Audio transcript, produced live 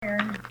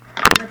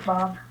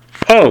Bob.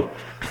 Oh,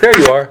 there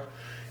you are.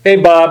 Hey,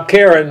 Bob,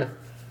 Karen,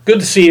 good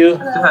to see you.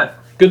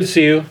 Good to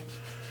see you.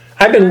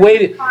 I've been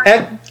waiting.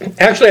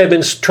 Actually, I've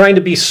been trying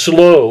to be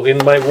slow in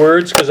my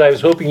words because I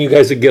was hoping you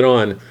guys would get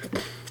on.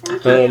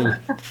 Very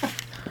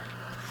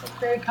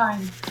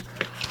kind.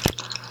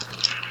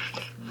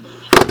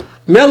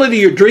 Melody,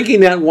 you're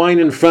drinking that wine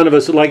in front of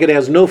us like it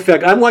has no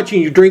effect. I'm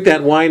watching you drink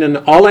that wine, and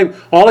all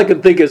I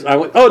can think is,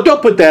 oh,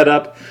 don't put that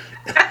up.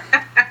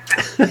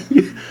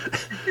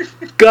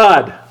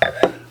 God.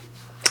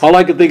 All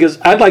I can think is,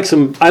 I'd like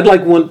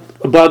a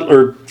bottle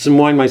or some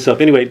wine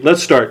myself. Anyway,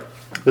 let's start.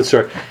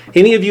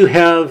 Any of you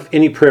have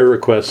any prayer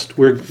requests?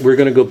 We're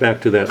going to go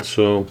back to that.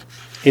 So,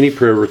 any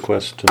prayer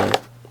requests tonight?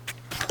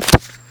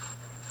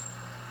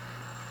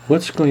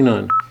 What's going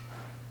on?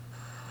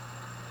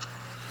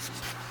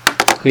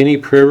 Any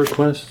prayer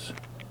requests?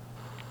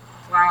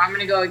 Well, I'm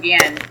going to go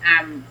again.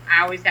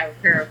 I always have a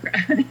prayer.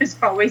 There's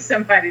always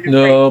somebody to pray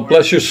No, for.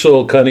 bless your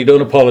soul, Connie.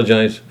 Don't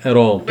apologize at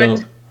all.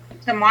 Don't.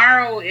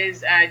 Tomorrow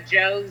is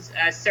Joe's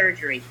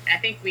surgery. I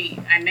think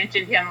I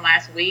mentioned him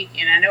last week,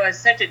 and I know it's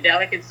such a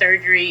delicate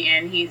surgery,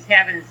 and he's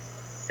having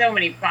so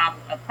many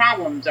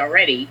problems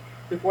already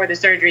before the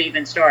surgery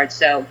even starts.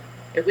 So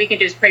if we can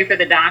just pray for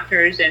the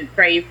doctors and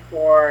pray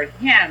for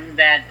him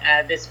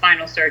that this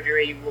final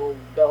surgery will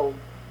go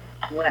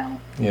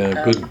well.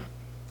 Yeah,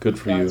 good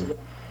for you.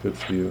 Good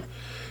for you.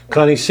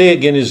 Connie, say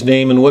again his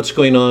name and what's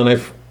going on.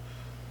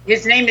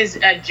 His name is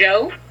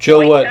Joe. Joe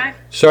Boychuk. what?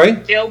 Sorry?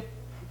 Joe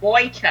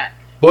Boychuk.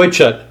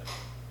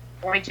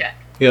 Boychuk.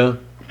 Yeah.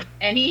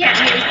 And he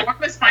was born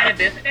with spina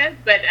bifida,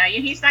 but I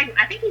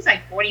think he's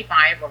like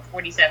 45 or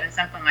 47,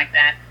 something like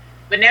that.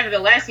 But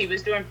nevertheless, he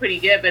was doing pretty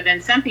good. But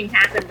then something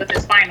happened with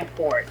his spinal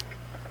cord.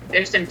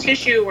 There's some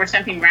tissue or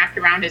something wrapped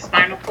around his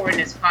spinal cord,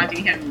 and it's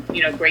causing him,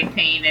 great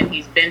pain. And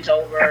he's bent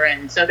over,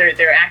 and so they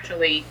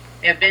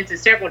have been to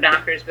several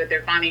doctors, but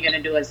they're finally going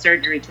to do a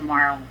surgery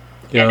tomorrow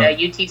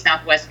at UT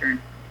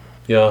Southwestern.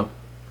 Yeah.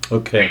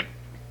 Okay.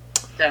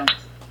 So.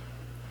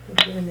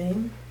 What's your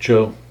name?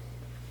 Joe.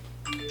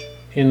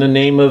 In the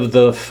name of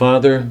the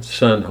Father,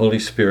 Son, Holy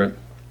Spirit.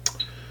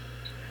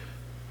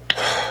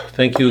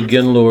 Thank you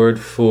again,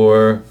 Lord,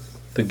 for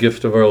the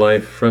gift of our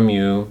life from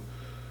you.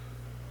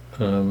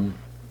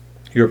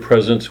 Your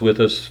presence with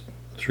us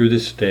through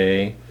this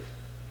day.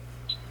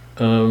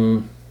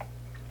 God,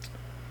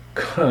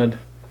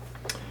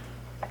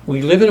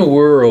 we live in a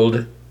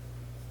world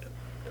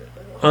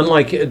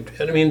unlike it.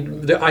 I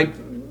mean,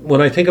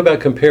 when I think about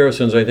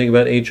comparisons, I think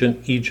about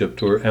ancient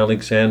Egypt or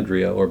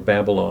Alexandria or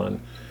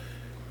Babylon.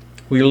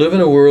 We live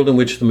in a world in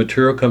which the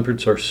material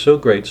comforts are so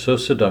great, so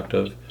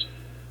seductive.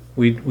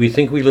 We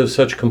think we live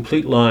such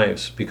complete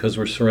lives because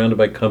we're surrounded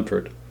by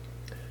comfort,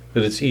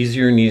 that it's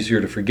easier and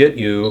easier to forget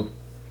you.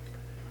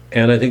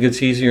 And I think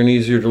it's easier and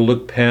easier to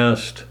look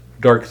past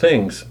dark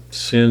things,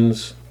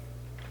 sins,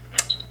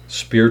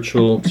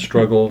 spiritual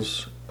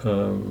struggles,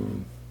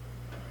 the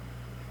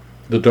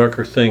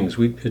darker things.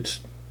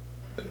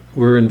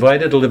 We're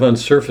invited to live on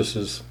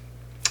surfaces.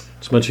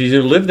 It's much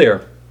easier to live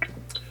there.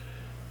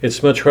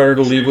 It's much harder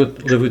to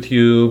live with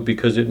you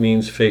because it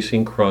means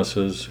facing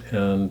crosses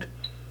and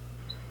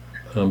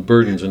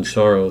burdens and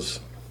sorrows.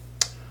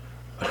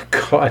 Oh,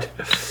 God.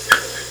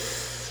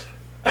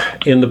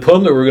 In the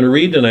poem that we're going to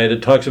read tonight,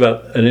 it talks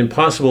about an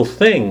impossible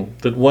thing,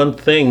 that one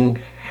thing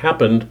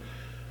happened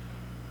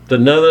that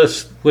none of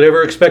us would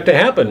ever expect to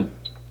happen.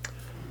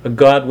 A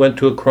God went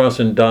to a cross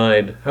and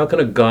died. How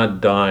can a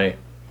God die?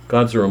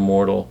 Gods are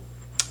immortal.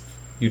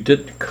 You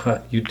did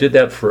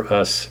that for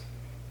us.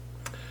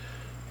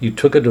 You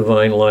took a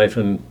divine life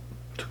and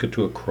took it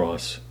to a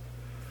cross.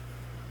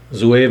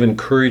 As a way of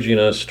encouraging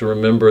us to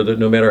remember that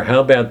no matter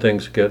how bad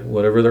things get,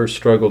 whatever their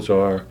struggles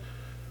are,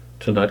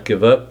 to not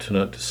give up, to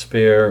not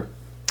despair,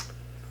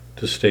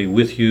 to stay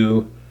with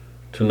you,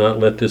 to not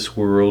let this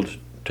world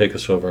take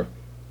us over.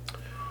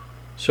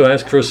 So I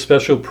ask for a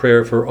special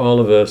prayer for all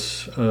of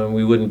us.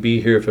 We wouldn't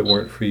be here if it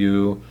weren't for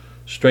you.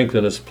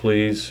 Strengthen us,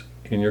 please,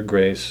 in your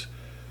grace.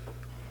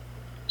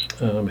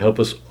 Help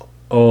us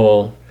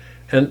all.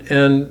 And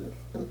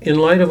in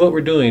light of what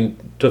we're doing,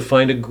 to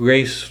find a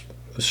grace,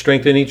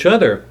 strength in each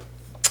other.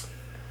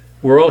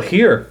 We're all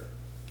here.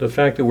 The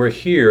fact that we're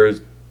here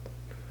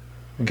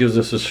gives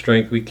us a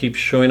strength. We keep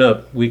showing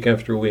up week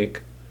after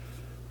week.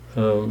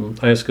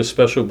 I ask a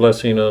special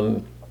blessing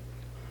on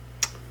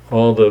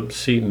all the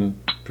Seton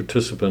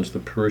participants, the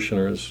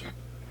parishioners,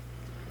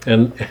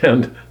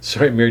 and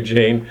sorry, Mary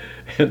Jane,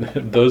 and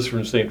those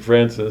from St.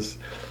 Francis,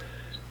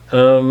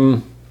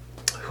 who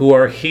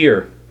are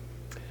here.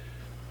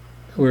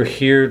 We're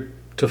here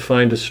to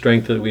find a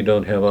strength that we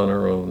don't have on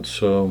our own.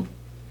 So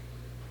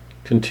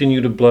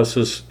continue to bless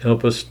us,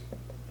 help us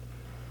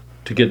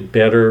to get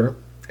better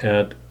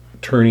at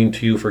turning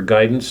to you for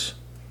guidance,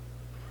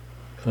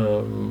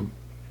 to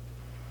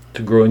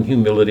grow in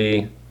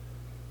humility,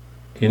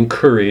 in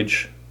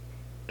courage,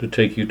 to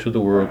take you to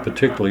the world,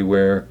 particularly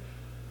where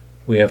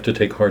we have to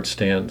take hard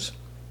stands,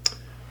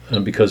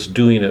 because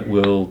doing it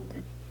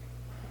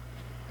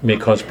may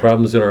cause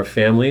problems in our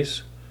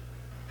families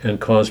and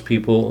cause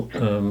people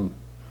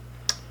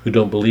who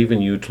don't believe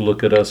in you to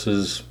look at us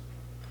as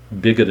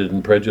bigoted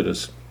and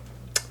prejudiced.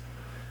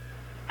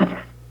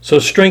 So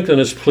strengthen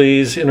us,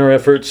 please, in our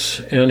efforts,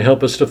 and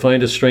help us to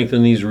find a strength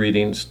in these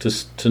readings,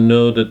 to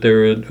know that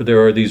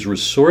there are these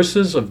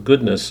resources of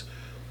goodness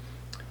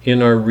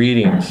in our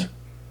readings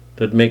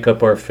that make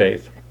up our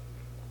faith.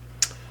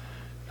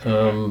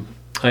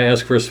 I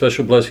ask for a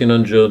special blessing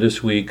on Joe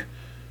this week.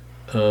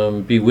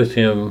 Be with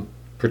him,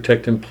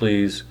 protect him,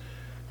 please.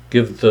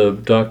 Give the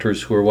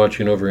doctors who are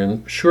watching over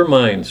him sure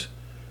minds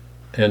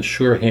and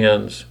sure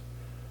hands.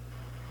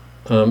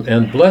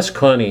 And bless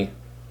Connie.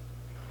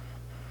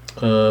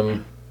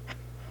 And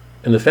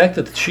the fact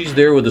that she's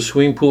there with the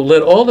swimming pool,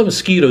 let all the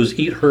mosquitoes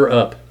eat her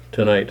up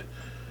tonight.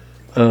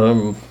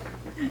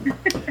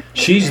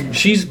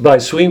 She's by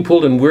swimming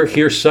pool and we're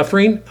here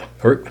suffering.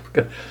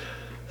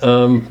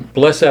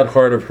 Bless that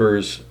heart of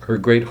hers, her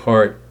great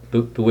heart,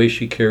 the way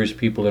she carries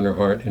people in her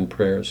heart in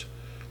prayers.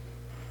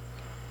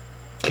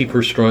 Keep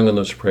her strong in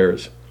those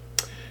prayers.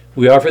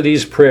 We offer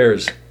these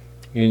prayers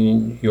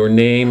in your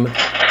name,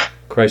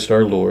 Christ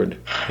our Lord.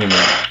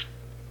 Amen.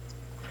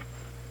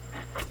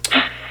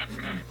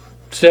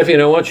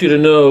 Stephanie, I want you to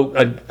know,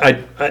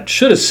 I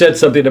should have said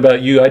something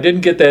about you. I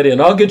didn't get that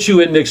in. I'll get you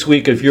in next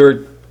week if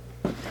you're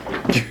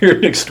here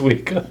next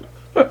week. I'm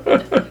going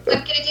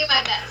to do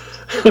my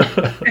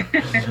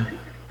best.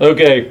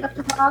 Okay.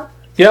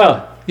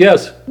 Yeah,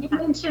 yes. You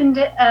mentioned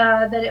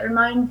that it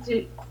reminds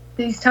you,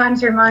 these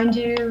times remind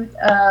you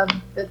of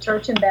the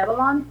church in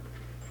Babylon.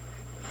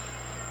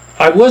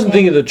 I wasn't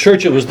thinking of the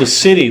church, it was the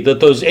city,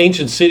 that those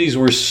ancient cities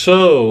were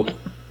so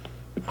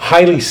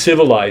highly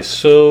civilized,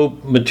 so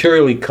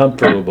materially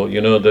comfortable, but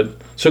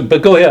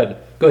go ahead.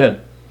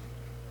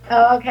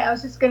 Oh, okay. I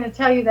was just going to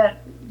tell you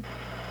that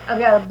I've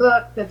got a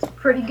book that's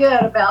pretty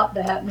good about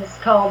that, and it's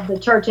called The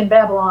Church in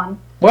Babylon.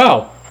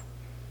 Wow.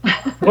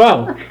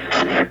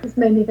 Just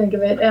made me think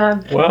of it.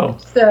 Wow.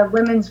 It's a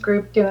women's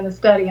group doing a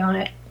study on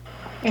it.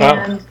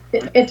 And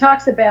Wow. it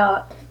talks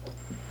about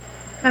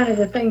kind of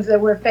the things that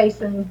we're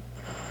facing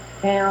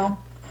now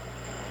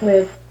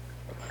with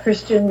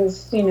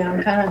Christians,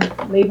 kind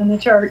of leaving the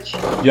church.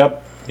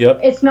 Yep.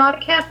 It's not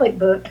a Catholic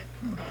book.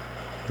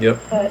 Yep.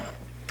 But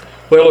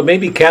Well, it may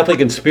be Catholic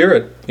in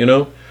spirit,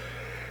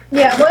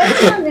 yeah,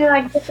 well, and then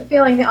I get the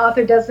feeling the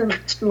author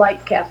doesn't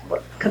like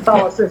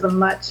Catholicism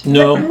much.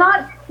 No.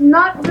 But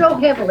not real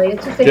heavily.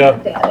 It's just a Yeah.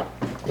 hint at it.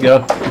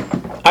 Yeah.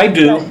 I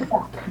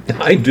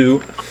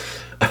do.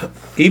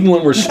 Even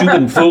when we're stupid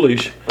and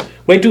foolish.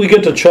 Wait till we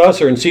get to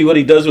Chaucer and see what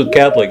he does with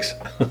Catholics.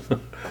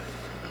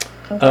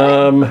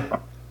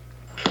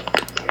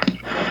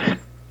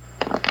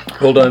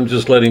 Hold on, I'm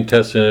just letting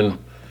Tess in.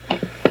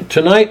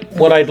 Tonight,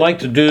 what I'd like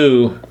to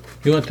do...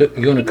 You want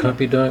a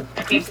copy, Doc?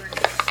 Yes.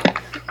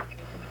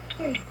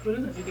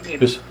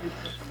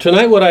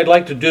 Tonight, what I'd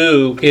like to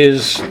do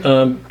is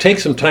take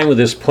some time with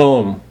this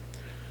poem.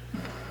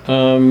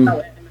 I'm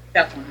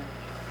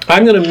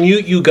going to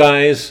mute you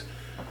guys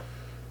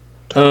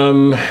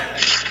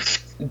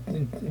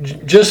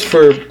just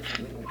for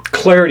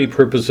clarity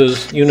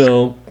purposes,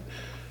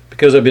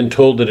 because I've been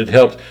told that it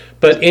helps.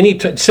 But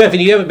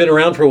Stephanie, you haven't been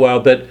around for a while,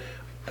 but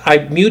I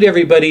mute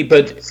everybody,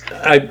 but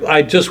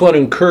I just want to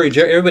encourage,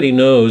 everybody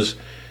knows,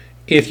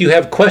 if you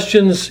have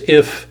questions,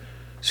 if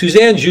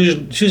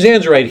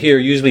Suzanne's right here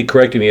usually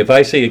correcting me. If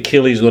I say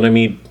Achilles when I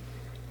mean,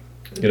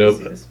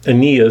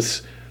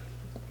 Aeneas,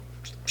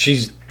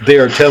 she's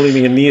there telling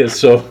me Aeneas,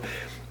 so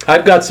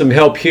I've got some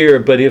help here,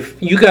 but if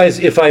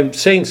I'm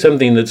saying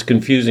something that's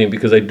confusing,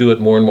 because I do it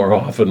more and more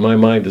often, my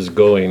mind is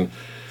going,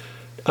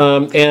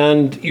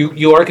 and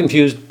you are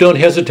confused, don't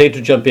hesitate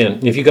to jump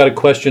in. If you got a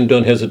question,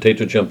 don't hesitate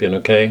to jump in,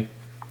 okay?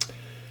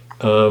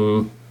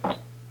 So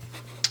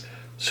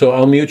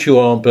I'll mute you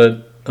all,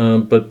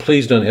 but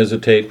please don't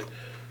hesitate.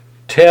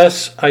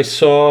 Tess, I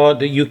saw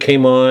that you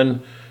came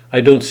on. I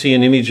don't see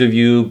an image of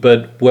you,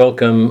 but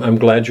welcome. I'm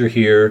glad you're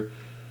here.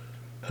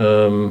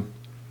 And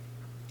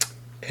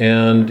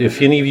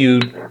if any of you,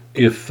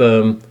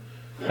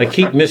 I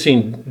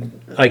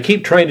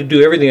keep trying to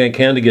do everything I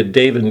can to get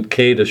Dave and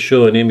Kay to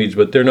show an image,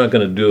 but they're not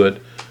going to do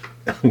it.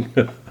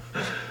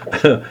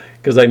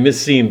 Because I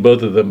miss seeing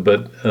both of them.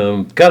 But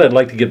God, I'd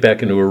like to get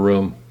back into a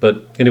room.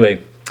 But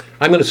anyway,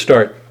 I'm going to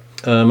start.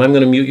 I'm going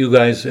to mute you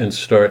guys and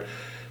start.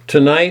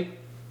 Tonight,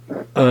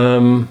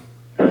 how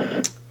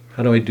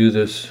do I do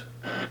this?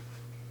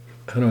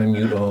 How do I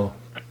mute all?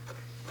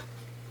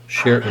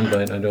 Share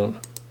invite, I don't.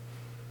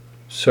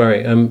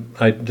 Sorry,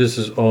 this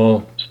is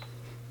all,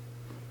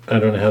 I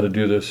don't know how to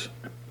do this.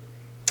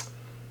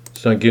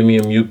 It's not giving me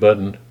a mute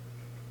button.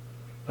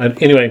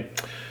 Anyway,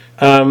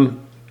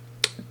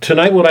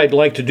 tonight what I'd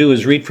like to do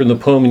is read from the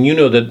poem, and you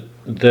know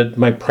that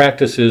my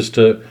practice is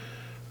to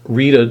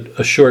read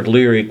a short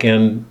lyric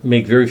and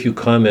make very few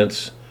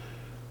comments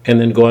and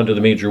then go on to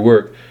the major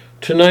work.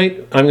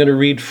 Tonight I'm going to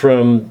read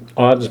from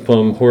Auden's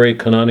poem, Hore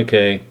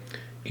Canonicae,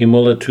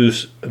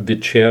 Immolatus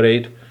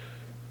Viceret,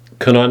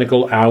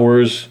 Canonical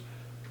Hours,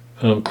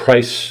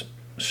 Christ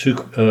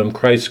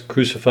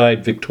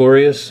Crucified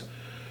Victorious.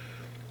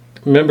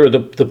 Remember,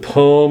 the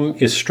poem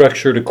is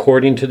structured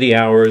according to the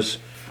hours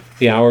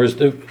the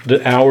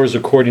hours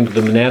according to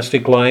the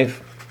monastic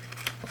life.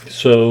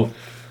 So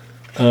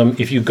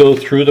if you go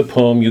through the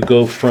poem, you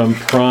go from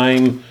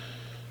prime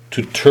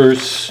to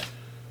terce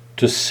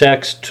to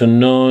sext to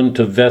none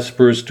to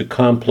vespers to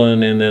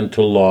compline and then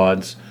to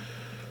lauds.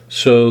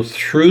 So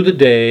through the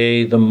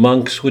day, the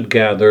monks would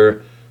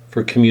gather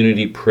for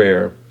community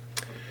prayer.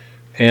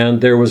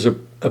 And there was a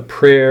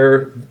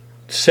prayer,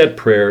 set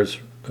prayers,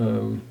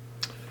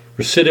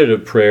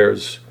 recitative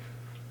prayers,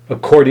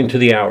 according to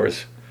the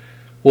hours.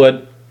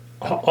 What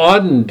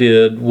Auden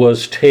did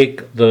was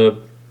take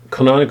the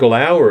canonical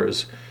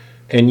hours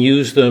and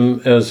use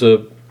them as a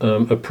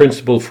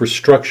principle for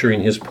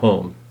structuring his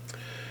poem.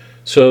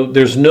 So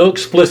there's no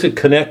explicit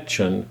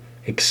connection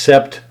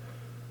except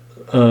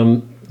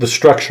the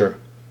structure.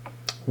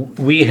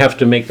 We have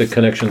to make the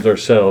connections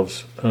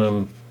ourselves,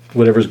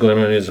 whatever's going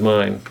on in his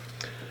mind.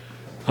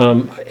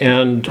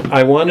 And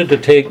I wanted to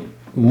take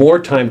more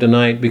time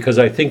tonight because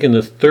I think in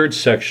the third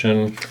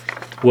section,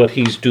 what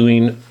he's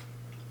doing,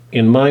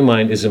 in my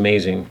mind, is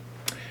amazing.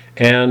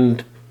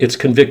 And it's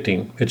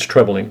convicting. It's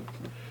troubling.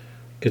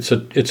 It's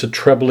a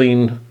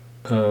troubling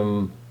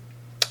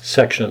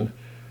section.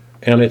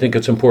 And I think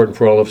it's important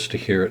for all of us to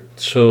hear it.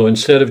 So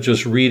instead of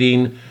just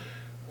reading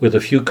with a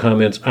few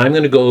comments, I'm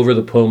going to go over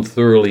the poem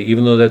thoroughly,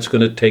 even though that's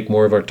going to take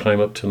more of our time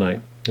up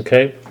tonight.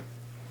 Okay?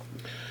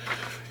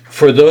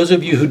 For those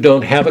of you who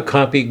don't have a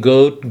copy,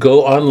 go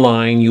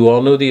online. You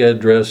all know the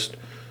address.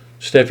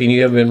 Stephanie,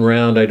 you haven't been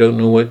around. I don't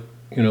know what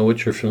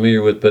you're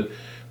familiar with, but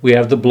we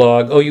have the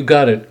blog. Oh, you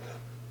got it.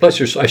 Bless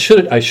your soul.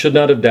 I should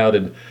not have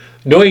doubted.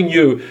 Knowing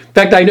you, in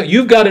fact, I know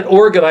you've got it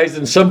organized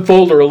in some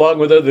folder along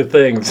with other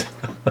things.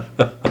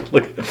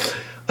 Look,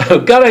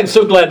 God, I'm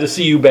so glad to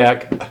see you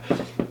back.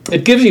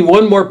 It gives me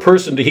one more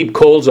person to heap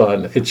coals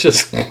on. It's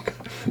just,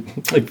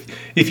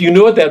 if you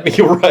know what that means,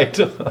 you're right.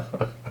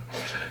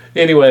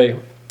 Anyway,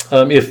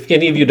 if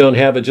any of you don't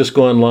have it, just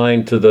go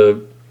online to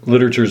the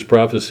Literature's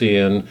Prophecy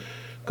and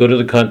go to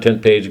the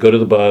content page, go to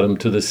the bottom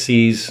to the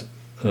C's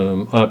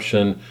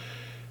option,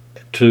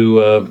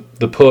 to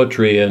the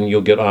poetry, and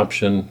you'll get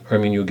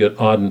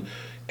Auden,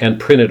 and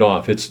print it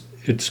off.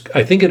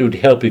 I think it would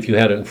help if you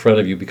had it in front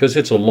of you because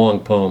it's a long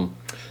poem.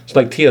 It's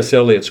like T.S.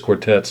 Eliot's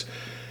quartets.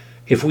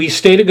 If we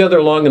stay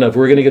together long enough,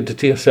 we're going to get to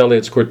T.S.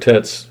 Eliot's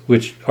quartets,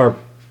 which are,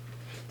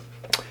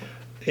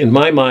 in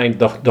my mind,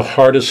 the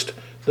hardest,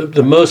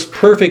 the most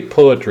perfect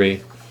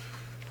poetry,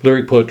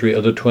 lyric poetry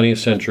of the 20th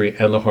century,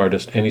 and the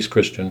hardest, and he's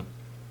Christian.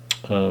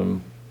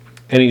 And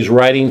he's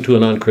writing to a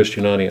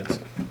non-Christian audience.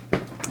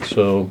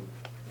 So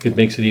it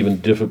makes it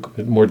even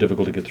more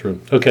difficult to get through.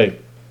 Okay.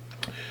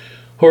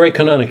 Hore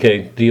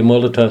canonice,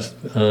 diamolitas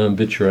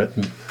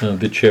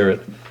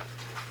viceret.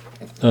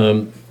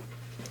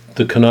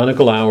 The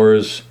canonical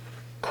hours,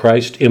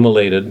 Christ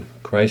immolated,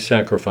 Christ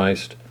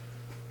sacrificed,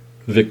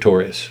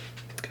 victorious.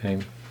 Okay.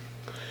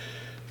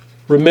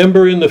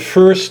 Remember in the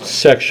first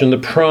section, the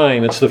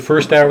prime, it's the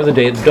first hour of the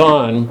day at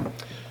dawn.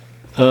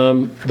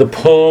 The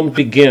poem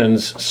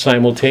begins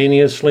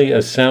simultaneously,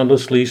 as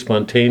soundlessly,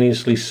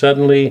 spontaneously,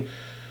 suddenly,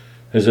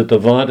 as at the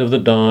vaunt of the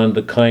dawn,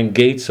 the kind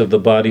gates of the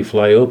body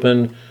fly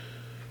open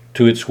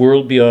to its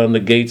world beyond,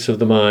 the gates of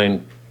the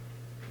mind.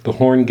 The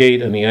horn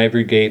gate and the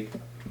ivory gate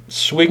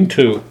swing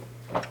to,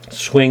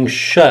 swing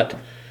shut,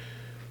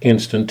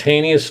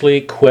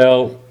 instantaneously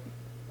quell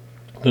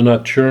the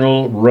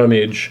nocturnal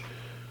rummage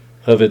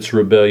of its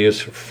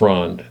rebellious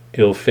frond,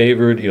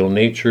 ill-favored,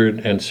 ill-natured,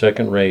 and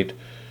second-rate,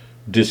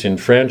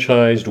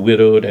 disenfranchised,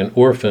 widowed, and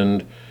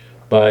orphaned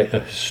by a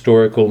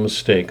historical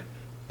mistake,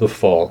 the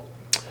fall.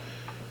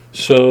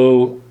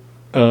 So,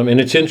 and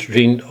it's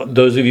interesting,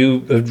 those of you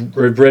who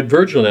have read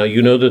Virgil now,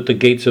 you know that the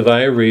gates of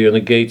ivory and the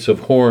gates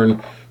of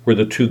horn were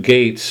the two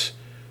gates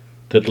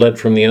that led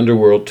from the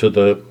underworld to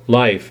the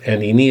life,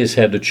 and Aeneas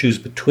had to choose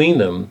between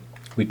them.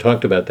 We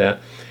talked about that.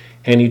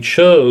 And he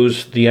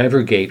chose the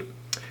ivory gate,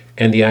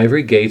 and the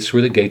ivory gates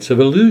were the gates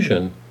of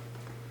illusion.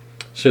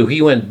 So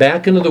he went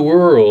back into the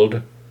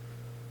world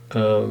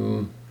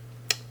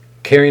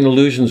carrying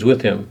illusions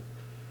with him.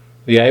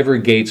 The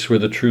ivory gates were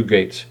the true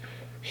gates.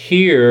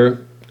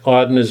 Here,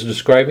 Auden is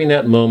describing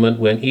that moment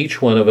when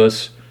each one of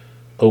us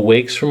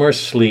awakes from our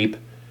sleep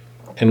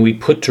and we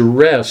put to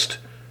rest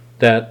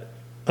that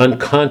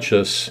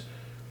unconscious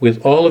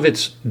with all of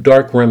its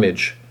dark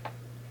rummage,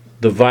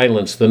 the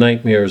violence, the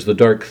nightmares, the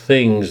dark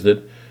things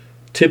that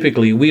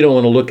typically we don't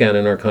want to look at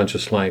in our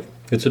conscious life.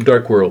 It's a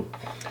dark world.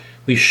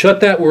 We shut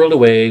that world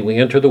away, we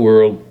enter the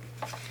world,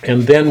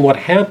 and then what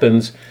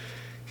happens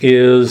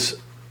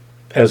is,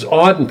 as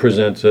Auden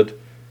presents it,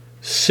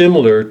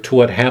 similar to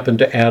what happened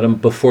to Adam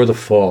before the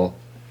fall.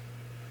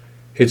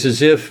 It's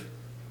as if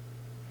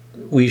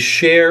we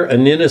share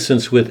an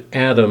innocence with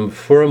Adam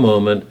for a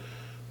moment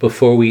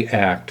before we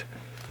act.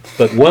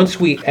 But once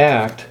we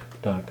act,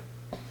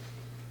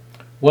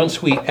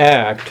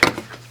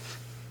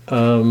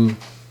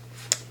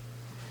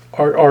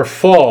 our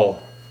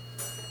fall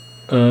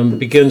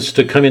begins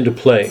to come into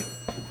play.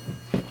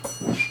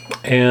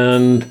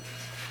 And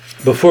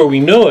before we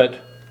know it,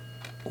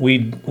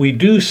 we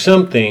do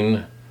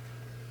something,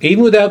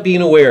 even without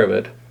being aware of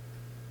it,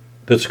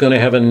 that's going to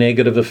have a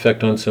negative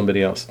effect on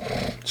somebody else.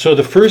 So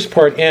the first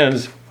part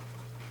ends,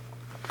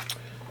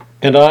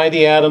 and I,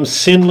 the Adam,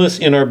 sinless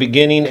in our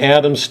beginning,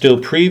 Adam still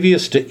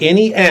previous to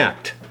any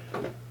act,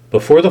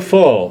 before the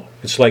fall.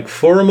 It's like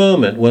for a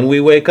moment when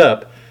we wake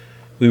up,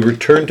 we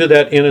return to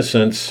that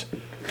innocence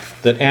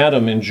that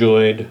Adam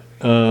enjoyed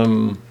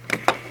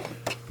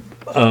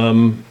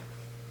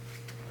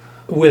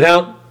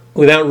without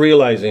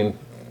realizing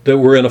that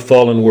we're in a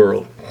fallen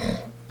world.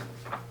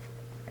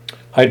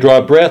 I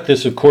draw breath,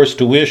 this of course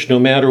to wish, no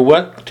matter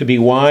what, to be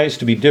wise,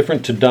 to be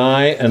different, to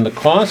die, and the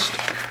cost.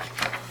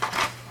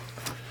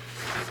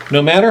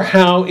 No matter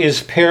how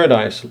is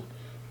paradise,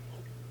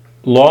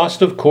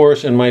 lost of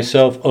course, and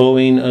myself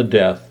owing a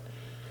death.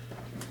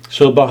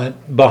 So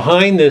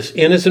behind this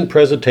innocent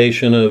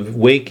presentation of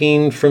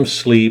waking from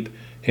sleep,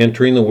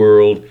 entering the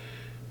world,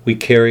 we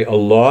carry a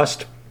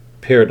lost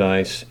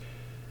paradise,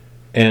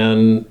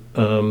 and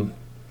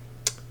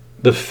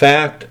the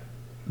fact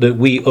that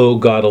we owe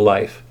God a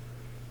life.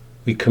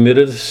 We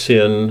committed a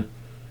sin.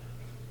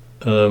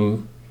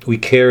 We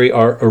carry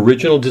our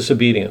original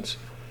disobedience.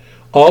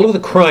 All of the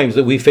crimes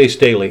that we face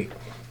daily,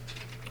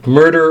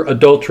 murder,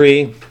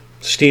 adultery,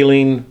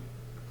 stealing,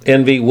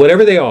 envy,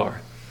 whatever they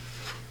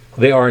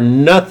are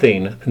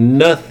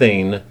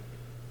nothing,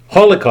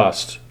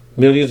 Holocaust,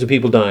 millions of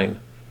people dying.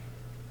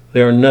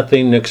 They are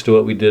nothing next to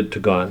what we did to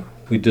God.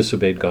 We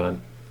disobeyed God.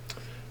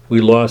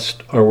 We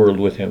lost our world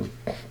with him.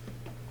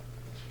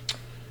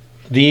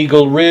 The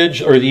eagle ridge,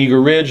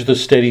 the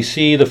steady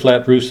sea, the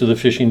flat roofs of the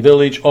fishing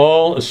village,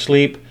 all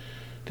asleep.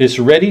 This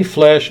ready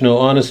flesh, no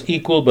honest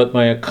equal, but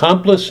my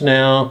accomplice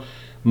now,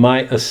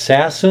 my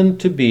assassin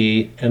to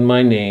be, and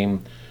my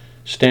name,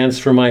 stands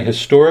for my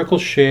historical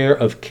share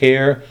of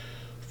care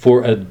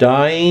for a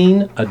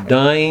dying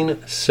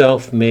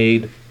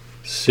self-made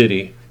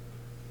city.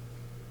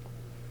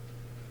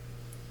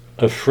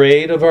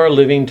 Afraid of our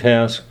living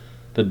task,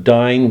 the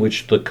dying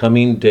which the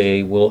coming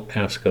day will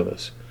ask of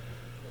us.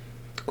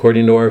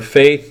 According to our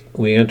faith,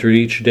 we enter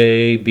each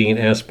day being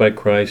asked by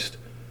Christ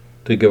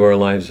to give our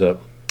lives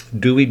up.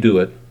 Do we do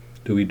it?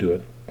 Do we do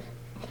it?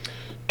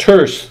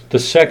 Terce, the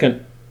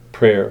second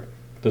prayer,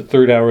 the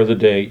third hour of the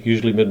day,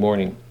 usually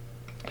mid-morning.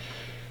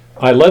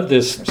 I love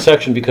this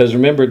section because,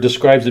 remember, it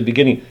describes the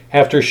beginning.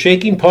 After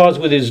shaking paws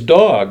with his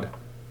dog,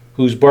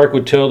 whose bark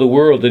would tell the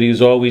world that he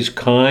is always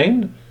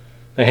kind,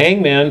 the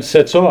hangman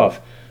sets off.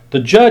 The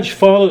judge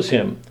follows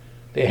him.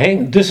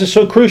 This is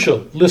so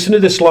crucial. Listen to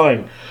this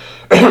line.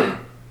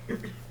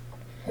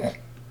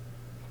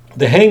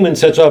 The hangman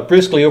sets off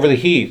briskly over the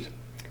heath.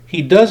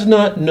 He does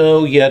not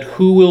know yet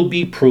who will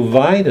be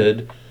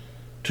provided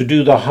to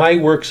do the high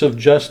works of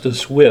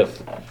justice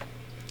with.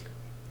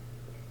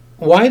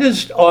 Why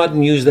does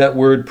Auden use that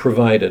word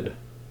provided?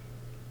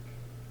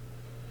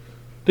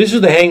 This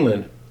is the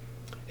hangman.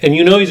 And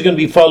you know he's going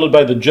to be followed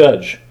by the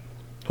judge.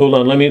 Hold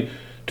on,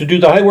 to do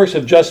the high works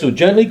of justice,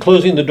 gently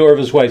closing the door of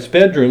his wife's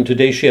bedroom.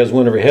 Today she has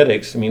one of her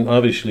headaches.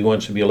 Obviously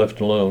wants to be left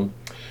alone.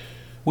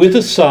 With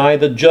a sigh,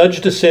 the judge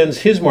descends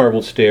his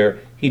marble stair.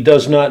 He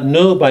does not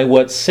know by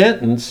what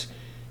sentence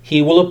he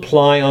will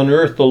apply on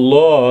earth the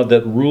law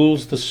that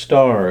rules the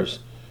stars.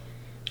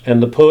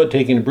 And the poet,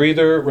 taking a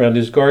breather round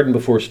his garden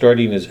before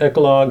starting his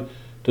eclogue,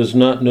 does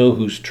not know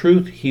whose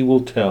truth he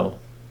will tell.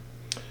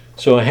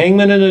 So a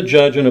hangman and a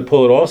judge and a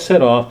poet all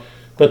set off,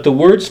 but the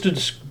words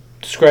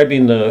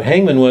describing the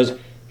hangman was,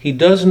 he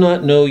does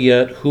not know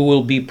yet who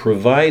will be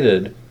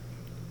provided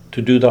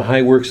to do the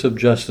high works of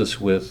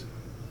justice with.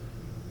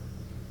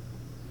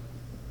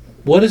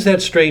 What does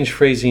that strange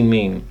phrasing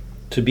mean,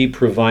 to be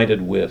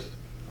provided with?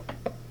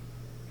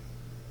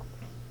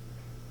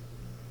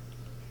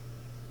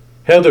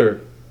 Heather,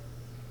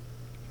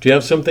 do you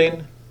have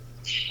something?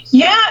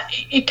 Yeah,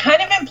 it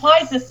kind of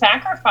implies a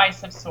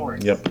sacrifice of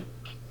sorts. Yep.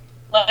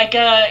 Like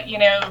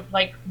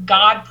like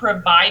God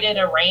provided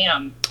a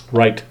ram.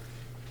 Right.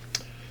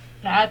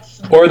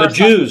 Or the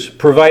Jews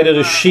provided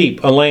a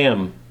sheep, a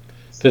lamb.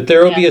 That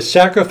there will be a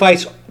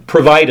sacrifice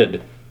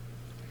provided.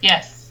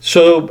 Yes.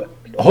 So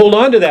hold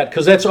on to that,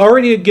 because that's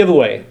already a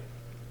giveaway.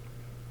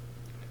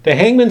 The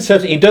hangman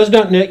says he does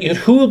not know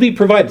who will be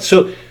provided.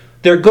 So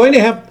they're going to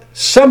have,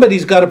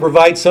 somebody's got to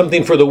provide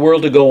something for the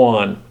world to go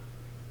on.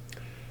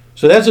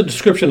 So that's a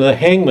description of the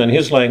hangman,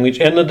 his language,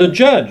 and the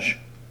judge.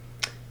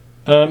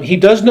 He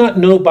does not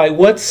know by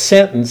what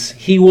sentence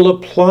he will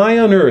apply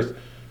on earth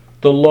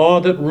the law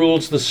that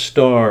rules the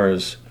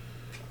stars.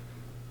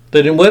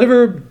 That in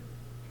whatever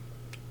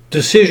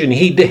decision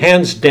he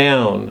hands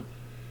down,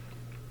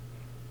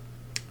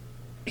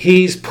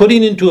 he's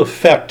putting into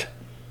effect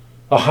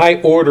the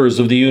high orders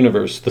of the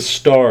universe, the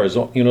stars,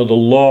 the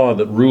law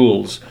that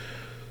rules.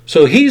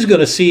 So he's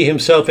going to see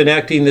himself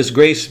enacting this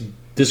great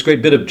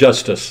bit of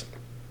justice.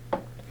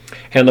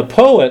 And the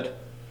poet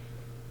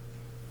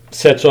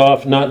sets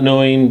off not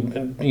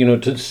knowing,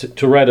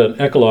 to write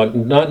an eclogue,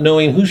 not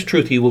knowing whose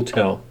truth he will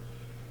tell.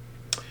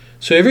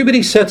 So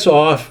everybody sets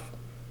off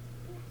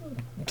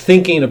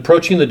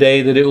approaching the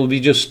day that it will be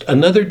just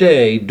another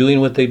day doing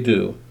what they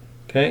do.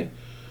 Okay?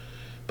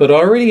 But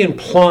already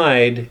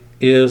implied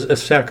is a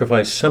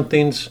sacrifice.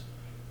 Something's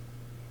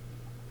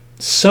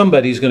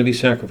Somebody's going to be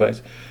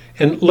sacrificed.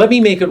 And let me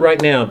make it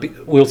right now.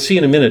 We'll see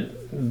in a minute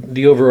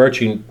the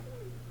overarching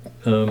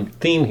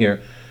theme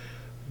here.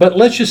 But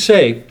let's just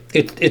say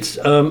it's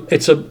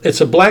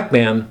a black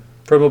man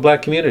from a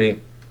black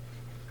community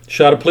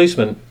shot a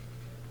policeman.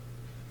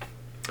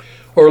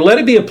 Or let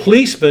it be a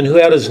policeman who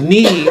had his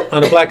knee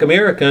on a black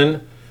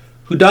American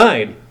who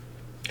died.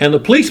 And the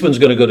policeman's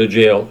going to go to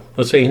jail.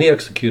 Let's say he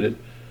executed.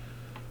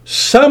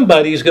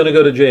 Somebody's going to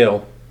go to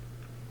jail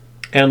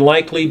and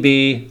likely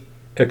be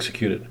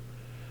executed.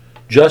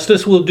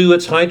 Justice will do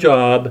its high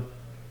job.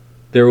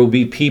 There will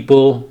be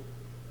people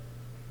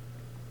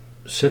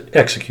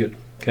executed.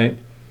 Okay.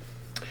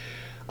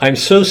 I'm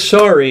so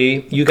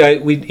sorry, you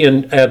guys.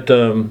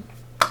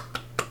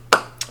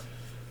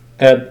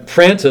 At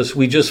Francis,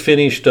 we just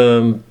finished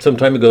some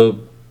time ago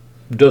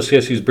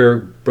Dostoevsky's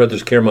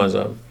Brothers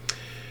Karamazov.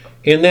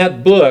 In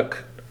that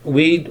book,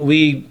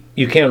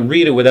 you can't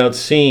read it without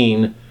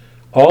seeing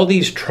all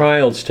these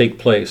trials take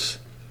place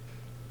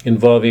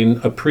involving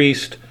a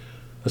priest,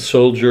 a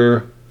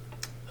soldier,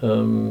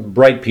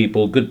 bright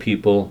people, good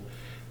people,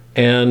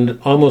 and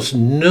almost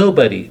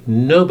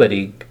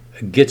nobody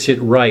gets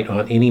it right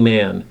on any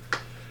man.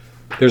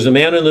 There's a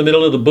man in the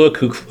middle of the book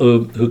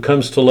who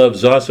comes to love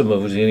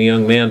Zosimov, who's a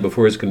young man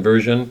before his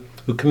conversion,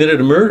 who committed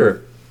a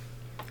murder.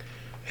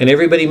 And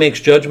everybody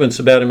makes judgments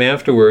about him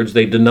afterwards.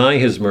 They deny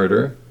his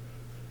murder,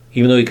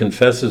 even though he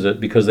confesses it,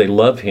 because they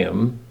love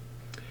him.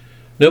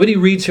 Nobody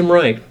reads him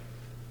right.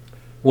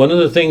 One of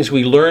the things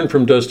we learn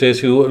from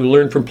Dostoevsky, we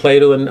learn from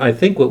Plato, and I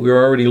think what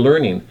we're already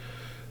learning,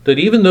 that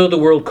even though the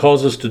world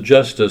calls us to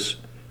justice,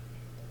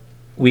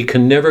 we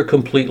can never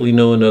completely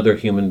know another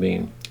human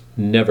being.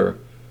 Never.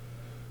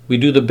 We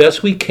do the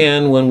best we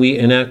can when we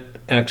enact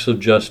acts of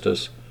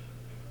justice.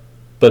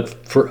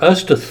 But for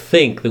us to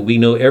think that we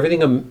know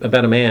everything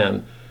about a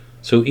man,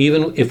 so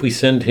even if we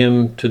send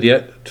him to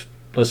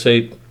let's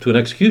say, to an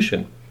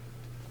execution,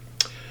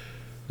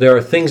 there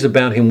are things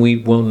about him we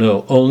won't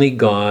know. Only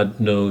God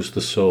knows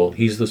the soul.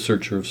 He's the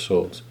searcher of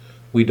souls.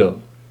 We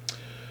don't.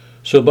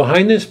 So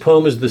behind this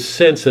poem is the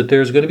sense that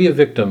there's going to be a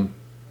victim.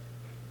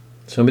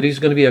 Somebody's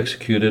going to be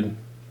executed.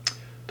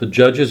 The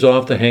judge is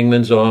off, the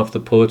hangman's off, the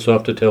poet's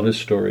off to tell his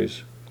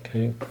stories.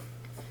 Okay.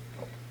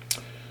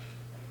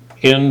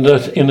 In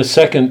the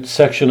second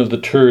section of the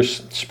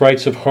terse,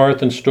 sprites of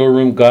hearth and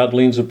storeroom,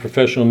 godlings of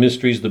professional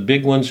mysteries, the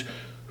big ones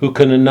who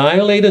can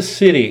annihilate a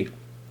city,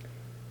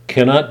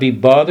 cannot be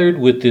bothered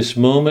with this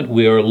moment.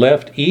 We are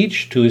left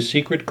each to his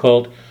secret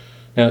cult.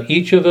 Now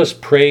each of us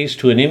prays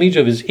to an image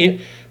of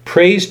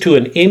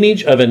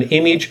an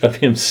image of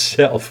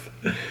himself.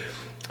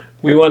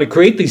 We want to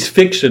create these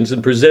fictions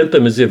and present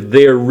them as if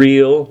they're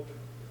real,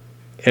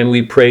 and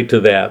we pray to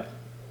that.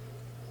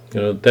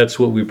 That's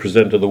what we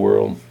present to the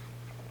world.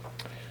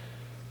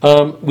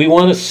 We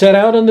want to set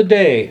out on the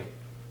day,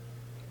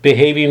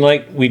 behaving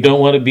like we don't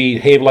want to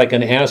behave like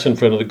an ass in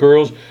front of the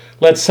girls.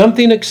 Let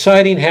something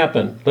exciting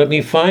happen. Let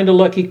me find a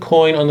lucky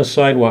coin on the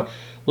sidewalk.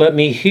 Let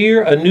me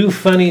hear a new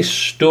funny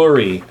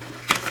story.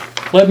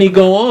 Let me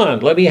go on.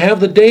 Let me have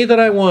the day that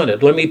I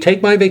wanted. Let me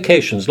take my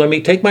vacations. Let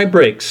me take my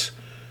breaks.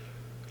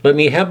 Let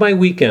me have my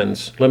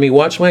weekends. Let me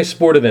watch my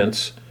sport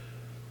events.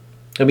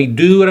 Let me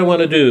do what I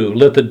want to do.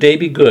 Let the day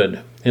be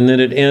good. And then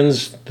it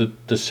ends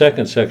the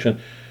second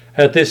section.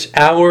 At this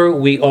hour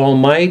we all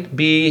might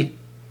be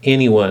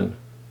anyone.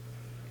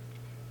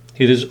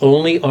 It is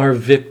only our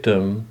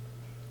victim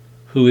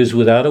who is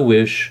without a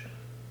wish,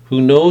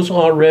 who knows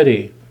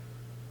already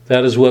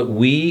that is what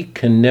we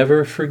can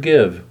never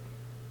forgive.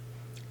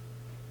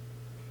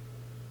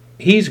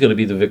 He's going to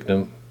be the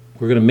victim.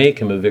 We're going to make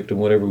him a victim,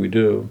 whatever we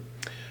do.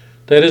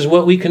 That is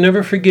what we can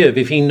never forgive.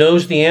 If he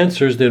knows the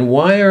answers, then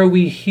why are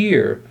we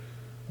here?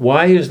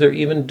 Why is there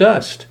even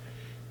dust?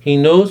 He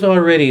knows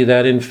already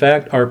that, in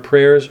fact, our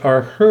prayers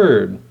are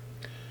heard,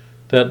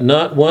 that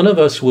not one of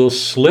us will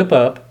slip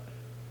up,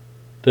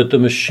 that the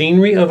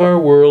machinery of our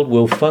world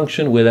will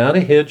function without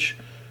a hitch,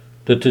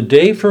 that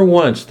today, for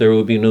once, there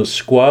will be no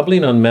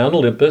squabbling on Mount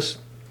Olympus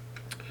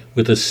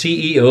with the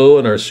CEO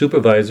and our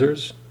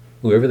supervisors,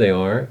 whoever they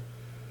are,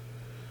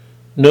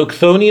 no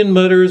Chthonian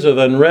mutters of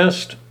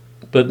unrest,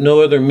 but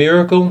no other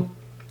miracle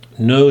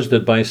knows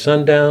that by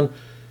sundown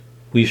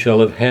we shall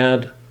have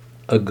had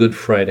a Good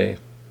Friday.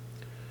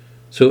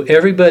 So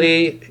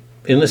everybody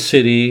in the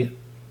city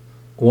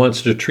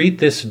wants to treat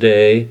this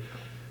day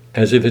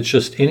as if it's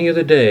just any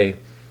other day.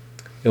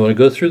 They want to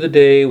go through the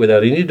day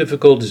without any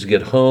difficulties,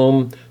 get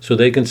home, so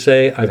they can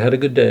say, I've had a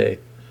good day,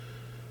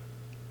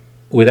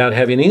 without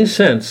having any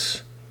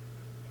sense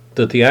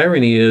that the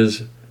irony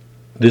is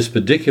this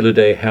particular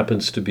day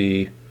happens to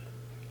be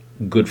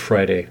Good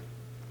Friday.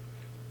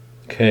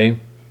 Okay?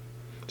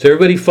 Is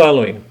everybody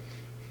following?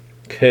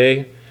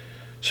 Okay?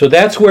 So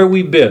that's where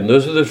we've been.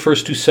 Those are the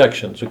first two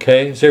sections.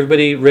 Okay? Is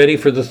everybody ready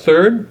for the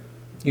third?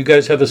 You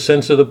guys have a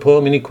sense of the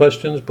poem? Any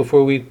questions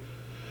before we...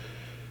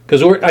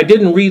 Because I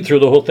didn't read through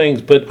the whole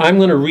thing, but I'm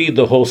going to read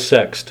the whole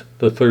sext,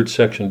 the third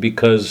section,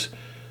 because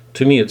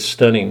to me it's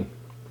stunning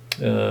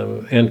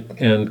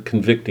and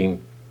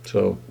convicting.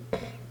 So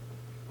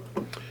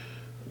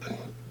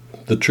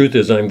the truth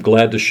is, I'm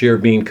glad to share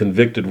being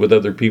convicted with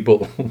other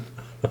people.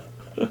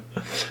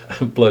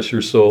 Bless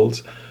your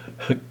souls.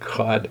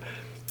 God.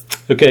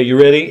 Okay, you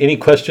ready? Any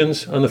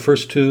questions on the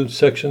first two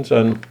sections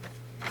on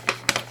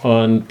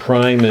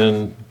prime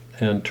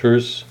and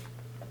terse?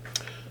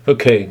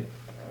 Okay,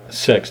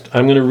 sext.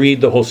 I'm going to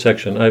read the whole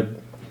section. I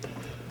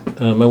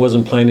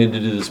wasn't planning to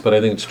do this, but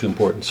I think it's too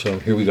important, so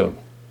here we go.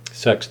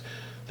 Sext.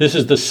 This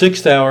is the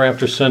 6th hour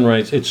after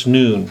sunrise. It's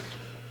noon.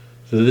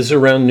 So this is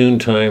around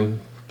noontime,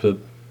 the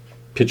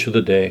pitch of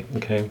the day,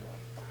 okay?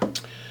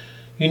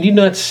 You need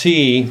not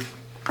see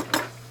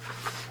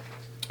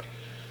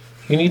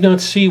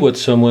what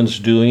someone's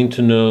doing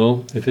to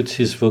know if it's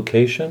his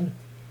vocation.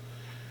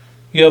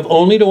 You have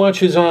only to watch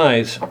his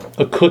eyes,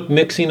 a cook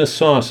mixing a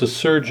sauce, a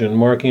surgeon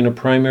marking a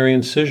primary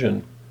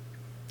incision,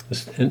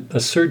 a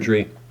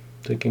surgery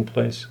taking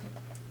place.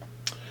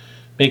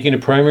 Making a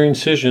primary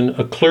incision,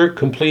 a clerk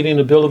completing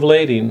a bill of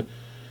lading,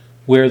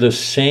 where the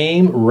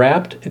same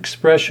rapt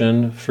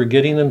expression,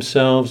 forgetting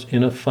themselves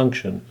in a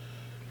function.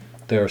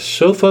 They are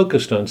so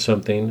focused on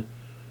something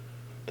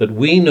that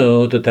we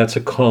know that that's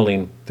a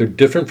calling. They're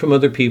different from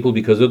other people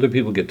because other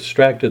people get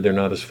distracted, they're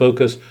not as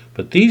focused,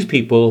 but these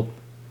people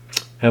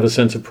have a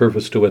sense of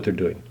purpose to what they're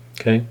doing,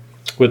 okay?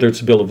 Whether it's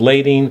a bill of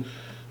lading,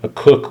 a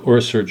cook, or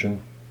a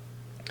surgeon.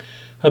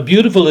 How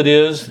beautiful it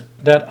is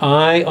that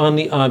eye on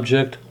the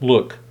object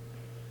look.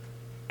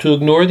 To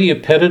ignore the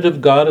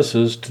appetitive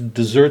goddesses, to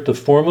desert the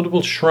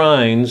formidable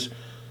shrines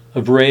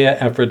of Rhea,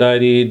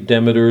 Aphrodite,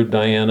 Demeter,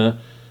 Diana,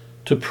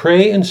 to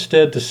pray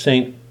instead to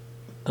Saint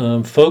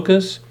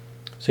Focus,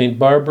 Saint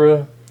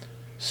Barbara,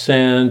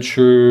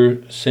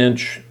 Saturnino,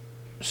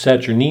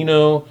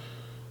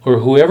 or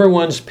whoever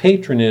one's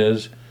patron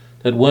is,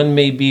 that one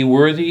may be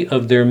worthy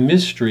of their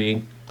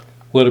mystery.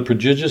 What a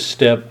prodigious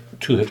step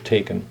to have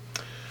taken.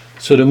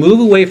 So to move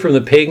away from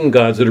the pagan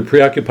gods that are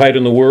preoccupied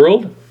in the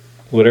world,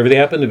 whatever they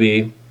happen to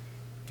be,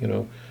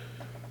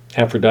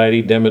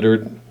 Aphrodite,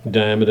 Demeter,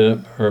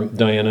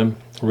 Diana,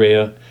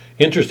 Rhea.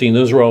 Interesting,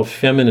 those are all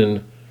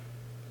feminine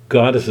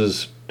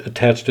goddesses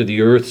attached to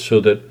the earth so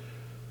that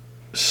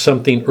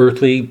something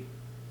earthly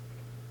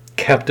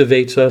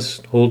captivates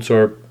us, holds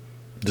our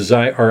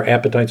desire, our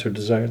appetites or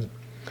desires.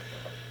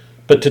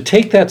 But to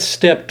take that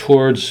step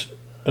towards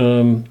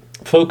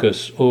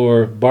Focus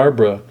or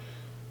Barbara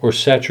or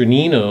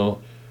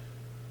Saturnino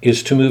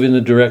is to move in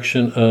the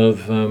direction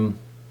of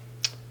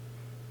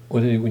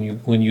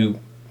when you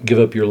give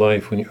up your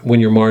life, when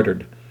you're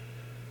martyred.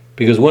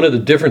 Because one of the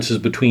differences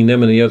between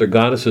them and the other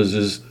goddesses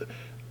is,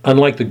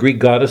 unlike the Greek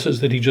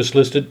goddesses that he just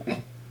listed,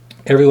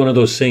 every one of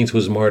those saints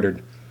was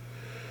martyred.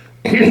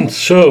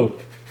 So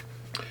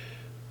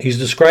he's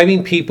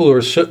describing people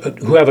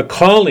who have a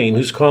calling,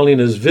 whose calling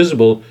is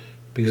visible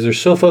because they're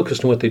so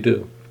focused on what they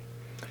do.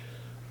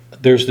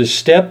 There's this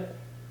step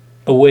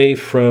away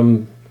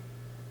from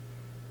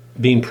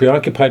being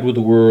preoccupied with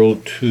the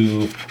world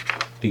to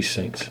these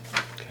saints.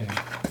 Okay.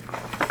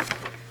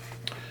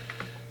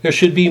 There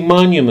should be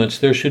monuments,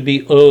 there should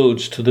be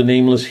odes to the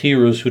nameless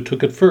heroes who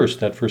took it first,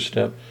 that first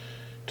step.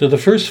 To the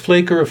first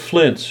flaker of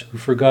flints who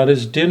forgot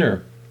his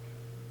dinner,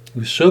 who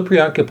was so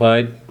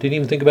preoccupied, didn't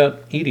even think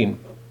about eating.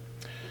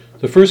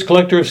 The first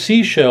collector of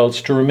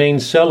seashells to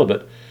remain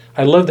celibate.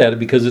 I love that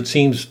because it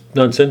seems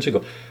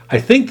nonsensical. I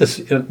think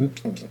this.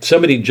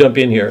 Somebody jump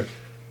in here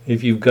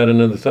if you've got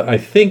another thought. I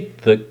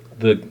think the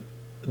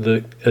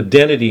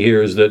identity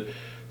here is that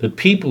the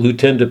people who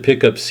tend to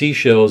pick up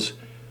seashells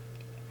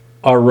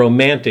are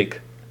romantic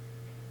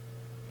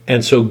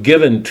and so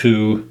given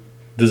to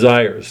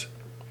desires,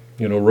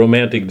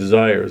 romantic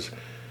desires.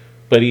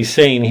 But he's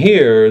saying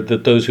here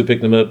that those who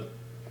pick them up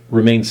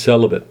remain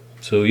celibate.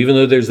 So even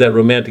though there's that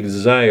romantic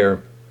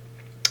desire,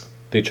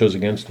 they chose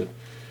against it.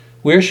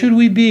 Where should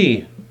we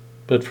be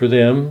but for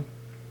them?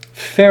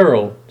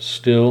 Feral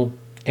still,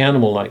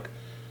 animal-like,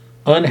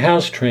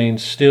 unhouse-trained,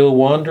 still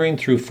wandering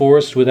through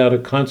forests without a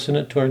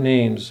consonant to our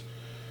names,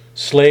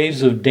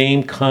 slaves of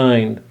Dame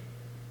Kind,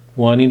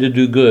 wanting to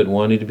do good,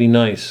 wanting to be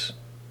nice,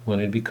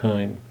 wanting to be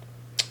kind.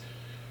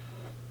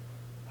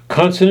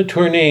 Consonant to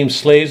our names,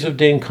 slaves of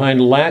Dame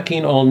Kind,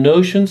 lacking all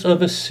notions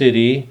of a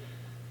city,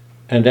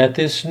 and at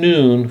this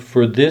noon,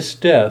 for this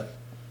death,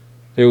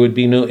 there would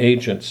be no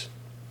agents.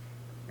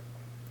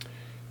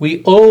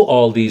 We owe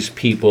all these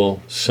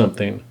people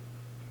something,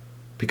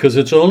 because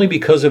it's only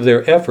because of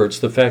their efforts,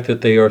 the fact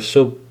that they are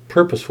so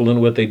purposeful in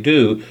what they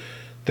do,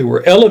 they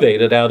were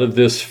elevated out of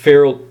this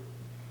feral,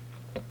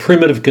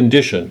 primitive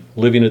condition,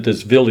 living at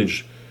this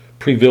village,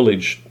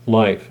 pre-village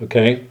life,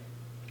 okay?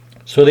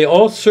 So they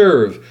all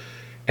serve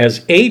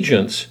as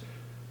agents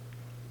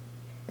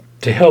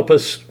to help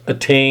us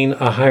attain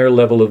a higher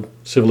level of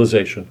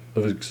civilization,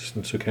 of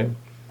existence, okay?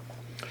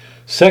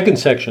 Second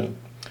section.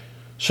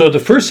 So the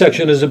first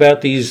section is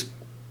about these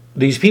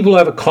people who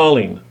have a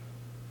calling.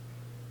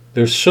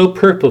 They're so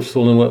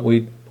purposeful in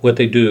what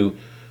they do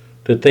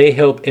that they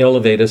help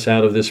elevate us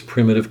out of this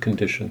primitive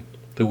condition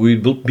that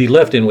we'd be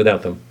left in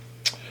without them.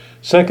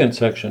 Second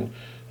section.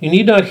 You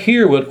need not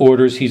hear what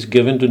orders he's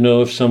given to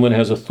know if someone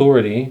has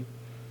authority.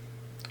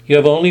 You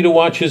have only to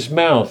watch his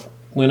mouth,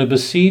 when a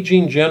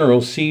besieging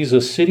general sees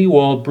a city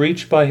wall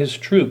breached by his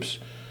troops,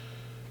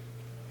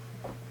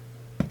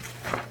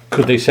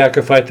 could they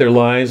sacrifice their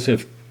lives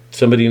if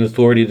somebody in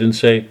authority didn't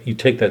say, you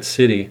take that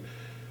city,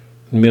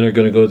 men are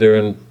going to go there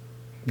and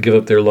give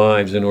up their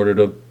lives in order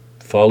to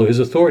follow his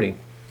authority?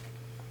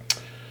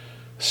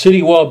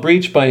 City wall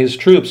breached by his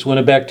troops, when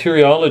a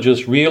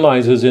bacteriologist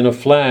realizes in a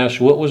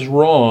flash what was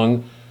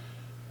wrong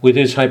with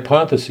his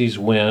hypotheses,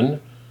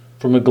 when,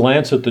 from a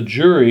glance at the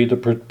jury, the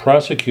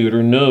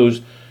prosecutor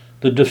knows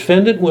the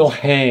defendant will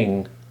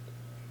hang.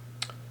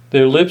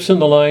 Their lips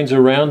and the lines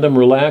around them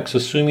relax,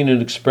 assuming an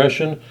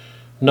expression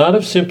not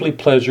of simply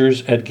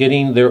pleasures at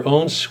getting their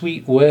own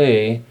sweet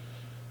way,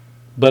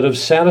 but of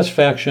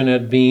satisfaction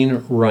at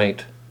being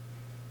right.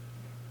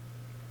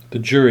 The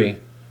jury.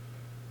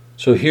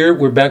 So here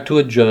we're back to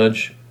a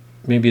judge,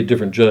 maybe a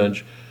different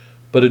judge,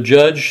 but a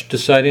judge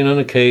deciding on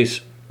a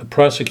case, a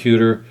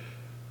prosecutor,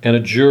 and a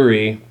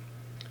jury,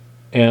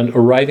 and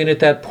arriving at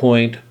that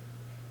point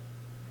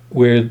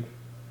where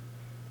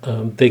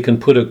they can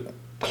put a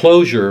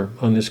closure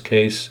on this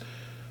case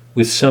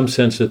with some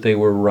sense that they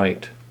were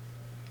right.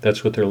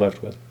 That's what they're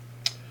left with.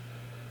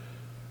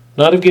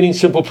 Not of getting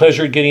simple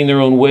pleasure at getting their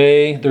own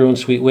way, their own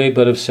sweet way,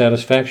 but of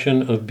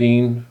satisfaction at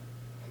being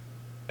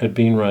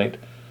right.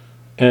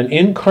 An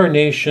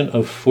incarnation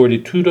of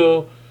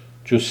fortitudo,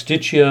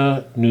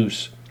 justitia,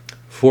 nous.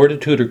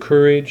 Fortitude or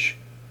courage,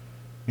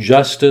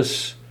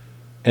 justice,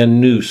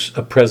 and nous,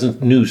 a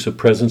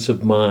presence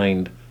of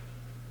mind.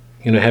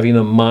 Having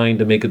a mind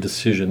to make a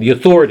decision. The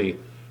authority,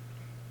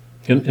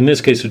 in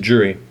this case a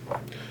jury,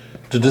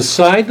 to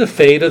decide the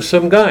fate of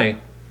some guy.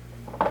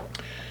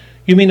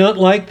 You may not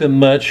like them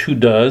much, who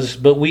does,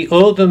 but we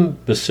owe them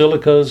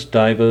basilicas,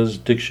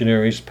 divas,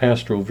 dictionaries,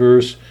 pastoral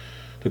verse,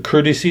 the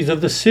courtesies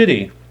of the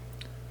city.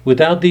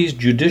 Without these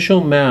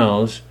judicial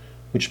mouths,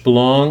 which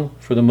belong,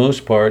 for the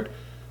most part,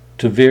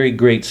 to very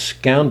great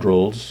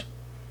scoundrels,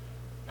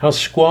 how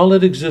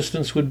squalid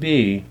existence would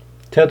be,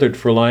 tethered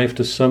for life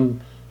to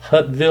some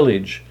hut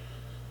village,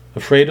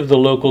 afraid of the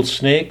local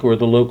snake or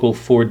the local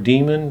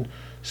demon,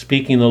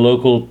 speaking the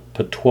local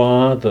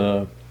patois,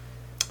 the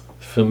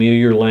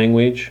familiar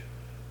language,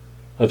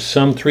 of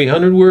some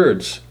 300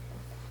 words.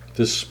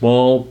 This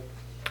small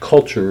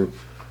culture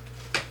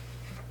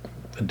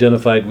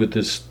identified with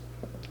this,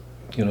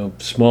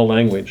 small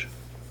language,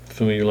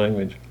 familiar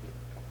language.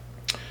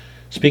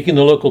 Speaking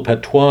the local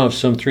patois of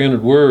some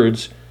 300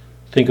 words,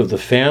 think of the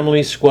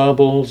family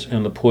squabbles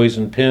and the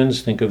poison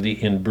pens, think of the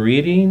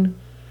inbreeding.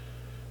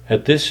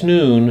 At this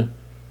noon,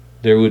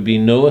 there would be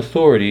no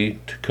authority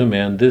to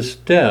command this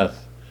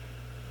death.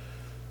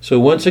 So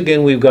once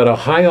again, we've got a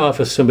high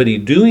office, somebody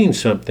doing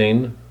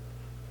something,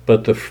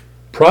 but the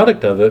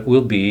product of it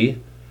will be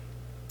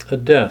a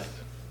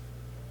death.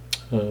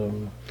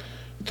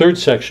 Third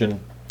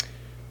section.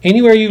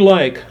 Anywhere you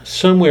like,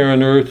 somewhere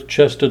on earth,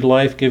 chested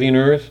life-giving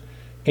earth,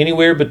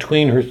 anywhere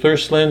between her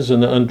thirstlands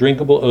and the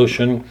undrinkable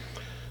ocean,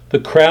 the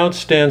crowd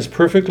stands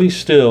perfectly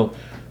still.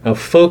 Now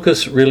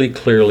focus really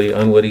clearly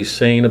on what he's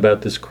saying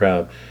about this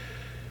crowd.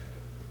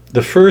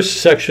 The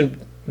first section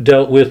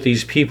dealt with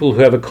these people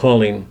who have a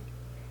calling.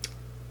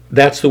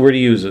 That's the word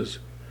he uses.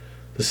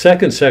 The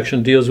second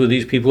section deals with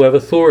these people who have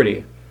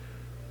authority.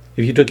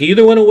 If you took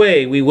either one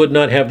away, we would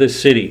not have this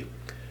city.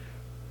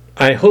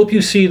 I hope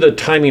you see the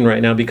timing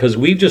right now, because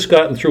we've just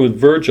gotten through with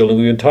Virgil and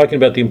we've been talking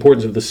about the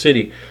importance of the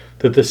city,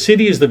 that the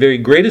city is the very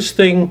greatest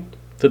thing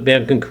that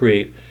man can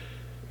create,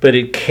 but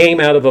it came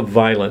out of a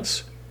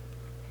violence.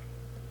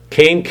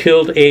 Cain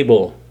killed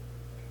Abel.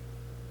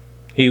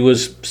 He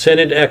was sent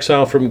into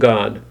exile from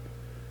God.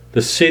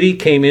 The city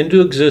came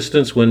into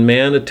existence when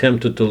man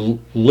attempted to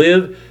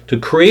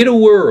create a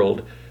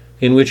world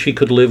in which he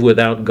could live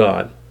without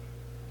God.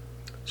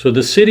 So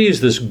the city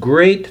is this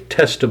great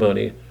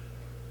testimony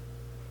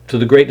to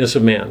the greatness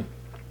of man.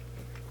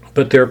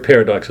 But there are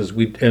paradoxes,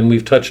 and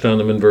we've touched on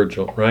them in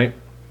Virgil, right?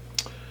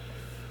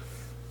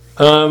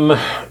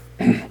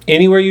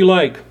 Anywhere you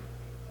like,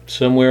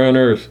 somewhere on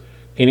earth,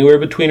 anywhere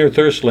between her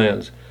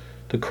thirstlands,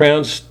 the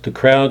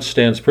crowd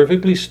stands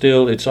perfectly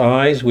still, its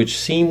eyes, which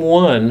seem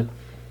one,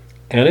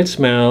 and its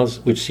mouths,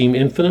 which seem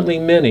infinitely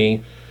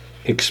many,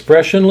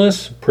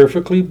 expressionless,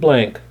 perfectly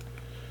blank.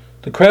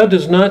 The crowd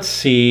does not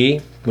see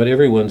what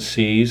everyone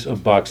sees, a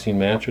boxing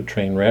match, a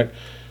train wreck,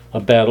 a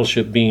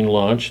battleship being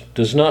launched,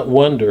 does not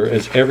wonder,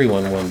 as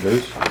everyone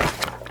wonders,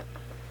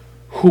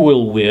 who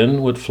will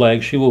win, what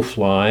flag she will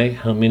fly,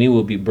 how many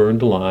will be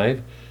burned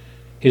alive,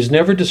 is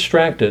never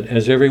distracted,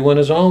 as everyone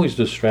is always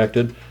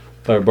distracted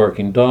by a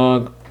barking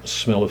dog, a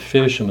smell of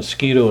fish, a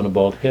mosquito, and a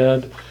bald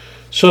head.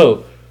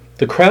 So,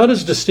 the crowd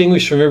is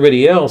distinguished from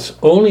everybody else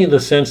only in the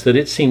sense that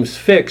it seems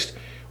fixed,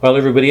 while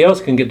everybody else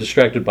can get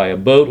distracted by a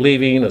boat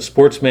leaving, a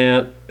sports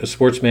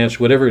match,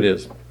 whatever it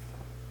is.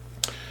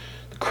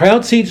 The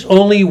crowd sees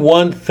only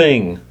one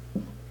thing,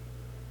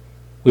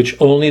 which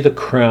only the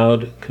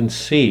crowd can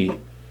see.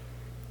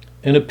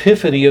 An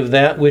epiphany of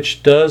that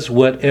which does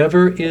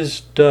whatever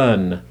is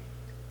done.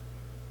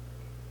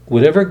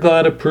 Whatever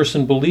God a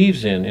person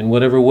believes in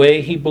whatever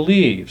way he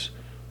believes,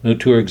 no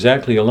two are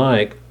exactly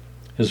alike,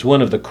 As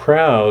one of the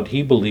crowd,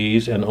 he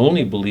believes and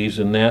only believes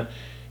in that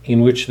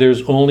in which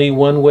there's only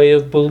one way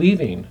of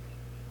believing.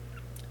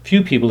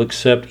 Few people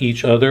accept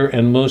each other,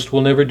 and most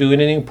will never do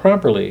anything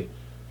properly.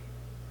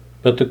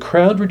 But the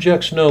crowd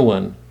rejects no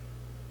one.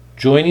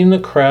 Joining the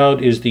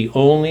crowd is the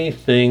only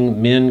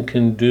thing men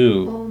can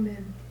do. All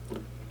men.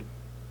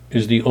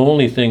 Is the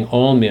only thing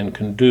all men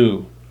can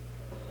do.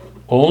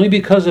 Only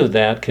because of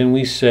that can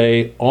we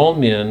say all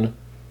men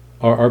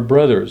are our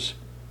brothers,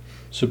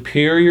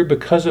 superior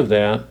because of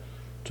that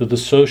to the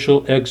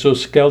social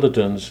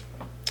exoskeletons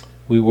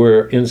we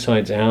wear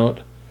insides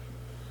out.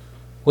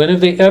 When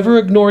have they ever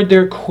ignored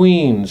their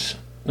queens?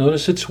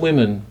 Notice it's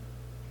women.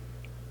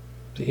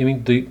 I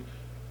mean,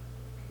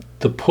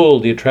 the pull,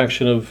 the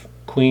attraction of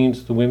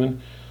queens, the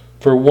women.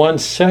 For 1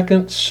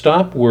 second,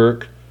 stop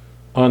work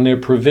on their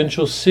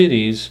provincial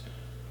cities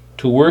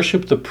to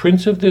worship the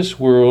prince of this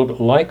world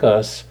like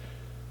us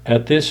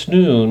at this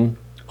noon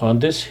on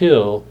this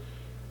hill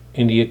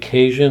in the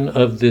occasion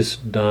of this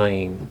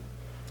dying.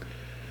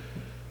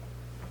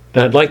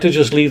 Now I'd like to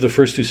just leave the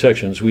first two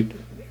sections.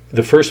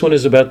 The first one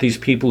is about these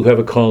people who have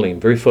a calling,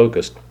 very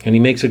focused, and he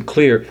makes it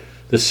clear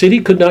the city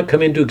could not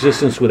come into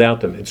existence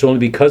without them. It's only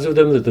because of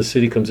them that the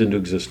city comes into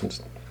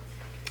existence.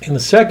 In the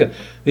second,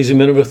 these are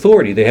men of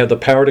authority. They have the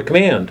power to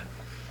command.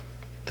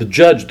 The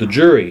judge, the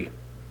jury,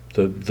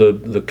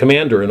 the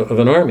commander of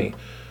an army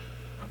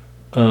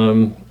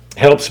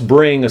helps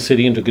bring a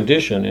city into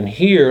condition. And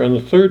here, on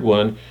the third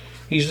one,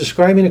 he's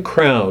describing a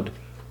crowd.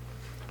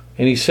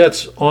 And he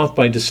sets off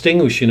by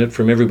distinguishing it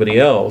from everybody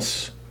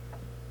else.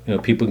 You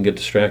know, people can get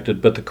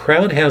distracted. But the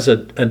crowd has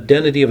an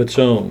identity of its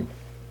own.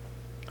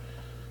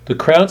 The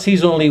crowd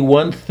sees only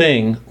one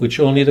thing which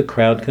only the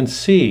crowd can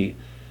see.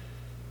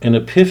 An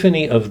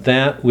epiphany of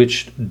that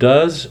which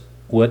does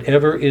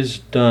whatever is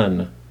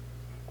done.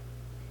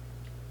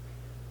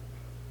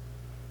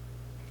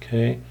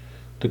 Okay?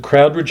 The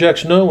crowd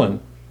rejects no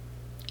one.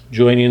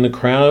 Joining the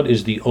crowd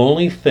is the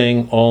only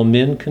thing all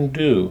men can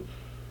do.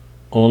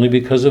 Only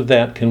because of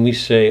that can we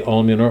say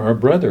all men are our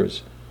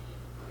brothers.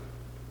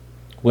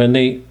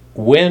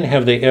 When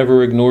have they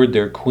ever ignored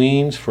their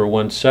queens for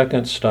 1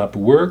 second, stopped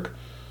work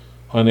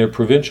on their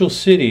provincial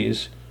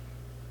cities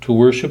to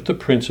worship the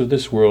prince of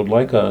this world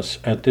like us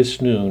at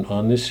this noon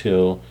on this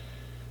hill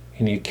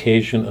in the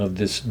occasion of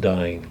this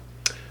dying?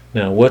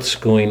 Now, what's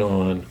going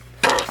on?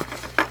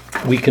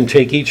 We can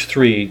take each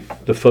three.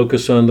 The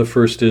focus on the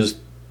first is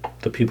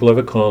the people have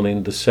a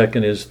calling. The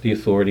second is the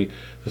authority.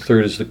 The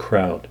third is the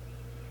crowd.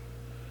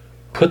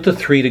 Put the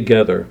three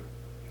together.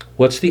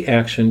 What's the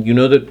action? You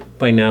know that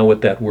by now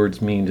what that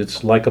word means.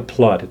 It's like a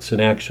plot. It's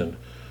an action.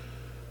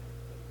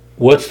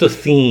 What's the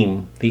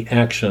theme, the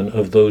action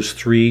of those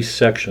three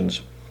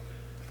sections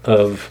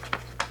of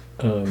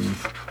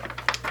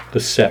the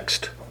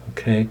sext?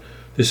 Okay?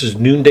 This is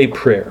noonday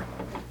prayer.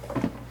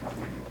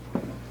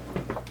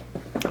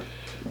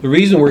 The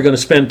reason we're going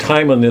to spend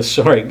time on this,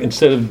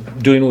 instead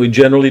of doing what we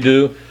generally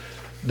do,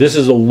 this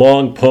is a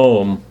long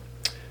poem.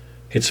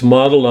 It's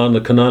modeled on the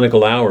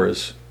canonical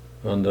hours,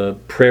 on the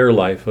prayer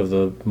life of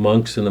the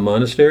monks in the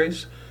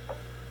monasteries.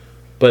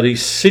 But he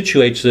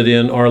situates it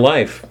in our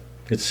life.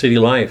 It's city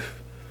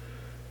life.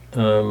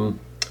 When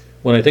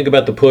I think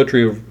about the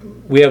poetry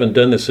of, we haven't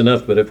done this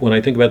enough, but when I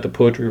think about the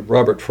poetry of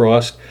Robert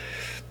Frost,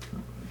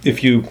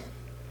 we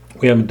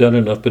haven't done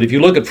enough, but if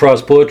you look at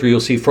Frost's poetry, you'll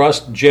see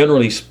Frost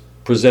generally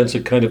presents a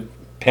kind of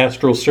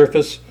pastoral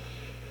surface,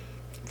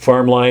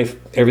 farm life,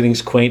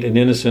 everything's quaint and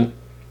innocent.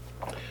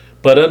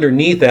 But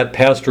underneath that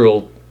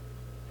pastoral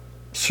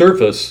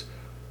surface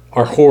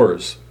are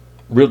horrors,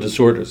 real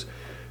disorders.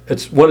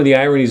 It's one of the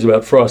ironies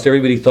about Frost.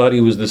 Everybody thought he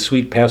was the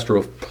sweet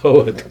pastoral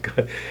poet.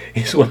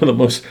 He's one of the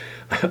most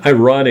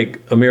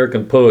ironic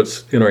American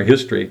poets in our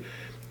history.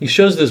 He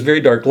shows this very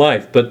dark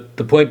life, but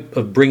the point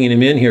of bringing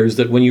him in here is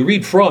that when you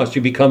read Frost,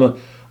 you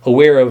become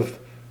aware of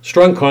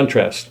strong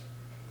contrast.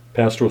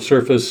 Pastoral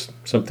surface,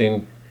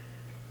 something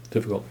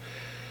difficult.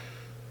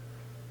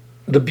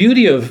 The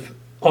beauty of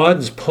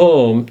Auden's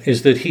poem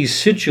is that he's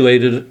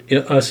situated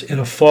us in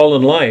a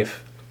fallen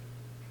life.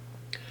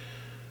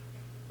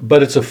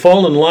 But it's a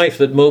fallen life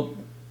that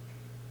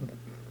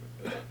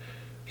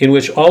in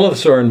which all of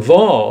us are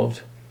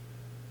involved,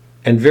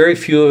 and very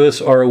few of us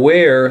are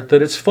aware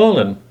that it's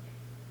fallen.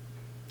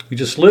 We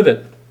just live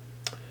it.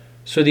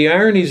 So the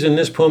ironies in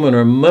this poem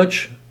are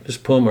much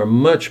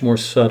more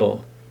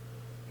subtle.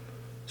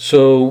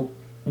 So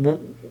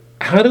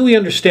how do we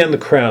understand the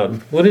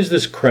crowd? What is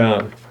this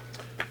crowd?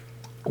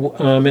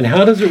 And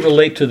how does it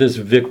relate to this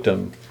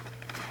victim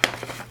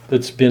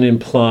that's been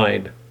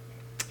implied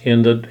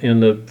in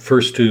the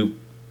first two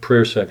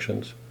prayer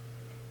sections?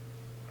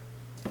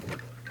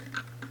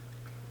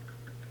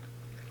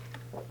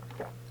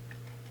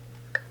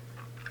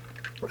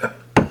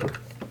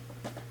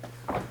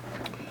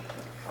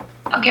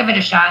 I'll give it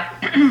a shot.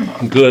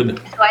 Good.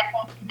 So I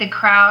think the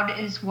crowd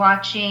is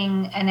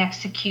watching an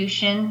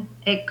execution.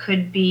 It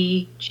could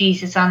be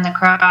Jesus on the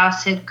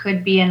cross. It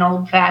could be an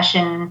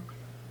old-fashioned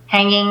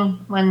hanging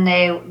when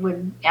they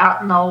would,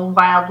 out in the old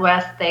Wild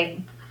West,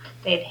 they'd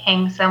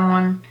hang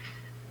someone.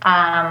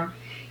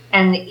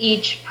 and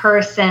each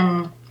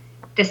person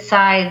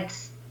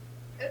decides.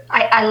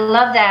 I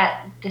love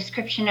that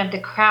description of the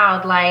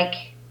crowd,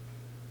 like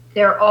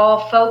they're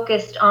all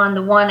focused on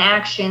the one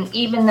action,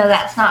 even though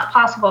that's not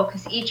possible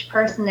because each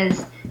person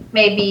is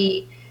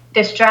maybe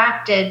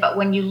distracted. But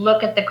when you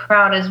look at the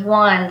crowd as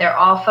one, they're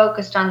all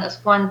focused on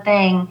this one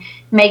thing,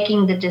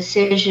 making the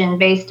decision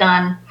based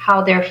on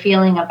how they're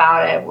feeling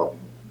about it,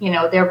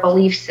 their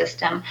belief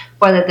system,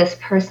 whether this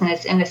person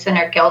is innocent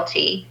or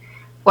guilty,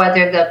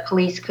 whether the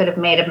police could have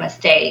made a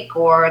mistake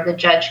or the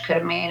judge could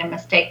have made a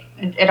mistake.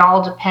 It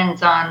all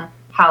depends on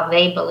how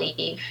they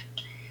believe.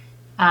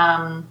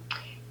 Let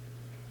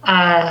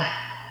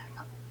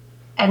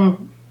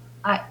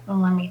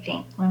me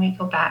think. Let me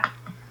go back.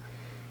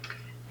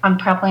 I'm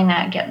probably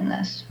not getting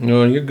this.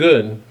 No, you're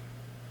good.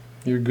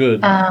 You're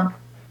good. I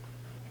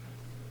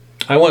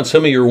want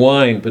some of your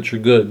wine, but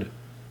you're good.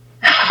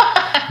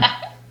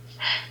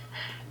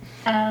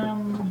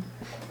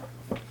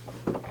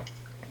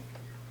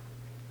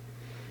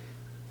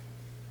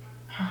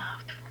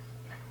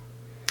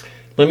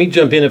 Let me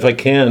jump in if I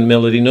can,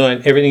 Melody. No,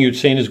 everything you're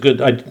saying is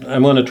good.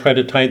 I'm going to try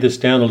to tie this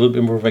down a little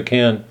bit more if I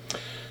can.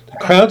 The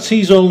crowd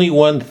sees only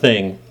one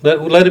thing.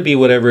 Let it be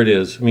whatever it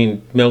is. I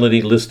mean,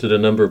 Melody listed a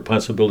number of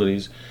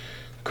possibilities.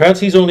 The crowd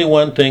sees only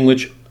one thing,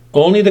 which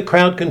only the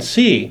crowd can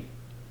see.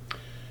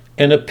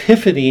 An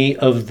epiphany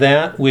of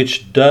that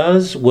which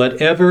does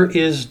whatever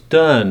is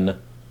done.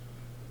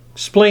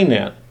 Explain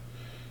that.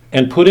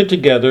 And put it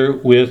together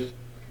with,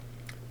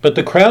 but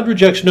the crowd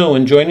rejects no,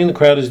 and joining the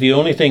crowd is the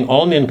only thing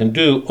all men can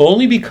do.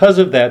 Only because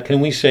of that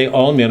can we say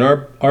all men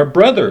are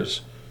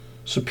brothers.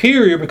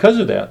 Superior because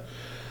of that.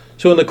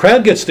 So when the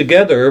crowd gets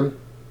together,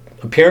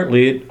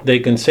 apparently they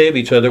can say of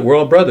each other, we're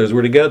all brothers,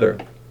 we're together.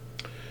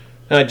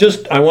 Now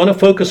I want to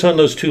focus on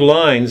those two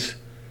lines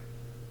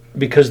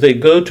because they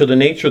go to the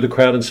nature of the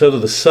crowd instead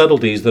of the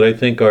subtleties that I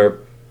think are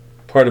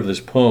part of this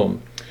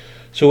poem.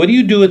 So what do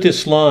you do with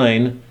this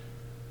line?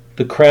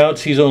 The crowd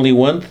sees only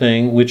one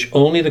thing, which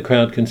only the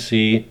crowd can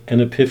see,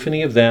 an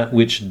epiphany of that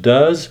which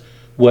does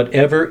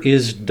whatever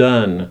is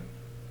done.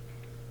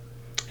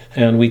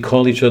 And we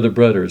call each other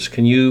brothers.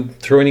 Can you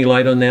throw any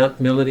light on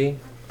that, Melody?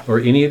 Or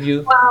any of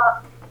you?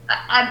 Well,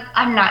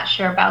 I'm not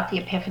sure about the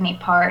epiphany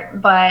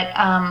part, but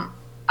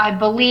I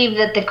believe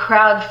that the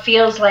crowd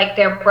feels like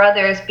they're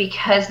brothers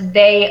because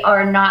they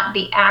are not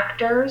the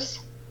actors.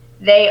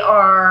 They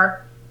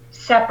are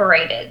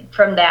separated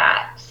from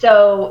that.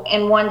 So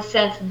in one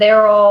sense,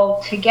 they're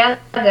all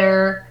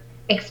together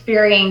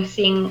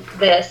experiencing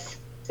this.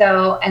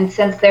 So, and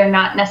since they're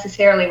not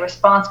necessarily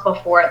responsible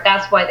for it,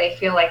 that's why they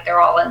feel like they're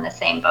all in the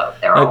same boat.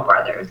 They're all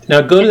brothers.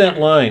 Now go to that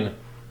line.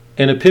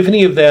 An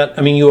epiphany of that,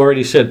 I mean, you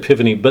already said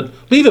epiphany, but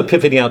leave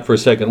epiphany out for a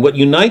second. What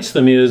unites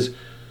them is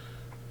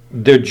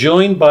they're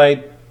joined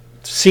by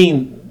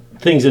seeing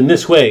things in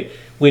this way,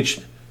 which,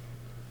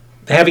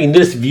 having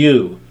this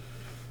view,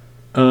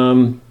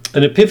 an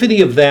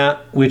epiphany of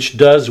that which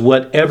does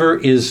whatever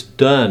is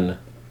done.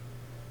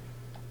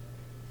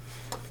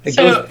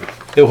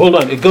 Hold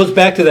on. It goes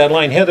back to that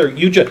line, Heather.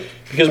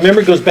 Because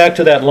remember, it goes back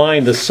to that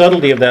line, the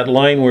subtlety of that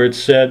line where it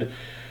said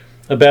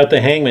about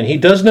the hangman. He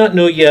does not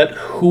know yet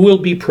who will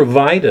be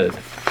provided.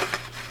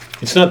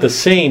 It's not the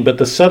same, but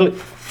the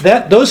subtlety.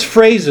 Those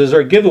phrases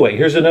are giveaway.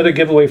 Here's another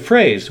giveaway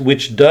phrase,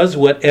 which does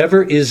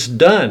whatever is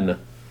done.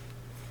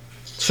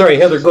 Sorry,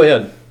 Heather, go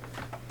ahead.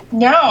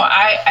 No,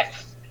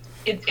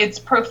 it's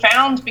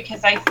profound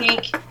because I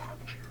think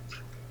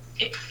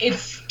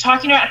it's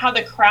talking about how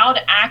the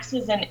crowd acts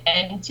as an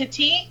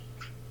entity,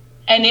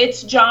 and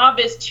its job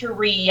is to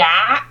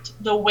react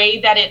the way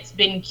that it's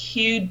been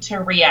cued to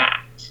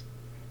react.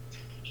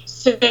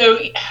 So,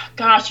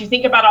 gosh, you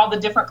think about all the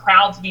different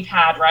crowds we've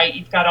had, right?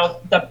 You've got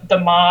all the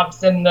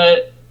mobs and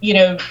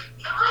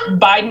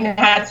Biden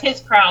has his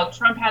crowd,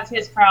 Trump has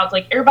his crowds,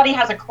 like everybody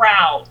has a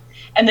crowd.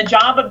 And the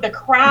job of the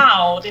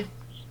crowd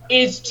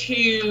is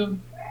to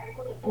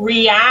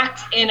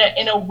react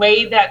in a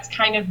way that's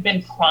kind of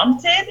been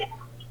prompted.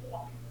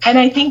 And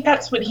I think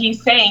that's what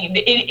he's saying.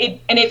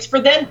 And it's for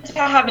them to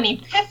have an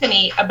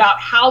epiphany about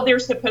how they're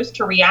supposed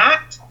to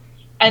react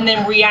and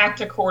then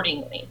react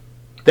accordingly.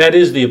 That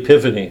is the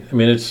epiphany. I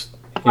mean, it's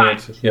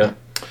yeah.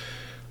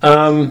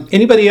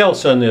 Anybody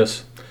else on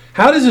this?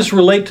 How does this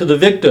relate to the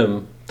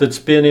victim that's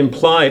been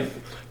implied?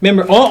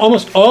 Remember,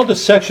 almost all the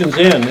sections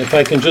in, if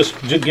I can just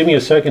give me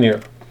a second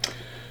here.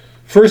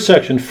 First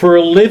section, for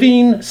a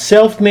living,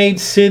 self-made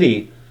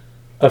city,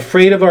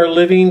 afraid of our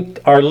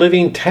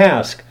living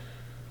task,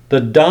 the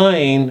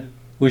dying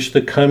which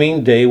the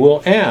coming day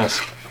will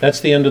ask. That's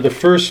the end of the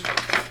first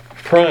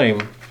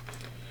prime.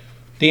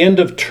 The end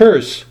of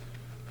terse.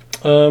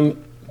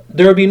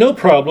 There will be no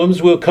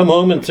problems. We'll come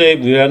home and say,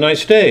 we had a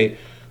nice day.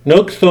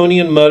 No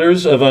Chthonian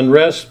mutters of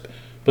unrest,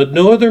 but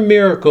no other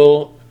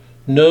miracle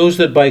knows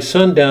that by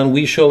sundown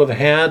we shall have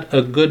had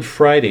a Good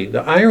Friday.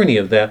 The irony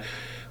of that,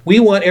 we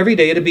want every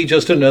day to be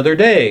just another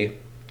day.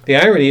 The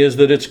irony is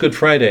that it's Good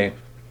Friday.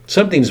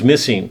 Something's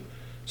missing.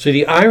 So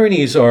the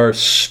ironies are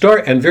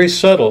stark and very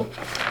subtle.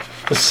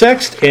 The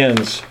sext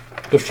ends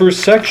the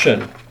first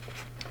section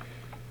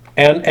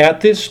And at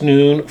this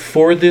noon,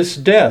 for this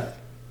death,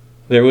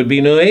 there would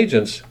be no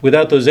agents.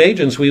 Without those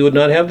agents, we would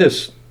not have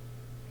this.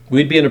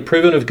 We'd be in a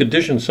primitive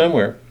condition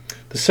somewhere.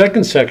 The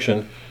second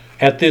section,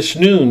 at this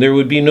noon, there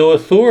would be no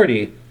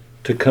authority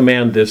to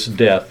command this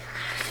death.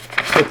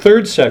 The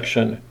third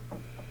section,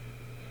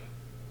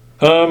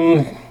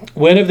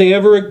 when have they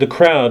ever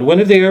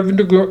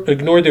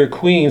ignored their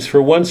queens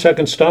for 1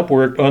 second stop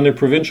work on their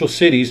provincial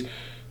cities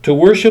to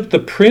worship the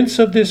prince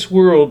of this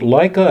world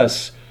like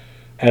us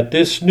at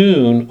this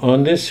noon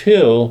on this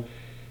hill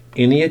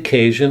in the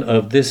occasion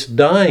of this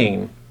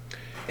dying?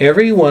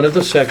 Every one of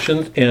the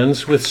sections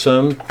ends with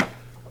some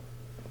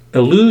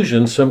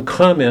allusion, some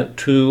comment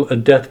to a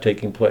death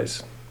taking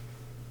place.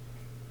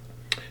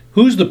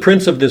 Who's the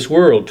prince of this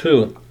world,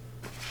 too?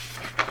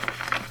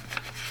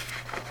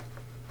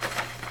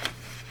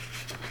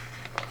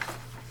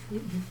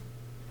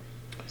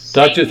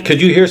 Doctor,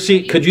 could you hear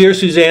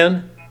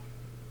Suzanne?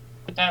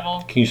 The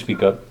devil. Can you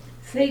speak up?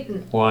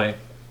 Satan, Why?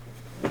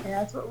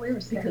 Yeah, that's what we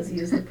were saying. because he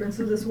is the prince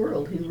of this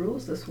world. He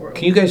rules this world.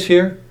 Can you guys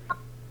hear?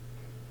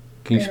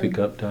 Can you speak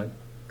up, Todd?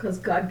 Because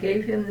God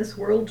gave him this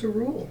world to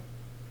rule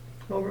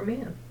over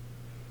man.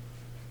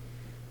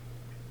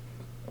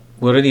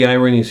 What are the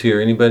ironies here?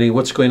 Anybody?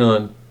 What's going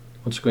on?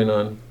 What's going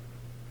on?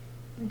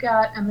 We've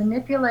got a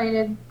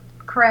manipulated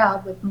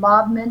crowd with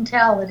mob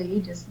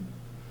mentality, just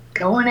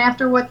going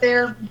after what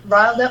they're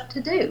riled up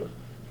to do.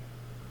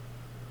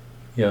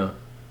 Yeah.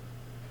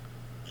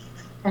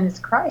 And it's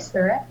Christ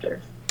they're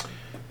after.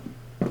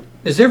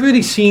 Has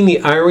everybody seen the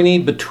irony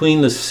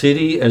between the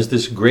city as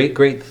this great,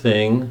 great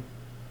thing,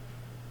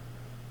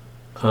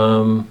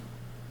 and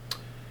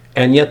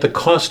yet the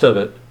cost of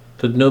it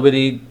that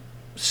nobody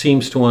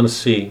seems to want to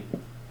see?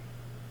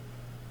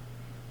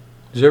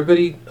 Is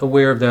everybody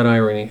aware of that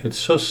irony? It's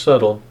so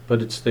subtle,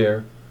 but it's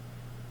there.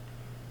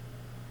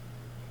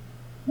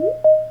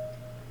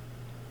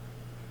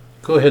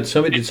 Go ahead.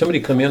 Did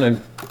somebody come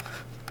in?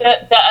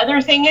 The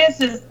other thing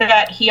is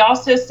that he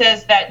also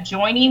says that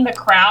joining the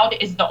crowd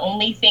is the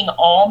only thing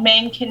all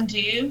men can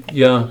do.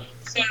 Yeah.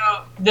 So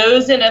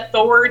those in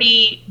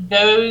authority,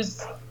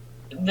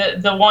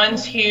 the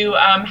ones who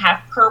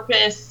have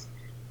purpose,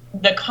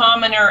 the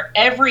commoner,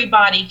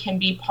 everybody can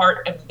be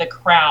part of the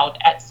crowd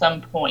at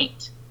some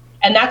point.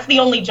 And that's the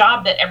only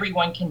job that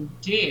everyone can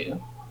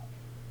do.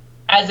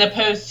 As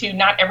opposed to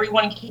not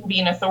everyone can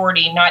be an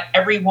authority, not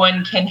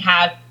everyone can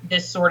have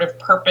this sort of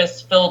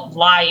purpose-filled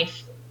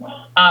life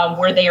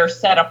where they are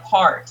set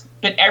apart,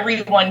 but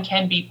everyone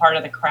can be part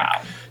of the crowd.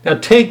 Now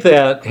take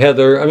that,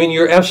 Heather. I mean,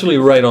 you're absolutely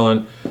right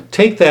on.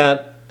 Take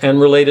that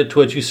and relate it to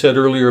what you said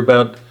earlier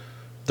about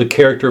the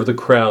character of the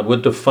crowd.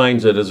 What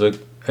defines it as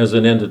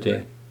an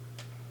entity?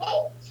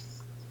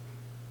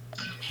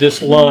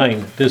 This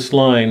line,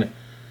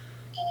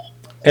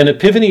 an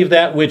epiphany of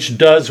that which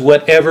does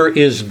whatever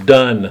is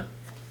done.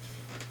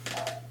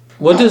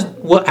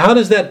 How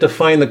does that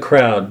define the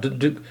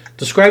crowd?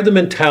 Describe the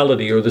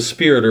mentality or the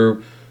spirit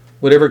or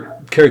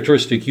whatever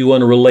characteristic you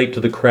want to relate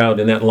to the crowd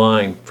in that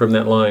line, from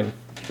that line.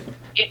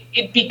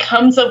 It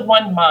becomes of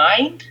one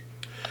mind.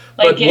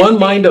 But one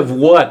mind of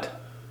what?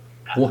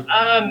 One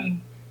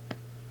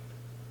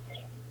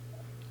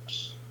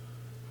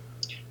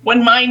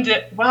mind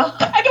of, well,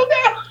 I don't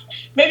know.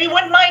 Maybe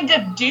one mind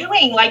of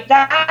doing, like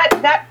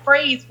that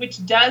phrase,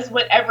 which does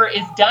whatever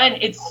is done.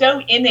 It's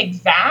so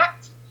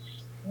inexact,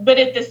 but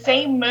at the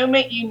same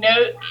moment,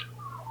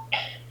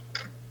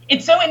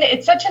 it's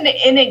such an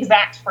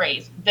inexact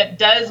phrase that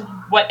does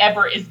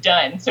whatever is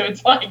done. So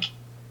it's like,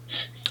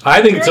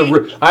 I think it's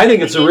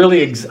a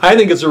really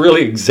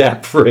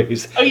exact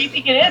phrase. Oh, you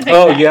think it is exact?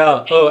 Oh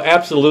yeah. Oh,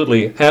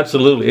 absolutely.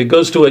 It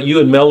goes to what you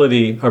and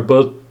Melody are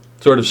both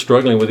sort of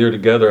struggling with here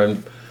together.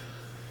 And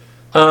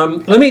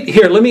let me.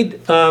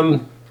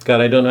 God,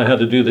 I don't know how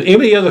to do this.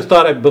 Any other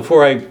thought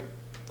before I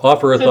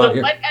offer a thought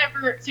here?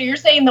 So you're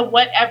saying the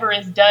whatever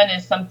is done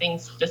is something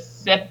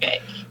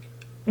specific.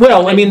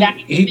 Well, I mean, that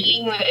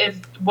is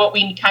what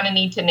we kind of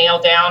need to nail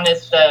down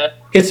is the.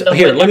 It's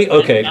here.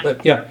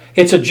 Yeah,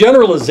 it's a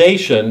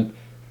generalization,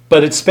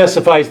 but it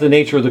specifies the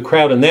nature of the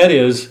crowd, and that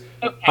is,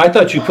 okay. I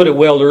thought you put it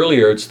well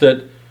earlier. It's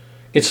that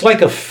it's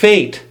like a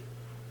fate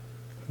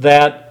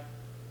that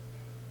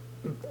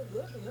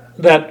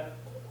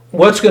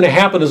what's going to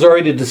happen is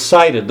already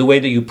decided. The way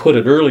that you put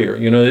it earlier,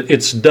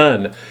 it's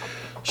done.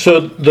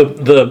 So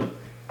the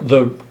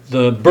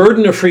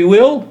burden of free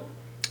will.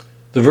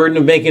 The burden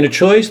of making a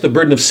choice, the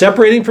burden of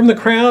separating from the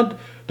crowd,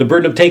 the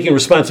burden of taking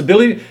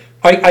responsibility.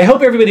 I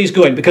hope everybody's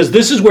going, because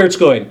this is where it's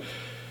going.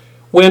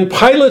 When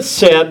Pilate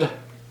said,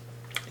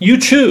 you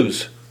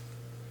choose,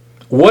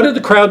 what did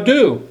the crowd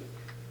do?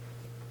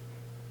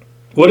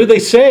 What did they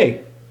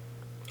say?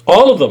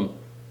 All of them.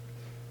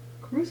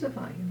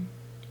 Crucify him.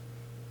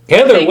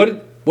 Heather,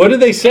 what did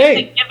they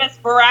say? Give us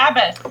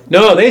Barabbas.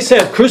 No, they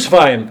said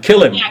crucify him,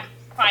 kill him. Yeah,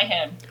 crucify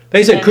him.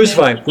 They said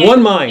crucify him.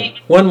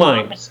 One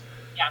mind.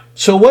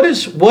 So what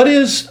is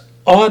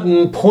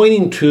Auden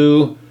pointing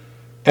to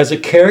as a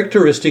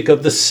characteristic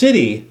of the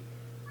city,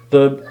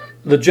 the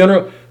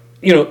general?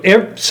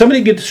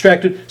 somebody get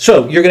distracted.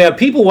 So you're going to have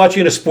people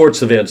watching a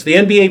sports events. The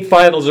NBA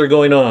finals are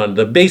going on.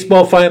 The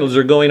baseball finals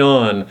are going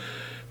on.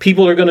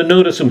 People are going to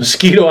notice a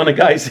mosquito on a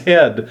guy's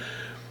head.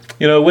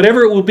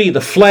 Whatever it will be,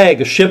 the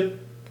flag, a ship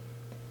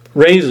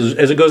raises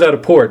as it goes out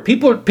of port.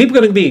 People are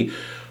going to be.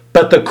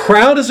 But the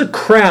crowd as a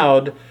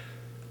crowd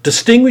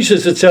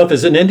distinguishes itself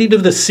as an entity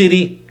of the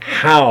city.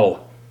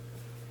 How?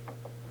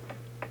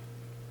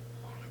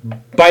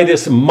 By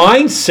this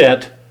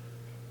mindset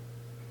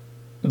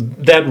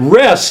that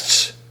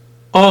rests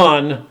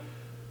on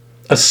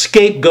a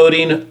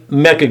scapegoating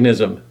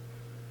mechanism,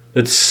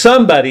 that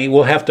somebody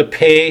will have to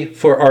pay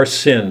for our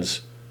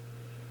sins.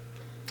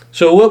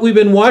 So what we've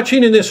been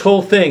watching in this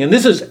whole thing, and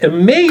this is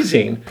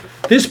amazing,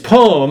 this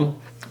poem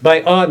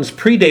by Audens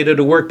predated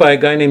a work by a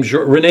guy named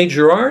René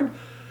Girard,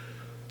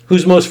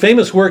 whose most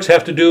famous works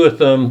have to do with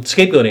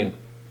scapegoating.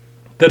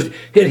 That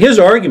his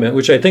argument,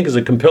 which I think is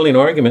a compelling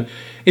argument,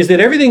 is that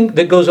everything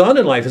that goes on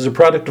in life is a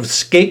product of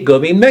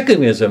scapegoating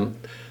mechanism.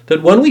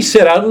 That when we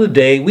set out in the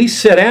day, we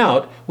set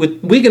out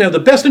we can have the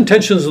best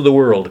intentions of the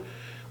world.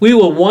 We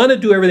will want to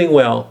do everything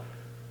well.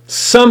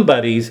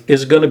 Somebody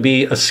is going to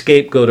be a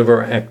scapegoat of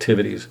our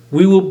activities.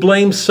 We will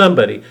blame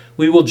somebody.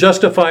 We will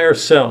justify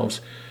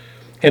ourselves.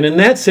 And in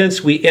that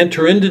sense, we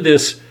enter into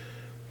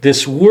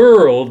this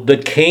world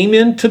that came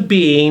into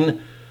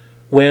being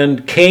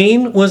when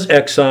Cain was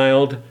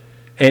exiled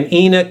and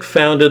Enoch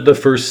founded the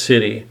first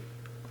city.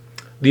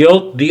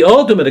 The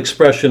ultimate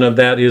expression of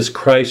that is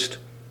Christ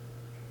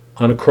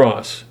on a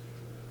cross.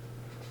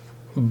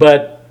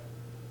 But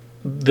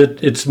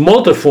its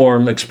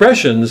multiform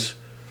expressions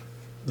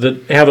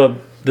that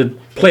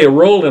play a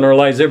role in our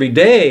lives every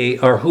day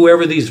are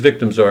whoever these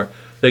victims are.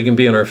 They can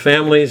be in our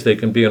families, they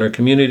can be in our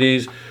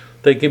communities,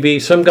 they can be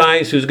some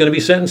guys who's going to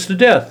be sentenced to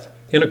death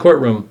in a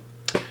courtroom.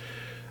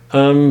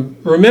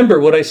 Remember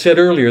what I said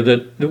earlier,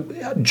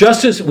 that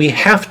justice, we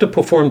have to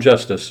perform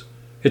justice.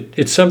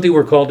 It's something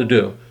we're called to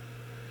do.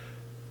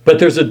 But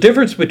there's a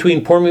difference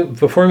between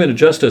performing a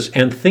justice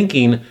and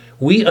thinking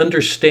we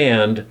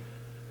understand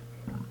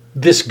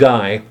this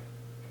guy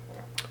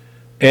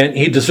and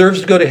he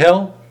deserves to go to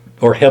hell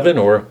or heaven.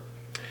 Or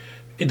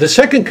the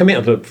second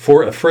command, the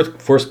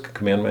fourth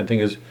commandment, I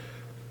think, is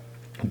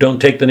don't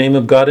take the name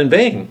of God in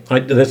vain.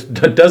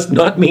 That does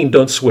not mean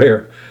don't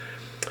swear.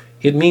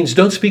 It means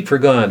don't speak for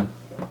God.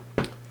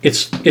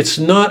 It's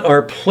not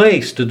our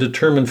place to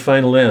determine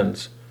final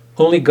ends.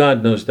 Only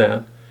God knows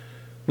that.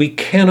 We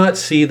cannot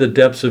see the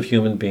depths of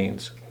human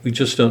beings. We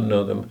just don't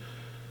know them.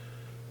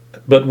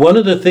 But one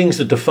of the things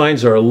that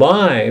defines our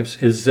lives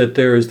is that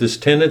there is this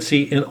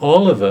tendency in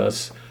all of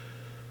us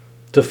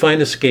to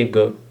find a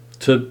scapegoat,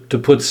 to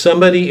put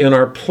somebody in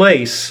our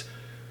place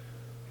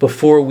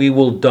before we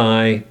will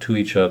die to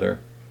each other.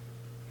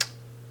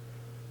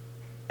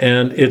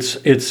 And it's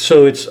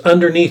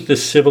underneath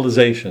this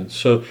civilization.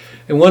 So,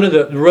 and one of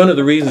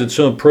the reasons it's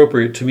so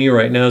appropriate to me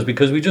right now is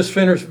because we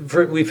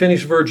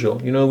finished Virgil.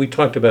 We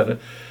talked about it.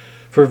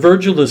 For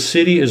Virgil, the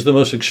city is the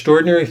most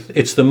extraordinary.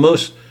 It's the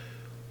most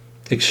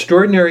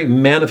extraordinary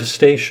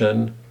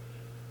manifestation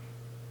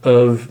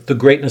of the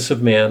greatness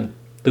of man.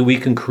 That we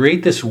can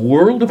create this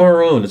world of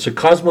our own. It's a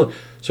cosmos.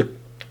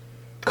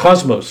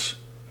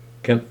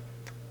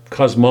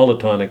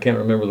 Cosmolaton. I can't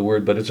remember the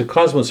word, but it's a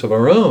cosmos of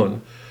our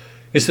own.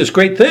 It's this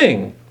great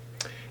thing.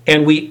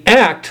 And we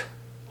act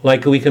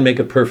like we can make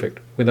it perfect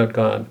without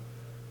God.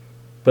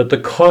 But the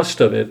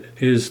cost of it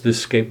is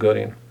this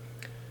scapegoating.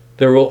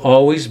 There will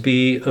always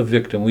be a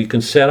victim. We can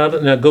set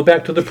out, now go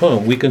back to the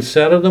poem. We can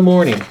set out in the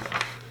morning.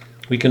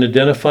 We can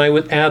identify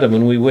with Adam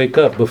when we wake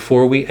up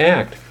before we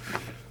act.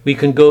 We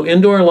can go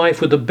into our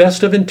life with the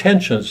best of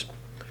intentions.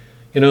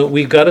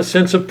 We've got a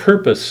sense of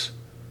purpose,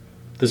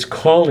 this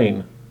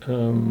calling.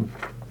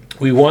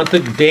 We want the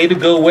day to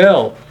go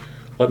well.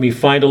 Let me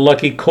find a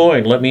lucky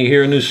coin. Let me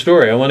hear a new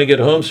story. I want to get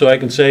home so I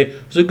can say,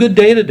 it was a good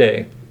day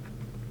today.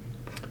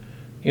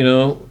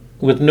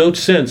 With no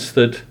sense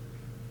that,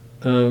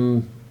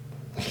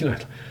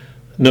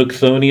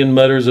 Noctonian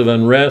mutters of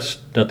unrest,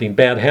 nothing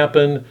bad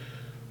happened,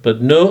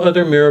 but no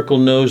other miracle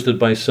knows that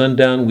by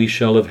sundown we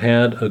shall have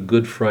had a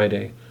Good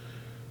Friday.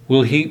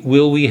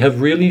 Will we have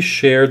really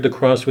shared the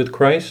cross with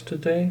Christ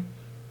today?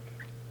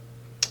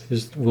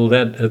 Will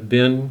that have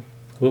been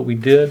what we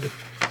did?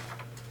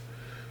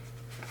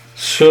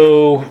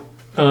 So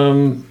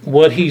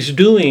what he's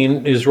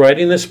doing is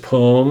writing this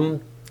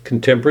poem,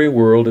 contemporary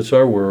world, it's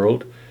our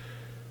world,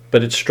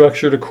 but it's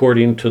structured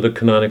according to the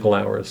canonical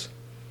hours.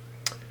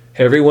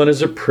 Every one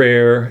is a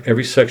prayer,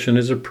 every section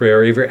is a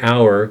prayer, every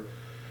hour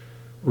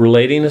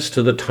relating us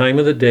to the time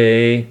of the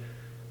day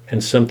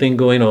and something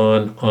going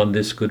on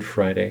this Good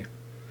Friday.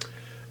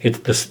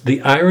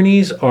 The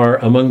ironies are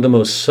among the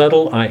most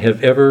subtle I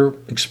have ever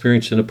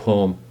experienced in a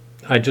poem.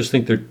 I just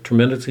think they're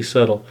tremendously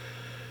subtle.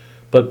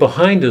 But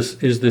behind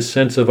us is this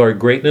sense of our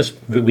greatness,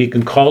 that we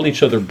can call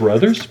each other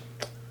brothers.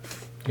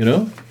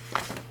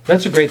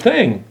 That's a great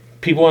thing.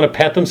 People want to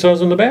pat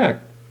themselves on the back.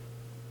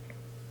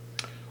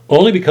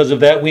 Only because of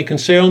that we can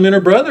say our men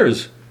are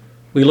brothers.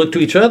 We look to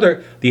each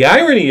other. The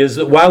irony is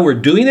that while we're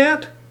doing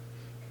that,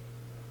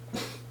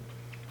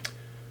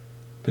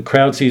 The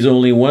crowd sees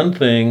only one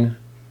thing,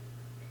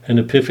 an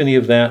epiphany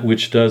of that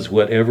which does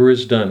whatever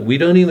is done. We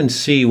don't even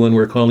see when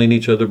we're calling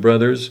each other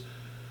brothers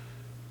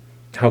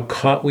how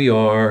caught we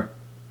are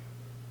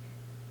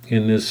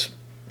in this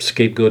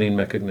scapegoating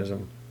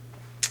mechanism.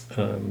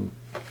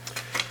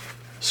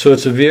 So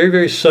it's a very,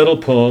 very subtle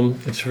poem.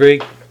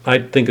 I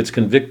think it's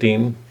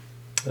convicting.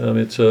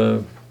 It's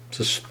an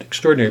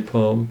extraordinary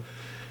poem.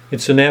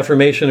 It's an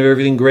affirmation of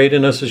everything great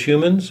in us as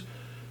humans,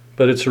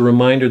 but it's a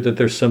reminder that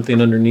there's something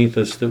underneath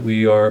us that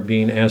we are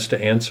being asked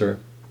to answer.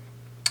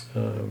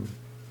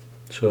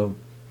 So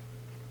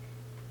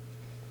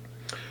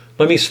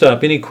let me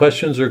stop. Any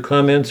questions or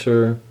comments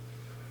or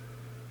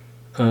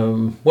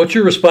what's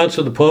your response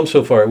to the poem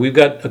so far? We've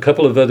got a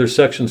couple of other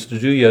sections to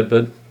do yet,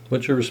 but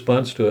what's your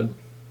response to it?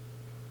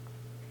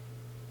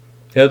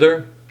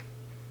 Heather?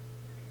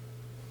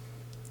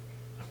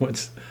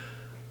 What's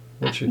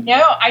your...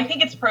 No, I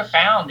think it's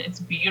profound. It's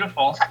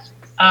beautiful.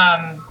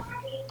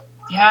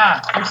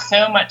 Yeah, there's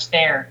so much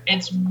there.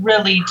 It's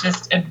really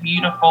just a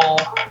beautiful,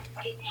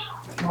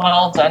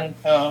 well done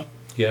poem.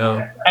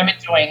 Yeah. I'm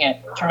enjoying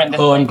it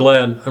tremendously. Oh, I'm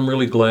glad. I'm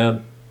really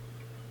glad.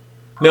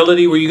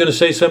 Melody, were you going to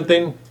say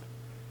something?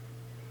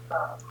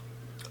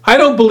 I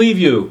don't believe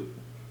you.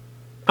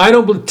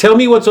 Tell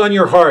me what's on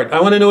your heart. I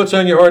want to know what's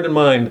on your heart and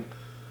mind.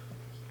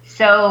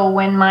 So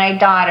when my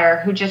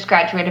daughter, who just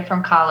graduated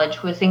from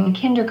college, was in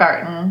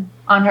kindergarten,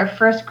 on her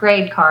first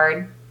grade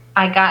card,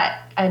 I got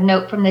a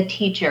note from the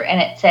teacher, and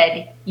it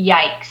said,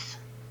 "Yikes,"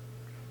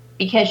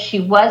 because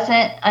she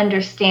wasn't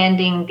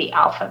understanding the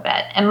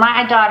alphabet. And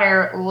my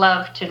daughter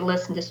loved to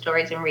listen to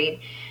stories and read.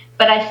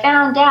 But I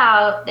found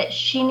out that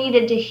she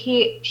needed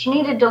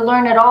to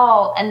learn it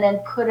all and then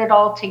put it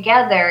all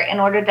together in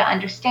order to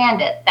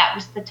understand it. That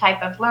was the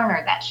type of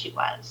learner that she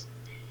was.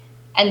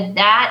 And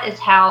that is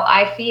how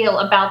I feel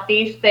about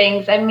these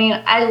things. I mean,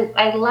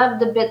 I love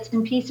the bits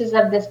and pieces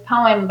of this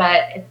poem,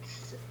 but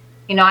it's,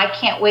 I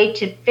can't wait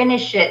to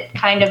finish it,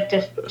 kind of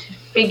to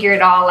figure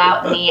it all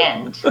out in the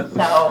end.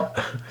 So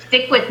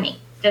stick with me.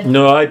 There's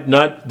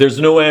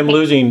no way I'm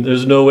losing.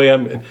 There's no way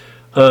I'm...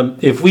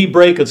 if we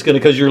break, it's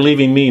because you're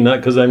leaving me, not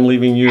because I'm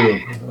leaving you.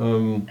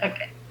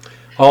 Okay.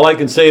 All I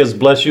can say is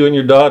bless you and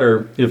your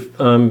daughter. If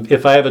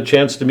I have a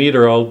chance to meet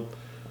her, I'll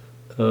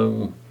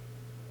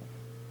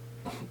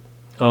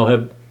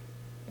have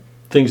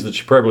things that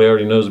she probably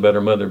already knows about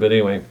her mother. But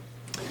anyway,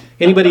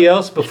 anybody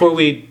else before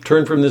we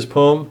turn from this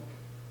poem?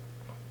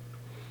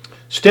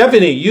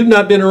 Stephanie, you've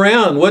not been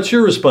around. What's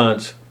your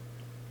response?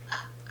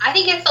 I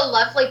think it's a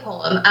lovely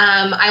poem.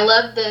 I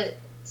love the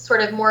sort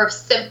of more of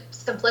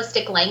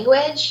simplistic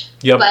language.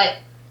 Yep. But,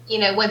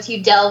 once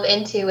you delve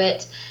into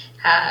it,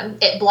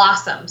 it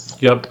blossoms.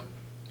 Yep.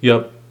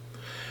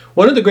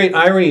 One of the great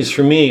ironies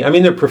for me,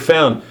 they're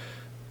profound.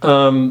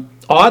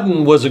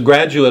 Auden was a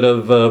graduate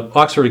of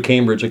Oxford or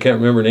Cambridge, I can't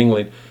remember in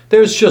England.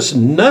 There's just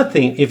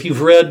nothing, if you've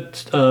read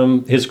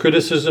his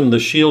criticism, The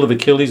Shield of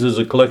Achilles is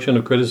a collection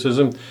of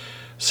criticism,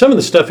 some of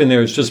the stuff in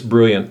there is just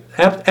brilliant,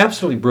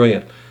 absolutely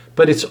brilliant.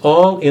 But it's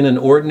all in an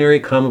ordinary,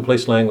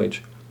 commonplace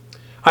language.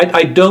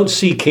 I don't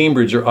see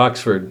Cambridge or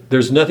Oxford.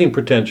 There's nothing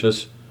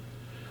pretentious.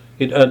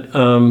 It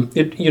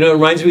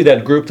reminds me of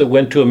that group that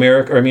went to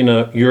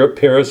Europe,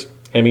 Paris,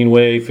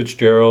 Hemingway,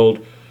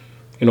 Fitzgerald,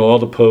 all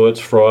the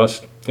poets,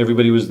 Frost,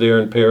 everybody was there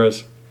in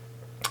Paris.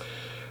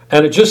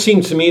 And it just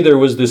seemed to me there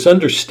was this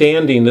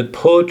understanding that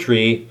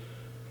poetry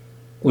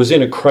was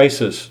in a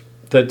crisis,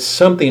 that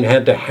something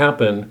had to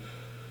happen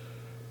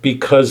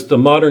because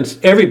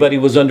everybody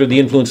was under the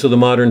influence of the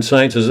modern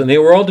sciences, and they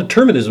were all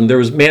determinism.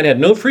 Man had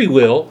no free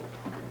will.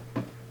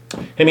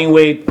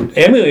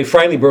 Hemingway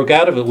finally broke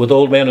out of it with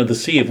Old Man of the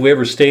Sea. If we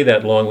ever stay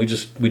that long, we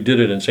did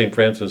it in St.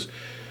 Francis.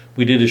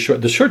 We did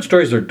the short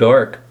stories are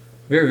dark,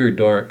 very, very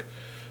dark.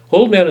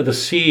 Old Man of the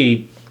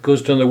Sea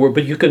goes to another world,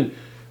 but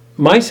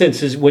my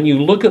sense is when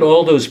you look at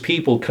all those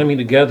people coming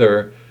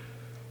together,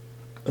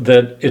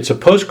 that it's a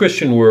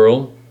post-Christian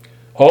world.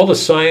 All the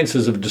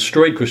sciences have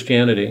destroyed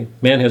Christianity.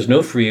 Man has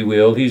no free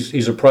will.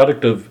 He's a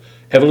product of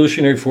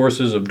evolutionary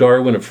forces, of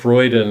Darwin, of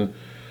Freud,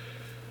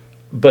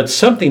 but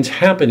something's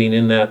happening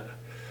in that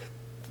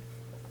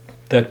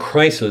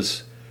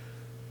crisis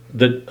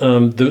that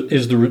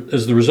is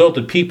the result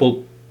that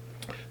people,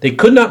 they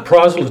could not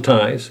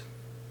proselytize,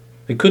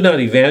 they could not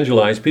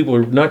evangelize. People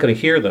are not going to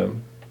hear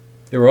them.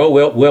 They were all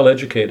well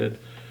educated,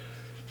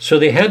 so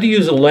they had to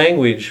use a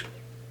language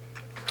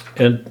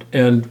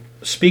and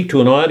speak to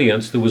an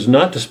audience that was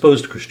not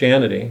disposed to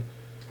Christianity,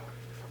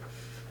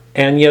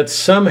 and yet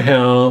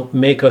somehow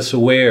make us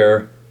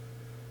aware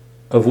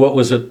of what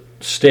was at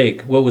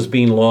stake, what was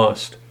being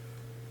lost.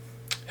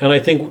 And I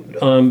think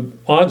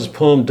Auden's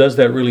poem does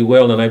that really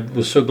well, and I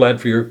was so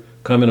glad for your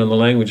comment on the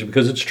language,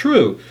 because it's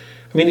true.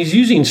 He's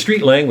using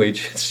street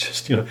language. It's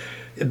just,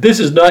 this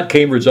is not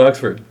Cambridge,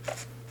 Oxford.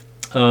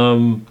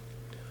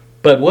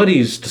 But what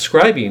he's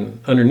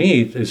describing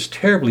underneath is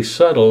terribly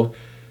subtle,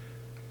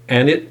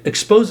 and it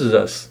exposes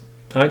us.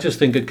 I just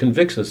think it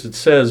convicts us. It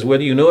says,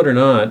 whether you know it or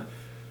not,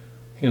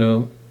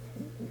 you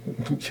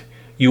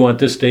want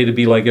this day to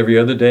be like every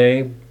other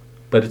day,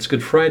 but it's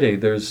Good Friday.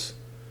 There's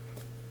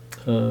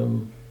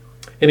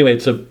Anyway,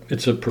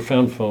 it's a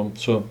profound poem,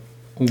 so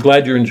I'm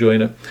glad you're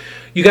enjoying it.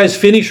 You guys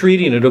finish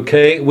reading it,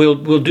 okay?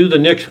 We'll do the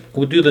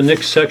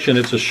next section.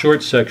 It's a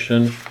short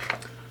section.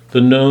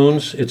 The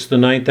nones. It's the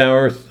 9th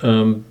hour,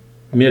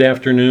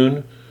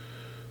 mid-afternoon.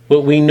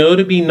 What we know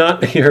to be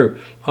not here.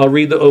 I'll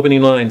read the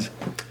opening lines.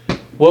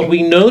 What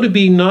we know to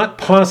be not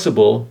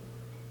possible,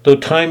 though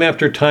time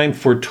after time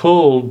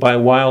foretold by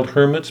wild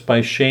hermits,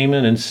 by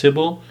shaman and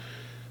sibyl,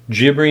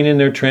 gibbering in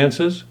their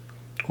trances,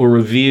 or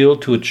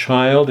revealed to a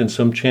child in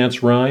some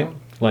chance rhyme,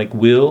 like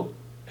will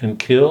and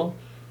kill,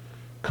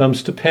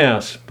 comes to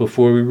pass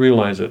before we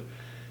realize it.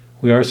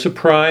 We are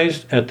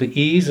surprised at the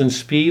ease and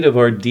speed of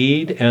our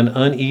deed and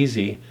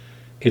uneasy.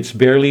 It's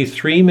barely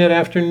 3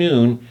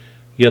 mid-afternoon,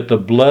 yet the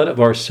blood of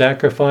our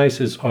sacrifice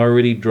is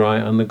already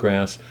dry on the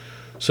grass.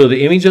 So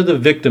the image of the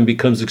victim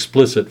becomes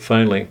explicit,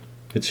 finally.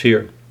 It's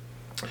here.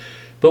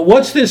 But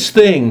what's this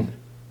thing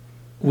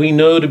we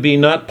know to be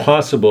not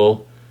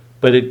possible,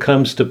 but it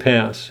comes to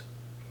pass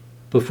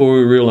before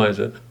we realize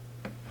it?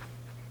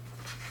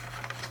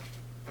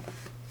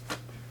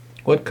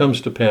 What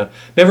comes to pass?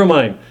 Never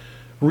mind.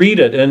 Read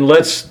it, and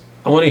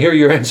I want to hear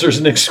your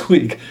answers next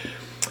week.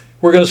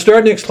 We're going to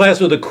start next class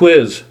with a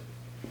quiz.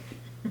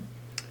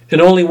 And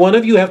only one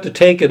of you have to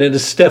take it, and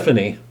it's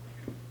Stephanie.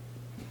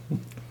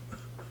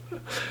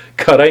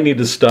 God, I need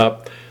to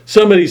stop.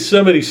 Somebody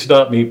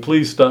stop me.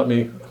 Please stop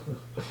me.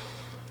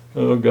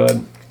 Oh,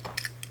 God.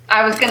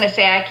 I was going to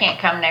say I can't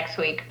come next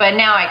week, but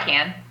now I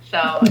can.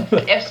 So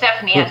if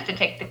Stephanie has to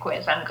take the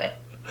quiz, I'm good.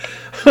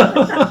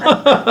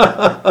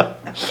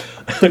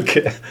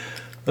 Okay.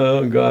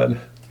 Oh, God.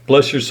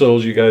 Bless your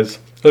souls, you guys.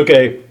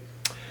 Okay.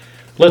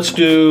 Let's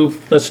do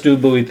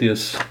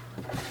Boethius.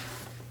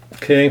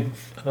 Okay.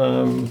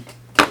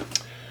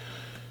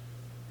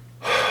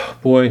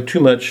 Boy, too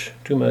much.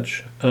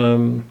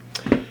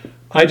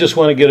 I just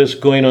want to get us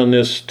going on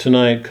this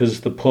tonight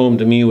because the poem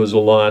to me was a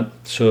lot.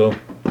 So,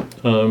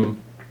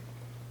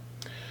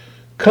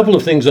 couple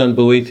of things on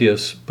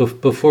Boethius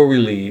before we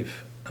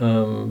leave.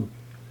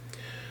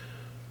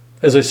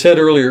 As I said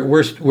earlier,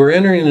 we're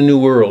entering a new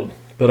world,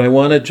 but I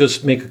want to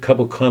just make a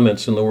couple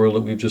comments on the world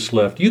that we've just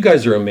left. You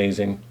guys are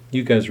amazing.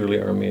 You guys really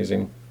are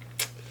amazing.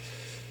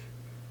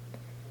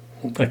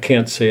 I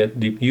can't say it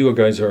deep. You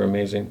guys are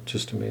amazing,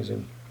 just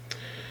amazing.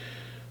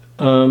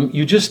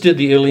 You just did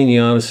the Iliad and the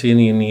Odyssey and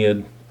the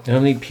Aeneid. How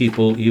many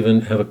people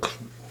even have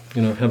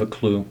a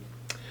clue?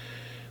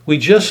 We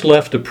just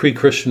left a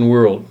pre-Christian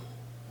world.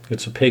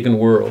 It's a pagan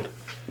world.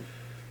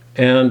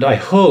 And I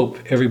hope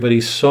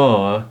everybody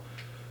saw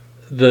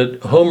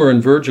that Homer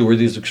and Virgil were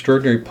these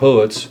extraordinary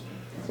poets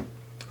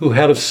who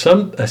had a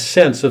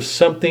sense of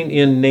something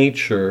in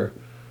nature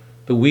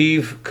that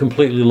we've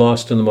completely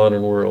lost in the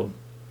modern world.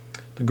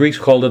 The Greeks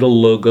called it a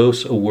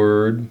logos, a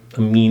word,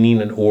 a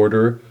meaning, an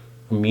order,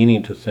 a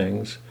meaning to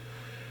things.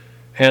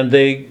 And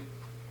they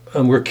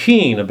were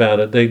keen about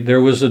it.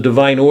 There was a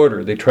divine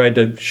order. They tried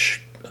to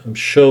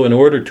show an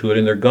order to it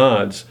in their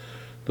gods,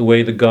 the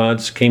way the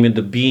gods came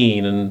into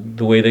being and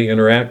the way they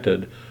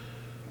interacted.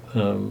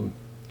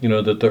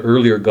 That the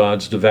earlier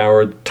gods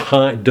devoured,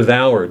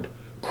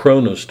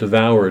 Kronos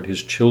devoured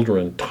his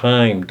children,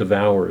 time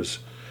devours.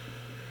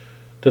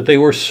 That they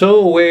were so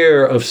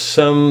aware of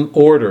some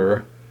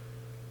order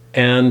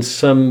and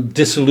some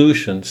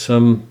dissolution,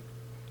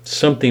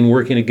 something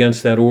working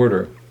against that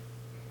order.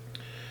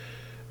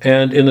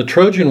 And in the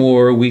Trojan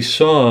War, we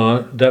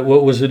saw that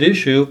what was at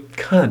issue,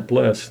 God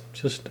bless,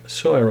 just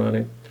so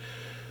ironic,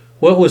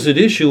 what was at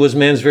issue was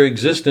man's very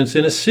existence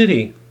in a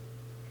city.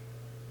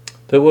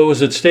 That what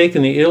was at stake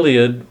in the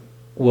Iliad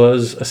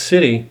was a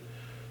city,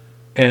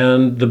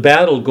 and the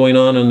battle going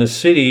on in the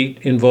city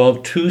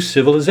involved two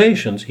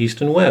civilizations,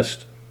 East and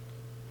West.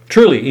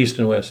 Truly East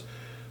and West.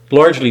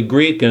 Largely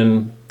Greek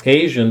and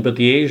Asian, but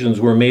the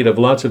Asians were made of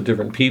lots of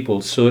different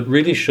peoples, so it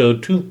really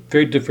showed two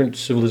very different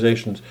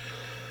civilizations.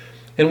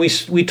 And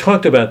we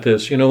talked about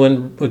this,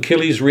 when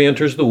Achilles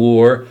re-enters the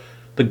war,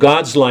 the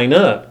gods line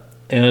up,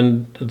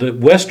 and the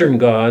Western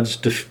gods,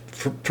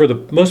 for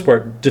the most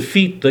part,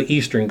 defeat the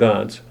Eastern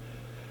gods.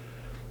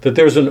 That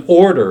there's an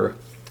order,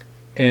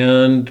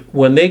 and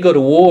when they go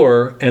to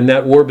war, and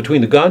that war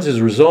between the gods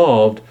is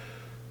resolved,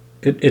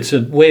 it's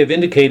a way of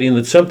indicating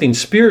that something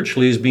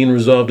spiritually is being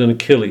resolved in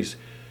Achilles.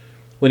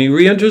 When he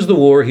re-enters the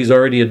war, he's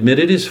already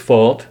admitted his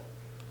fault,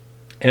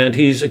 and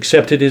he's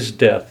accepted his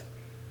death.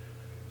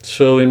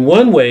 So in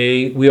one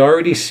way, we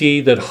already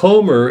see that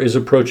Homer is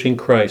approaching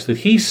Christ, that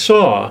he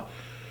saw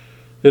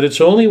that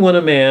it's only when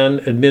a man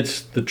admits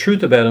the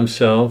truth about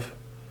himself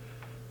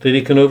that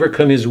he can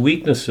overcome his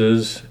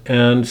weaknesses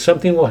and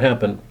something will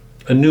happen.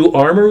 A new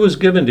armor was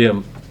given to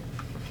him.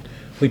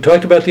 We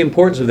talked about the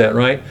importance of that,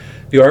 right?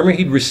 The armor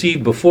he'd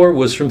received before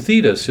was from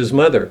Thetis, his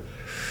mother.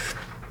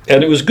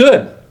 And it was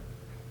good.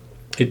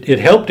 It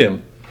helped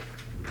him.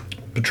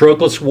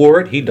 Patroclus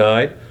wore it, he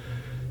died.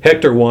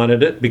 Hector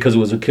wanted it because it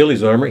was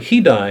Achilles' armor,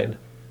 he died.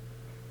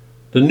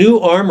 The new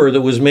armor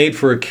that was made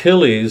for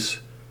Achilles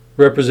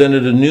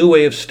represented a new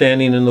way of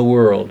standing in the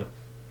world.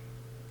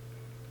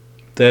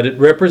 That it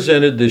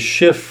represented the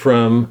shift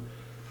from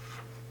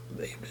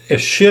a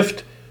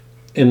shift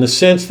in the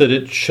sense that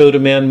it showed a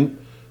man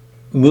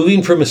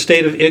moving from a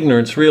state of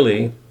ignorance,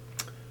 really,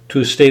 to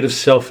a state of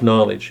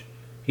self-knowledge.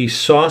 He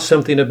saw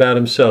something about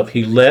himself.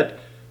 He let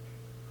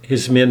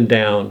his men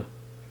down.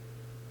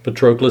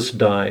 Patroclus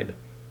died.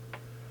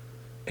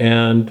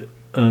 And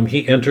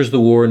he enters the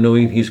war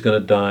knowing he's going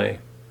to die.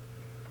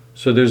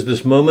 So there's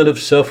this moment of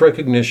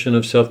self-recognition,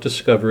 of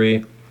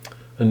self-discovery,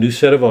 a new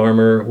set of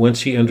armor.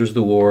 Once he enters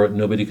the war,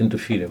 nobody can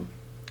defeat him.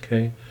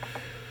 Okay?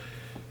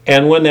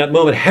 And when that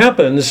moment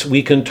happens,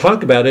 we can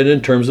talk about it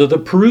in terms of the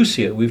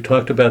parousia. We've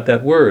talked about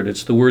that word.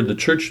 It's the word the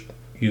church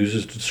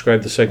uses to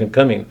describe the second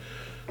coming,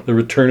 the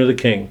return of the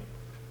king.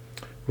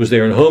 It was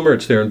there in Homer,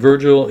 it's there in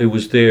Virgil, it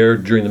was there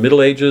during the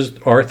Middle Ages,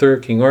 Arthur,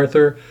 King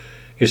Arthur.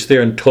 It's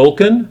there in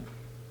Tolkien,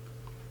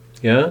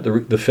 yeah,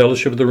 the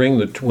Fellowship of the Ring,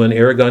 when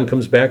Aragorn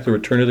comes back, the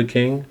return of the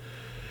king.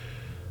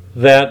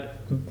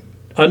 That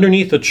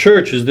underneath the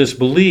church is this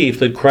belief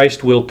that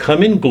Christ will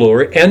come in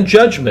glory and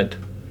judgment,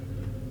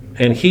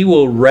 and he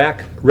will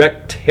wreak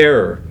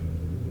terror.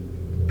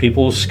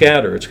 People will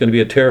scatter. It's going to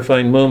be a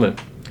terrifying moment.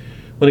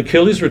 When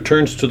Achilles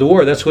returns to the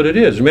war, that's what it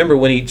is. Remember,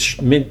 when he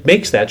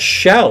makes that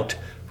shout,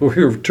 when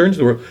he returns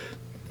to the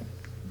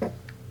war,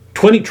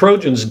 20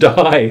 Trojans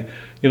die.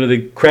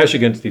 They crash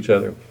against each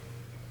other.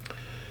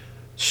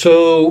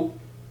 So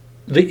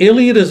the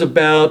Iliad is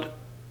about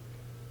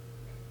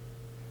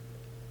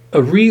a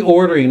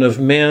reordering of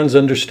man's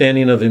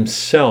understanding of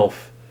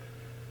himself.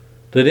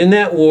 That in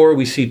that war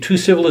we see two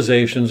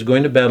civilizations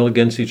going to battle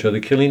against each other,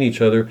 killing each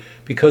other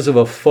because of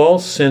a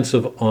false sense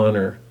of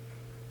honor.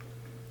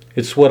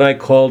 It's what I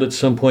called at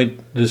some point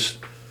this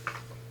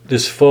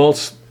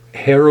false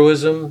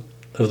heroism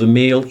of the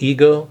male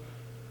ego.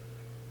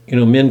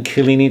 Men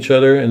killing each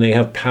other, and they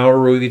have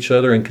power over each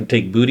other and can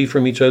take booty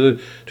from each other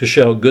to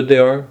show how good they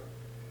are.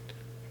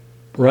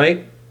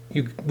 Right?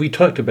 We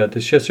talked about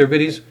this. Yes,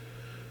 everybody's.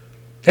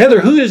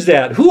 Heather, who is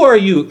that? Who are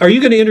you? Are you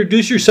going to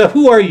introduce yourself?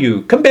 Who are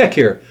you? Come back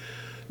here.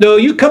 No,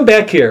 you come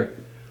back here.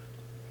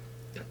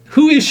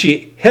 Who is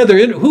she?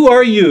 Heather, who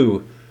are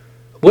you?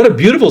 What a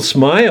beautiful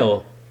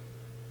smile.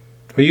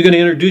 Are you going to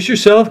introduce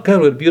yourself? God,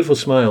 what a beautiful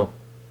smile.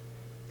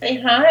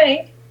 Say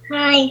hi.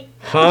 Hi.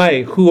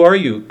 Hi, who are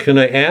you? Can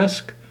I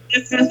ask?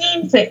 This is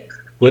music.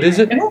 What is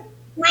it?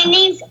 My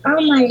name's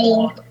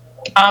Amelie.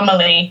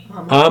 Amelie.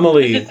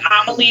 Amelie. This is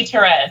Amelie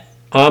Therese.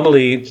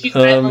 Amelie.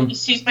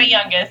 She's my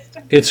youngest.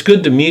 It's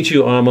good to meet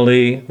you,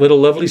 Amelie. What a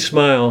lovely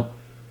smile.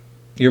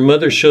 Your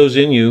mother shows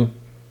in you.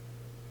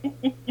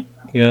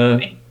 Yeah.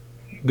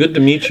 Good to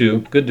meet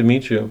you. Good to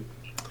meet you.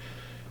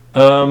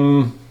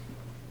 Where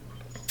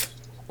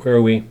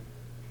are we?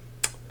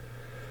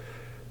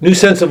 New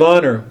sense of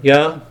honor.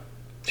 Yeah.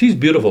 She's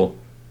beautiful.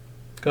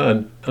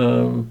 God.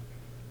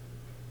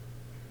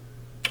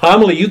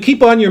 Amelie, you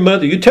keep on your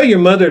mother. You tell your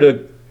mother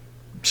to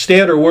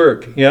stay at her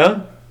work.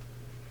 Yeah?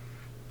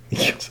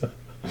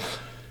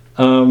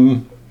 A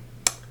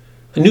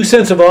new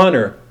sense of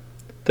honor.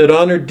 That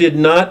honor did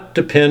not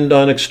depend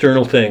on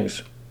external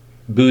things.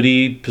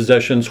 Booty,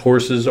 possessions,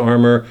 horses,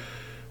 armor,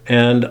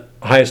 and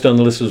highest on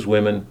the list is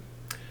women.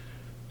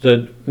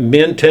 That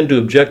men tend to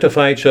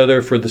objectify each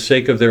other for the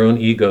sake of their own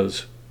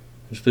egos.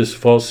 It's this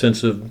false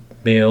sense of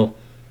male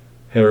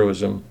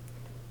heroism.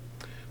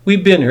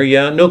 We've been here,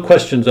 yeah, no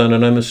questions on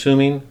it, I'm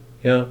assuming,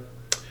 yeah.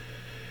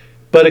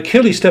 But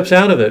Achilles steps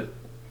out of it.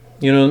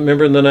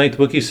 Remember in the 9th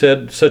book he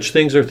said, such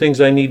things are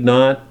things I need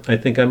not. I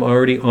think I'm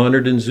already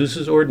honored in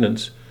Zeus's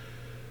ordinance.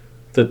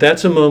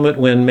 That's a moment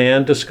when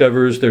man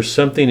discovers there's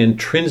something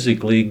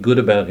intrinsically good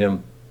about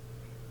him.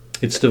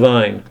 It's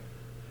divine.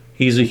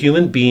 He's a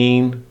human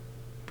being,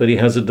 but he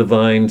has a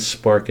divine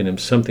spark in him,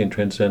 something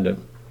transcendent.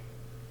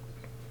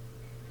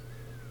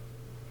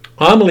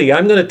 Amelie,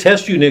 I'm going to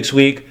test you next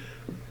week.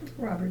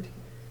 Robert,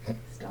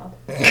 stop.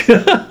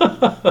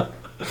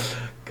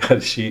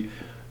 God,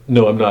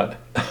 no, I'm not.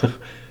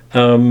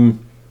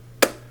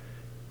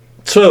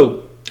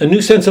 So, a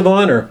new sense of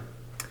honor.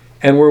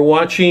 And we're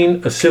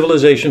watching a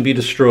civilization be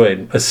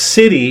destroyed. A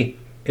city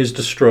is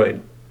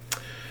destroyed.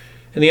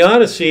 In the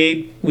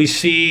Odyssey, we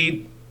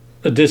see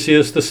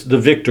Odysseus, the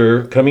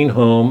victor, coming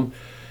home.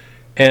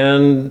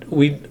 And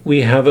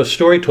we have a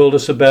story told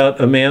us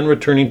about a man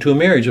returning to a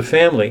marriage, a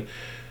family.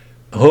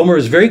 Homer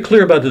is very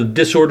clear about the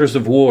disorders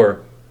of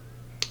war.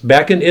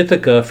 Back in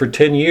Ithaca, for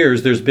 10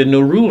 years, there's been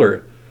no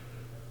ruler.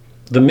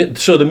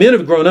 So the men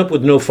have grown up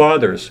with no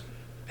fathers.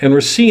 And we're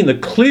seeing the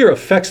clear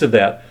effects of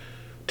that.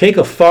 Take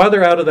a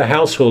father out of the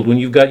household when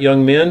you've got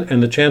young men,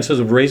 and the chances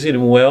of raising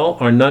them well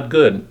are not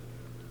good.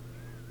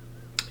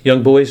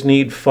 Young boys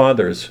need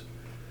fathers.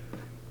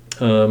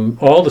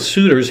 All the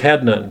suitors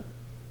had none.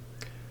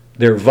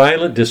 They're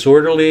violent,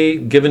 disorderly,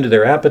 given to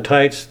their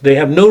appetites. They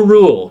have no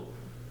rule.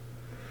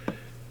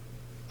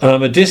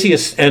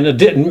 Odysseus,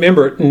 and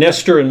remember,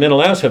 Nestor and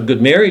Menelaus have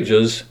good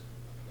marriages.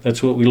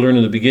 That's what we learn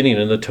in the beginning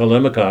in the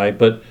Telemachai.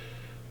 But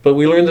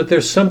we learn that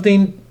there's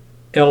something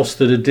else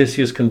that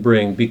Odysseus can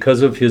bring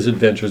because of his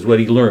adventures, what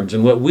he learns.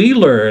 And what we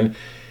learn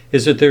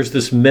is that there's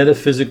this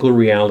metaphysical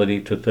reality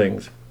to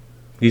things,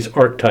 these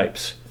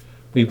archetypes.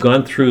 We've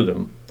gone through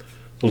them.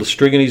 the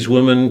Laestrygons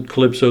woman,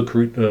 Calypso,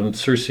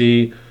 Circe,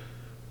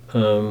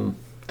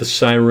 the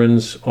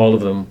Sirens, all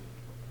of them.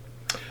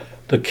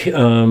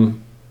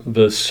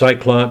 The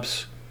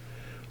Cyclops.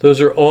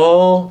 Those are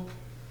all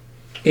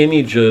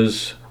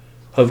images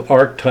of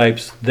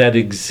archetypes that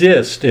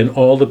exist in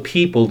all the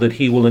people that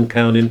he will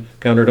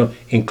encounter,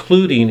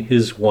 including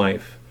his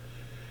wife.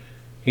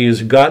 He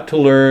has got to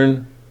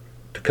learn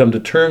to come to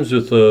terms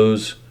with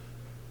those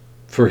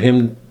for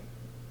him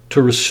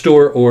to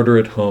restore order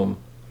at home.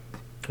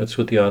 That's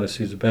what the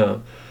Odyssey is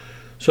about.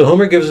 So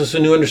Homer gives us a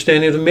new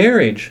understanding of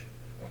marriage.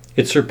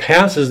 It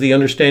surpasses the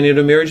understanding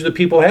of marriage that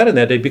people had in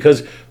that day,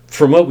 because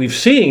from what we've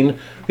seen,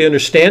 the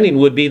understanding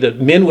would be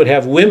that men would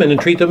have women and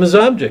treat them as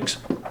objects.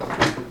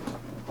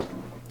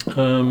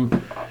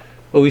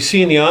 What we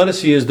see in the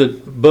Odyssey is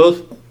that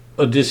both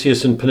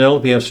Odysseus and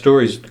Penelope have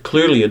stories.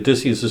 Clearly,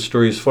 Odysseus'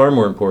 story is far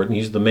more important.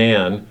 He's the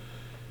man.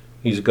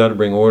 He's got to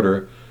bring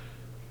order.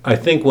 I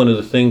think one of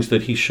the things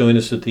that he's showing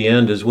us at the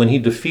end is when he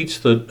defeats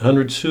the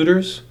 100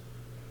 suitors,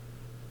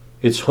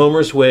 it's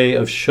Homer's way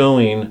of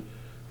showing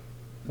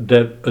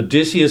that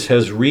Odysseus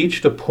has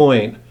reached a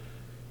point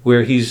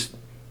where he's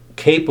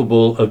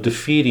capable of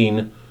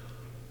defeating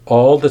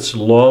all that's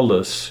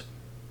lawless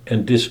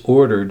and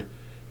disordered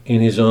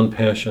in his own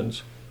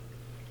passions.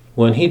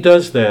 When he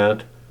does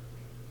that,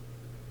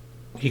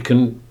 he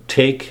can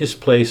take his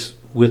place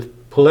with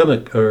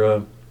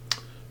Penelope,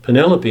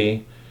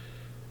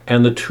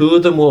 and the two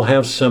of them will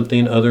have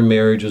something other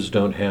marriages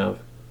don't have.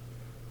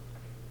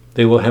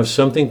 They will have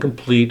something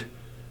complete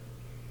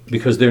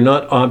because they're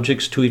not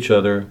objects to each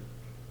other.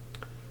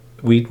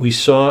 We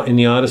saw in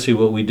the Odyssey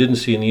what we didn't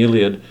see in the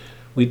Iliad.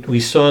 We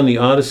saw in the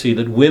Odyssey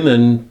that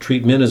women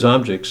treat men as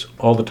objects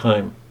all the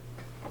time.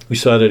 We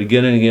saw that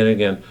again and again and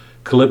again.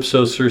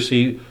 Calypso,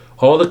 Circe,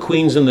 all the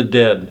queens and the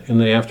dead in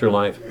the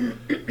afterlife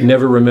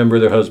never remember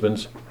their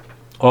husbands.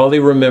 All they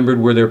remembered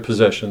were their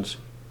possessions,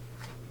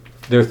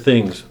 their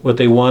things. What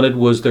they wanted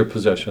was their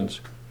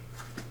possessions.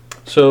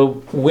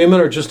 So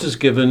women are just as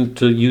given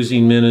to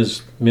using men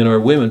as men are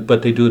women,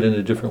 but they do it in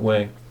a different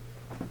way.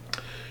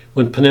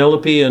 When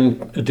Penelope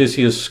and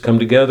Odysseus come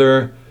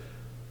together,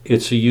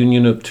 it's a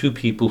union of two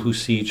people who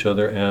see each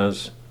other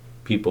as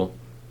people.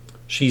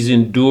 She's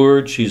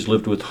endured, she's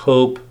lived with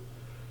hope,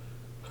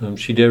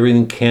 she did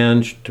everything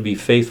can to be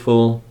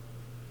faithful.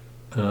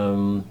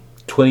 20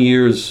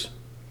 years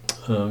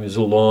is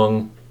a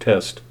long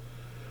test.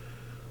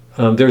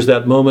 There's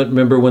that moment,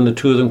 remember, when the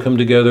two of them come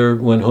together,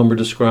 when Homer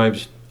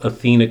describes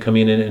Athena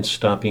coming in and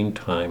stopping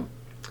time.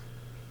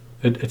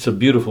 It's a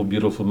beautiful,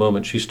 beautiful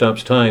moment. She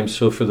stops time.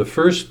 So for the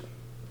first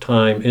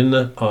time in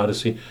the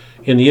Odyssey,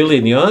 in the Iliad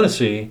and the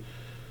Odyssey,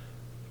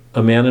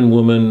 a man and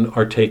woman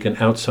are taken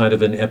outside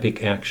of an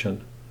epic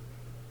action.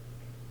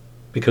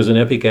 Because an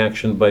epic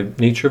action, by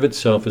nature of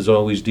itself, is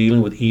always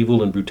dealing with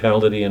evil and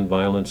brutality and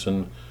violence.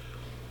 And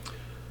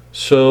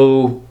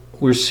so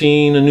we're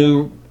seeing a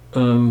new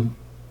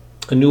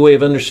way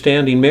of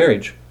understanding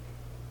marriage,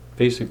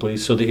 basically.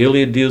 So the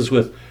Iliad deals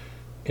with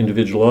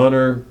individual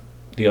honor,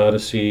 the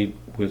Odyssey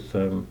with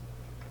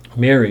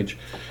marriage.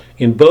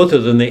 In both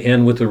of them, they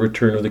end with the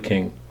return of the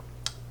king.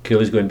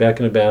 Achilles going back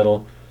into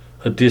battle,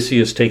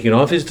 Odysseus taking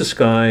off his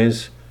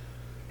disguise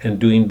and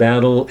doing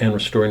battle and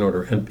restoring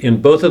order. And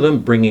in both of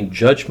them, bringing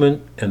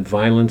judgment and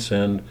violence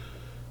and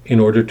in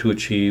order to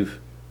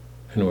achieve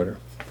an order.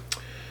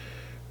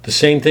 The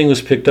same thing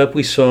was picked up,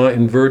 we saw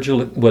in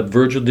Virgil. What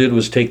Virgil did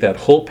was take that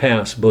whole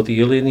past, both the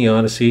Iliad and the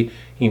Odyssey,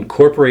 he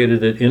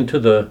incorporated it into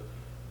the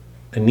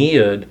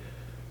Aeneid,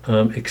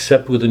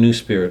 except with a new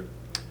spirit.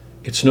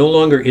 It's no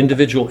longer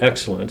individual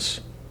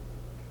excellence,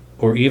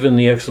 or even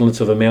the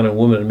excellence of a man and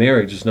woman in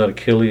marriage. It's not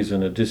Achilles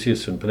and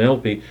Odysseus and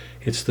Penelope.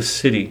 It's the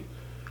city.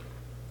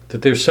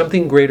 That there's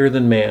something greater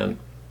than man.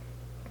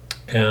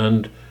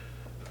 And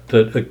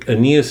that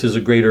Aeneas is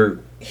a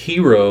greater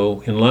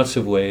hero in lots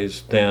of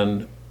ways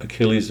than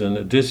Achilles and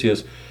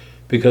Odysseus,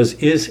 because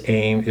his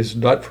aim is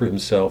not for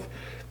himself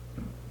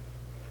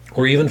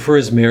or even for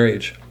his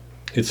marriage.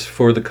 It's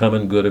for the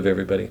common good of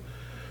everybody.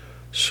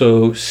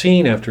 So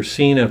scene after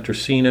scene after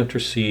scene after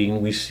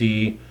scene, we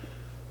see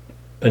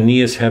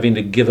Aeneas having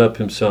to give up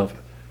himself.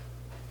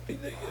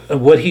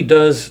 What he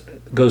does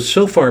goes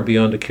so far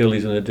beyond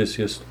Achilles and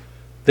Odysseus,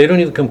 they don't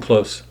even come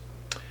close.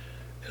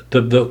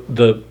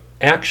 The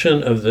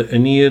action of the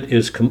Aeneid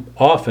is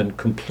often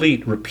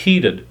complete,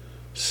 repeated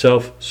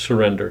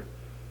self-surrender.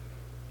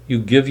 You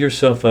give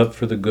yourself up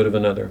for the good of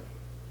another.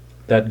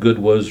 That good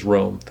was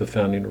Rome, the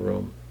founding of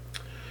Rome.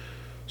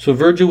 So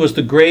Virgil was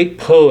the great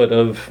poet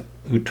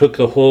who took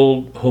the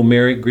whole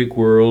Homeric Greek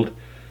world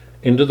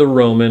into the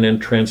Roman and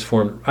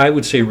transformed, I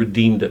would say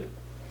redeemed it.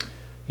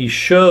 He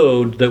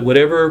showed that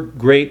whatever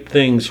great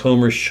things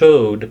Homer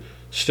showed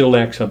still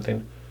lacked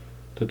something,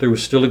 that there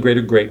was still a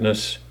greater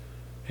greatness,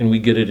 and we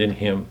get it in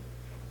him.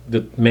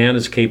 That man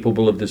is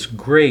capable of this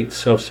great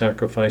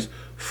self-sacrifice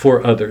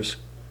for others,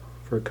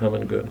 for a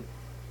common good.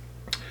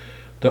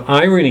 The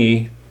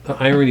irony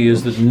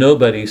is that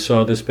nobody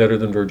saw this better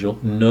than Virgil,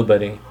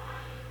 nobody.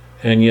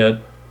 And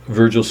yet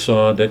Virgil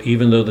saw that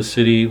even though the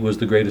city was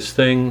the greatest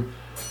thing,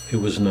 it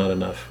was not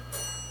enough.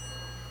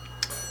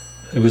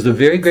 It was the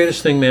very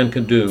greatest thing man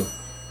could do,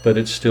 but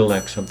it still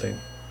lacked something.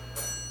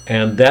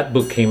 And that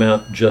book came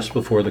out just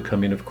before the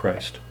coming of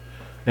Christ.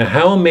 Now,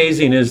 how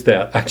amazing is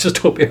that? I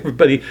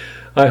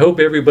hope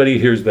everybody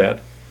hears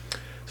that.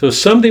 So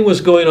something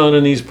was going on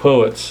in these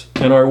poets,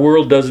 and our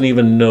world doesn't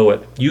even know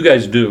it. You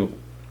guys do.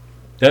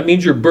 That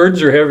means your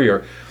burdens are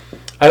heavier.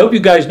 I hope you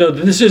guys know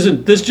that this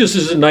just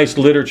isn't nice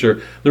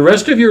literature. The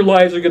rest of your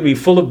lives are going to be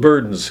full of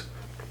burdens.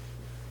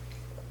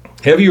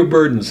 Heavier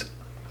burdens.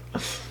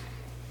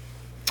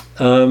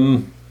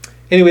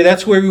 Anyway,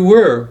 that's where we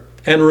were.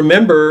 And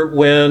remember,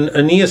 when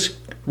Aeneas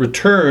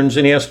returns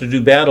and he has to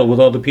do battle with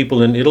all the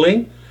people in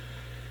Italy,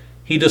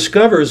 he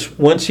discovers,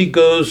 once he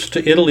goes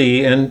to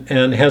Italy and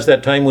has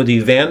that time with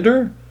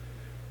Evander,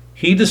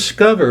 he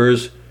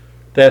discovers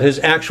that his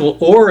actual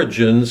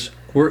origins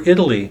were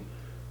Italy.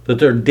 The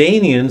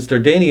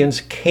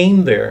Dardanians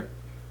came there.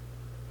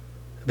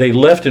 They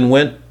left and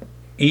went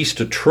east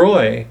to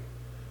Troy.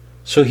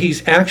 So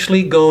he's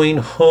actually going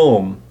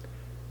home.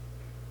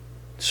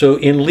 So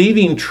in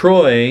leaving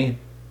Troy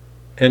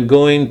and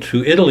going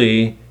to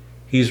Italy,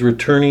 he's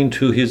returning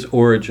to his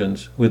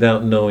origins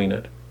without knowing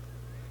it.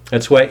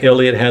 That's why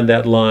Eliot had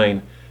that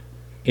line,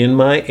 "In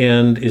my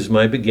end is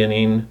my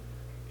beginning,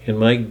 in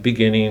my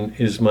beginning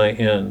is my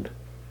end."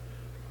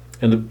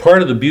 And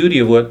part of the beauty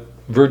of what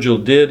Virgil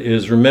did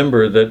is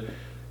remember that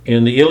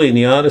in the Iliad and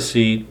the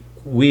Odyssey,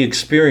 we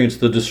experience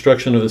the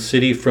destruction of a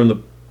city from the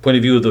point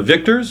of view of the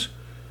victors.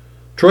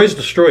 Troy's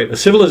destroyed, a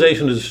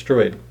civilization is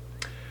destroyed.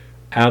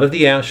 Out of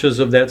the ashes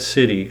of that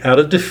city, out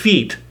of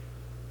defeat,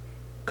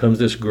 comes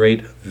this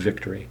great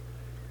victory.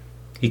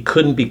 He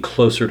couldn't be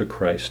closer to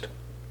Christ.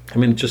 I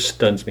mean, it just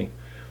stuns me.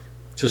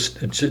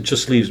 It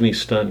just leaves me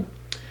stunned.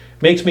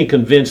 Makes me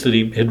convinced that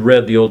he had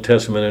read the Old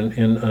Testament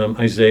in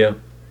Isaiah.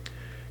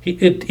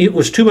 It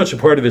was too much a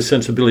part of his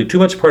sensibility, too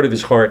much part of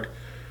his heart,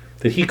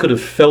 that he could have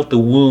felt the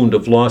wound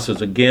of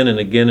losses again and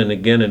again and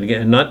again and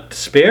again, and not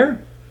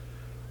despair.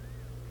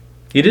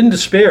 He didn't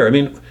despair. I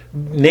mean,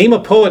 name a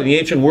poet in the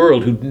ancient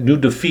world who knew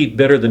defeat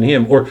better than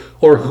him, or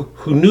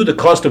who knew the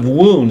cost of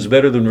wounds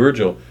better than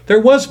Virgil. There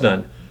was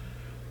none.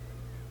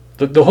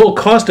 The whole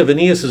cost of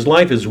Aeneas'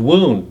 life is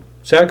wound,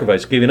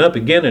 sacrifice, giving up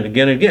again and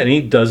again and again. And he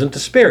doesn't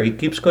despair. He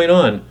keeps going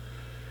on.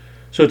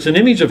 So it's an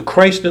image of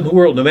Christ in the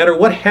world. No matter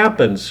what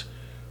happens,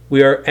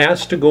 we are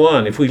asked to go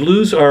on. If we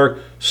lose our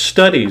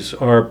studies,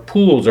 our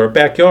pools, our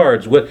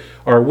backyards,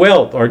 our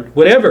wealth, our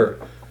whatever,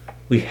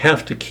 we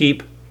have to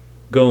keep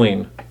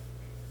going.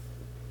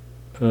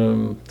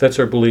 That's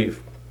our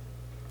belief.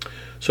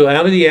 So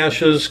out of the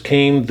ashes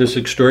came this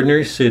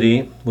extraordinary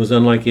city, was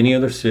unlike any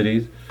other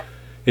city.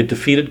 It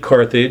defeated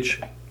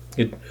Carthage.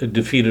 It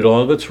defeated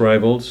all of its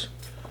rivals.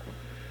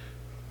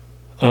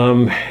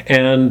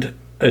 And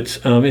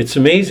it's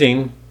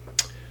amazing.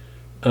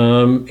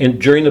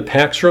 During the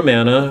Pax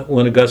Romana,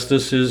 when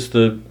Augustus is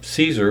the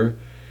Caesar,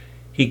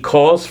 he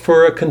calls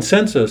for a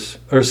census.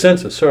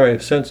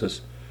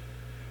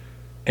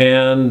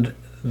 And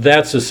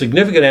that's a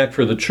significant act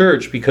for the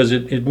church, because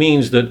it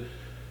means that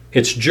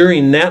it's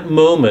during that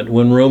moment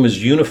when Rome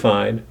is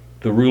unified,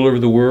 the ruler of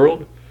the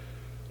world,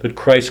 that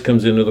Christ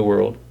comes into the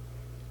world.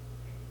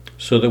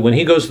 So that when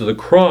he goes to the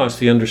cross,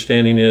 the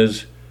understanding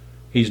is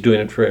he's doing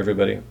it for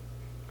everybody.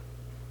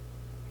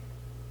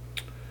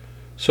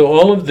 So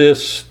all of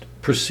this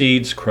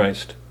precedes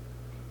Christ.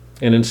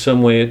 And in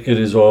some way it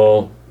is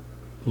all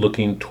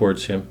looking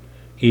towards him,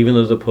 even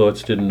though the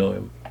poets didn't know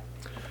him.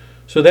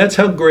 So that's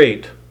how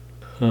great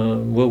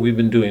what we've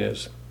been doing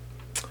is.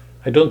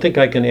 I don't think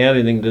I can add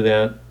anything to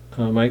that.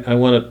 I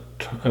want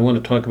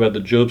to talk about the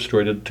Job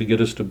story to get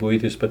us to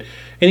Boethius. But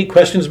any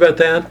questions about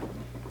that?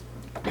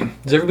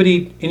 Does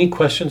everybody, any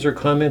questions or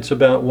comments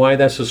about why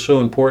this is so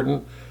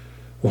important?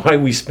 Why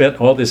we spent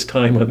all this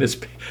time on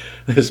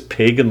this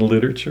pagan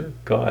literature?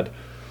 God.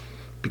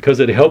 Because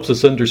it helps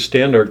us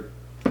understand our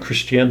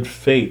Christian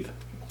faith.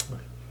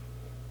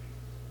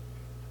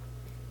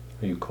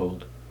 Are you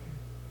cold?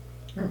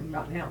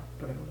 Not now,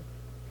 but I will.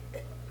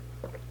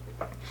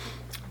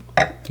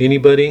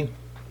 Anybody?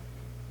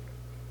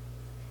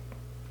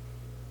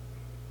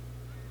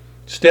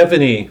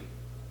 Stephanie,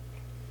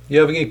 you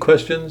have any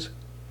questions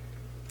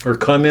or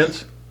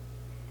comments?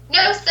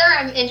 No, sir.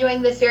 I'm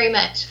enjoying this very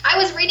much. I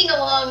was reading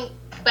along,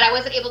 but I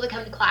wasn't able to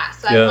come to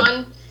class. So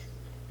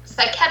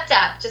I kept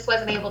up, just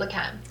wasn't able to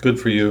come. Good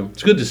for you.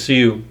 It's good to see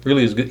you.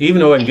 Really is good. Even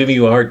though I'm giving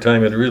you a hard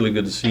time, it's really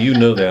good to see you. You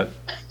know that.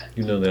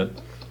 You know that.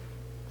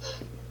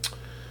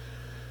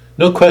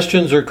 No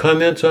questions or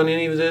comments on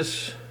any of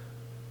this?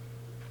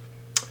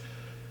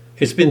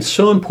 It's been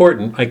so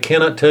important. I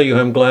cannot tell you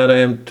how I'm glad I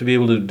am to be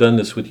able to have done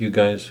this with you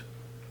guys.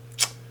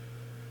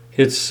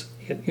 It's,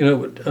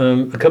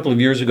 a couple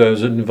of years ago I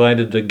was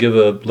invited to give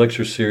a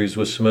lecture series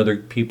with some other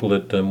people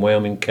at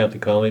Wyoming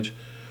Catholic College.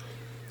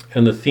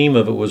 And the theme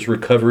of it was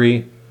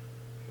recovery,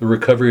 the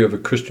recovery of a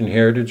Christian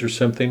heritage or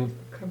something.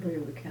 Recovery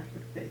of the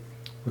Catholic faith.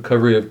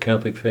 Recovery of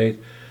Catholic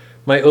faith.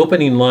 My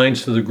opening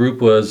lines to the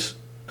group was,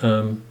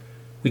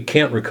 we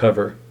can't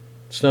recover.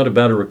 It's not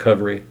about a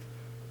recovery.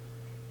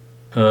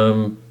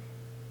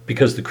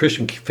 Because the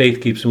Christian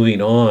faith keeps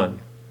moving on.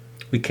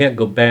 We can't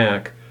go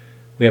back.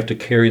 We have to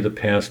carry the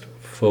past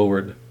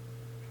forward.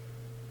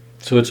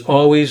 So it's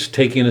always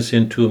taking us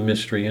into a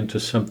mystery, into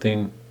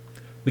something.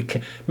 We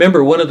can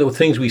remember one of the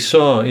things we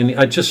saw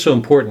in just so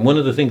important. One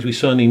of the things we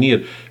saw in the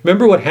Aeneid.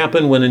 Remember what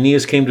happened when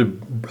Aeneas came to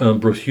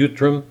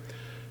Bruchutrum,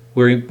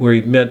 where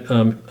he met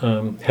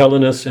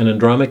Helenus and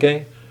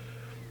Andromache.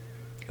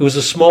 It was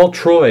a small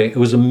Troy. It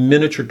was a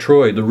miniature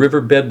Troy. The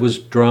riverbed was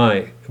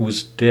dry. It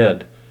was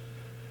dead.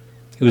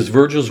 It was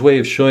Virgil's way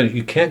of showing it.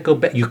 You can't go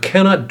back. You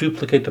cannot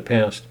duplicate the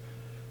past.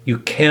 You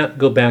can't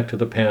go back to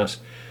the past.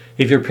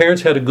 If your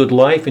parents had a good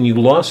life and you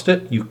lost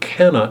it, you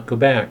cannot go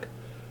back.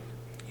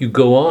 You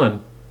go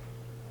on.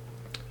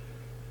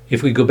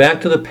 If we go back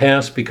to the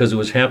past because it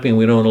was happy and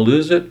we don't want to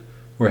lose it,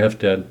 we're half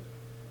dead.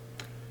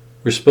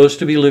 We're supposed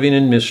to be living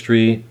in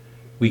mystery.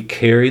 We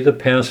carry the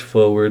past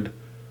forward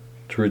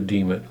to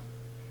redeem it.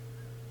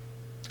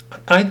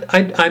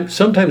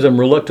 Sometimes I'm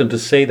reluctant to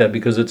say that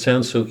because it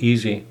sounds so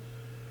easy.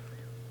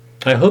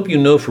 I hope you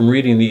know from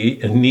reading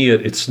the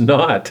Aeneid, it's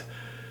not.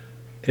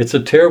 It's a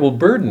terrible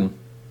burden.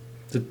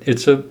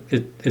 It's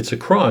a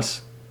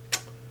cross.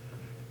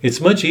 It's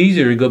much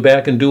easier to go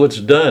back and do what's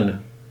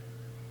done.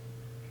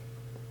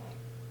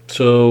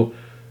 So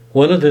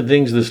one of the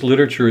things this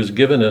literature has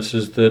given us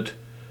is that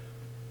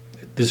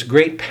this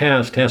great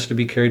past has to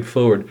be carried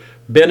forward.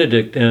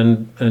 Benedict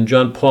and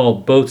John Paul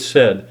both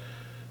said,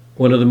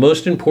 one of the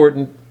most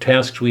important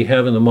tasks we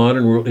have in the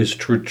modern world is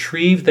to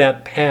retrieve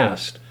that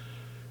past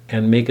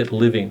and make it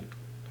living.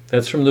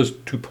 That's from those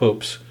two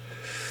popes.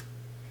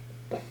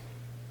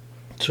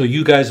 So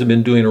you guys have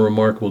been doing a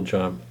remarkable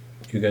job.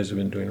 You guys have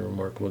been doing a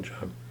remarkable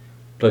job.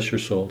 Bless your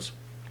souls.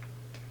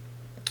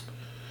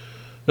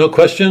 No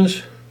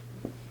questions?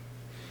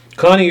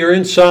 Connie, you're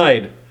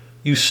inside.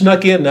 You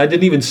snuck in. I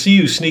didn't even see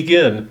you sneak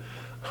in.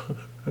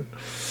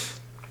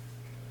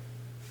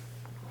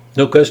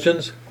 No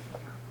questions?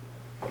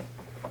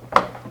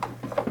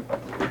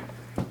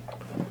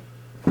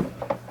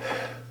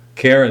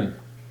 Karen,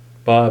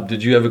 Bob,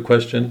 did you have a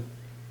question?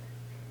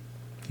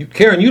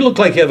 Karen, you look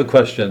like you have a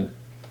question.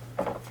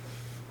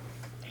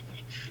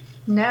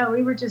 No,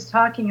 we were just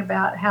talking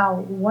about how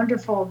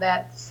wonderful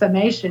that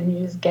summation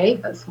you just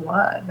gave us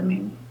was. I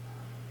mean,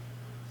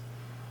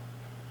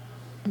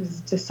 it was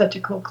just such a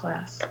cool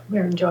class.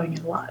 We're enjoying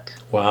it a lot.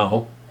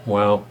 Wow.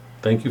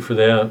 Thank you for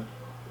that.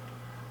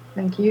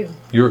 Thank you.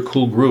 You're a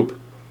cool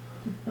group.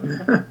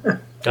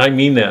 I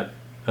mean that.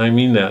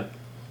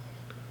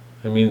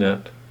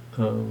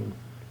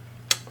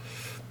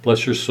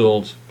 Bless your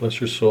souls.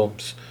 Bless your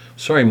souls.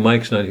 Sorry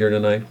Mike's not here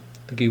tonight.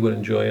 I think he would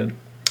enjoy it.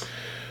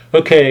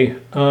 Okay,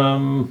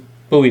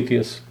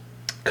 Boethius.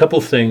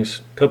 Couple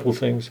things.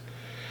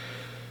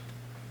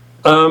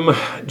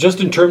 Just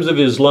in terms of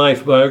his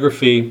life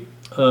biography,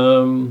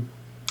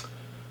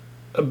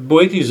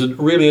 Boethius is a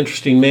really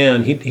interesting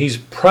man. He's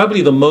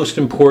probably the most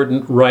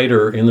important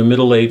writer in the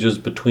Middle Ages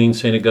between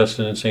St.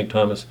 Augustine and St.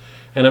 Thomas.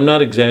 And I'm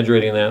not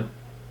exaggerating that.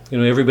 You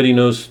know, everybody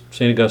knows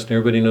St. Augustine,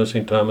 everybody knows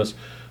St. Thomas.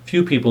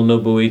 Few people know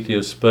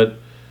Boethius, but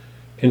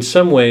in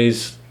some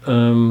ways,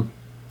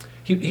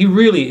 he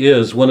really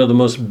is one of the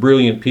most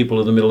brilliant people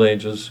of the Middle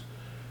Ages.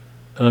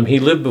 He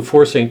lived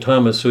before St.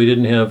 Thomas, so he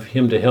didn't have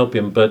him to help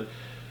him,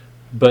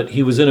 but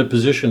he was in a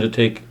position to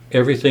take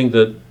everything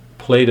that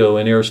Plato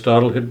and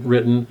Aristotle had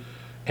written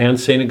and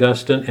St.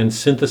 Augustine and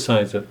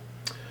synthesize it.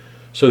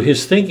 So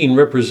his thinking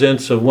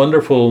represents a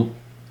wonderful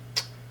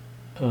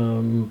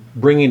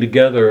bringing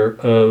together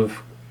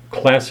of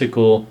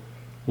classical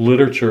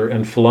literature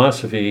and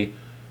philosophy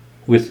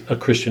with a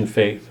Christian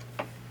faith.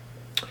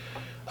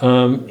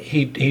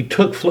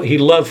 He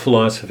loved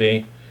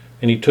philosophy,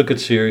 and he took it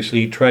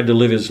seriously. He tried to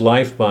live his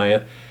life by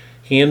it.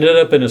 He ended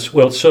up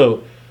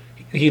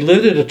he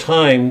lived at a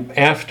time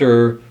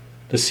after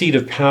the seat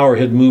of power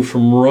had moved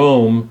from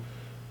Rome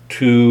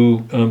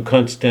to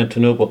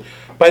Constantinople.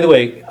 By the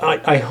way,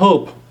 I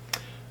hope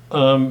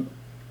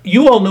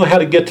you all know how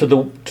to get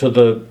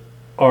to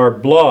our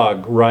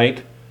blog,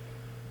 right?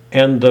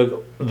 And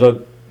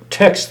the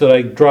text that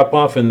I drop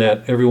off in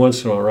that every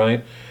once in a while,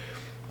 right?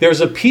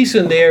 There's a piece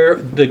in there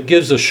that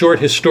gives a short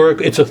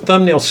historical, it's a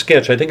thumbnail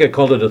sketch. I think I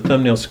called it a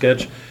thumbnail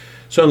sketch.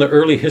 It's on the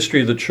early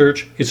history of the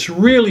church. It's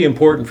really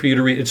important for you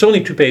to read. It's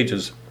only 2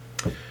 pages.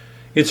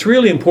 It's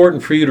really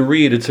important for you to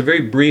read. It's a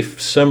very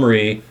brief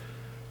summary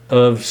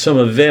of some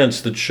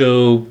events that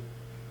show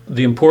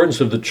the importance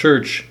of the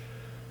church,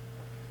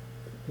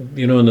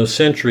 you know, in those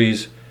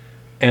centuries,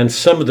 and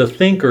some of the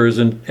thinkers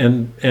and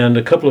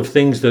a couple of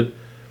things that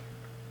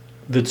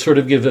sort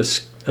of give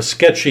us a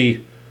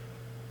sketchy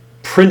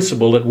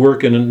principle at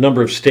work in a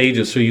number of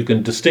stages so you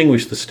can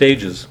distinguish the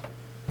stages.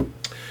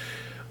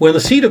 When the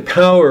seat of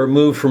power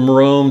moved from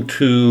Rome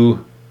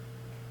to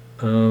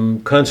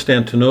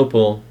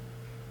Constantinople,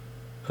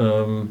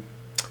 a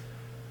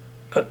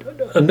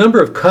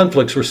number of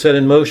conflicts were set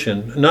in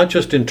motion, not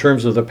just in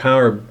terms of the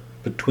power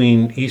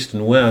between East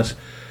and West,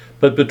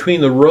 but between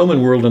the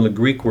Roman world and the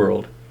Greek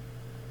world,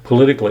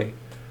 politically.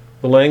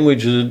 The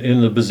language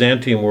in the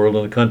Byzantium world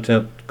and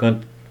the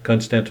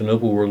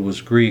Constantinople world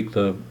was Greek.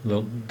 The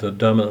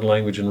dominant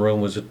language in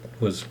Rome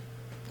was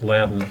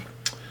Latin.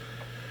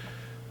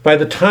 By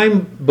the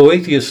time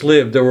Boethius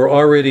lived, there were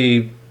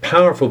already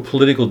powerful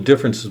political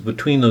differences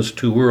between those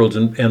two worlds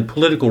and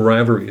political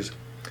rivalries.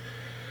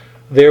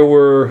 There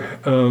were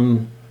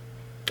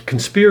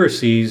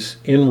conspiracies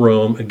in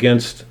Rome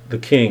against the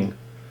king.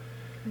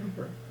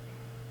 Emperor.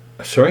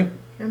 Sorry?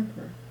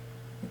 Emperor.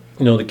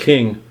 No, the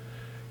king.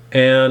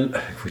 And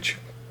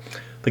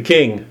the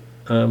king.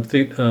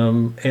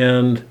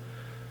 And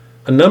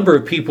a number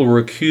of people were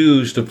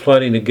accused of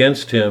plotting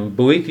against him.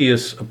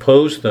 Boethius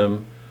opposed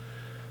them,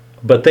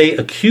 but they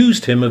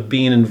accused him of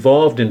being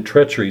involved in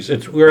treacheries.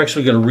 We're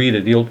actually going to read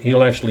it.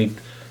 He'll actually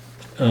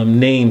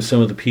name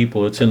some of the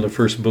people. It's in the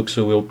first book,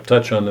 so we'll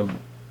touch on them.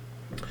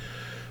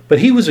 But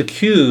he was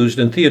accused,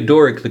 and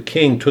Theodoric, the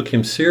king, took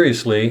him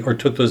seriously, or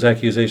took those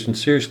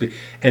accusations seriously,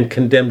 and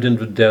condemned him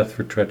to death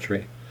for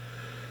treachery.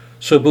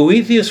 So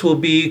Boethius will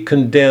be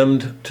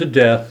condemned to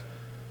death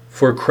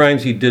for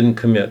crimes he didn't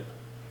commit.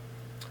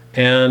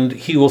 And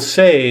he will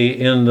say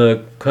in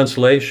the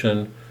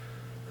Consolation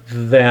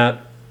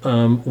that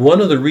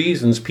one of the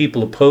reasons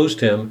people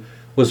opposed him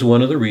was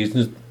one of the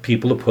reasons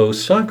people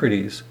opposed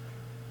Socrates,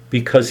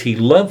 because he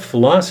loved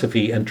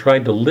philosophy and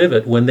tried to live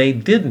it when they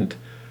didn't.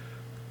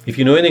 If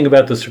you know anything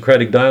about the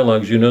Socratic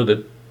dialogues, you know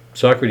that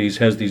Socrates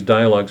has these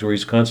dialogues where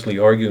he's constantly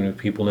arguing with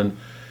people and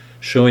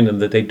showing them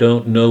that they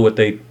don't know what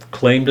they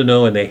claim to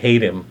know and they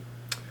hate him.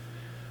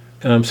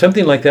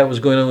 Something like that was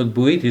going on with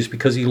Boethius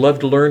because he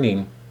loved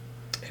learning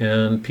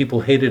and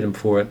people hated him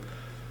for it.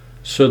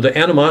 So the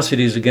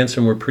animosities against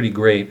him were pretty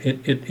great.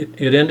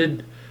 It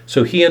ended,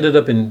 so he ended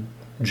up in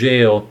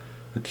jail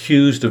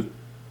accused of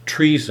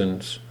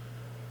treasons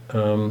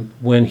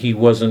when he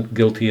wasn't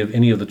guilty of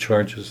any of the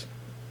charges.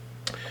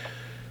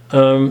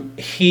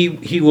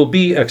 He will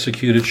be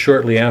executed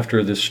shortly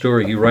after this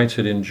story. He writes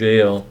it in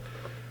jail,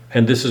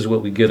 and this is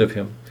what we get of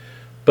him.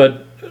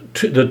 But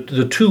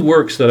the two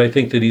works that I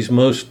think that he's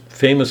most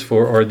famous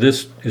for are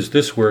this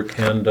work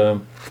and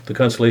the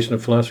Consolation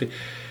of Philosophy,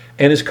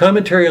 and his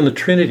commentary on the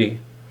Trinity.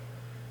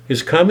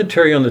 His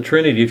commentary on the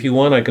Trinity, if you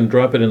want, I can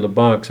drop it in the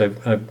box.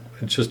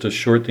 It's just a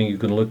short thing, you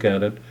can look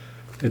at it.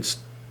 It's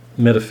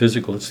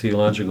metaphysical, it's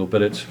theological,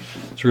 but it's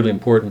really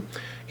important.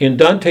 In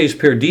Dante's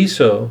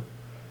Paradiso,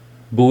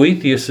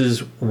 Boethius is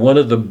one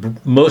of the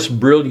most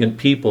brilliant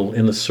people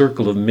in the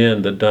circle of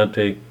men that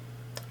Dante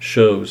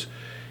shows.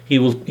 He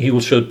will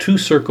show two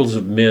circles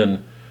of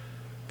men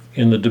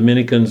in the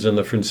Dominicans and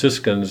the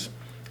Franciscans,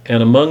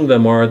 and among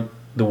them are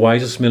the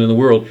wisest men in the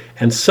world,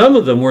 and some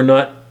of them were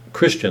not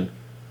Christian.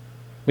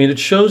 I mean, it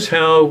shows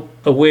how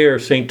aware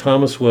St.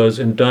 Thomas was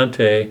in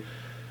Dante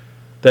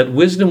that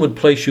wisdom would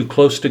place you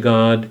close to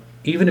God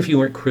even if you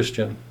weren't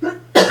Christian.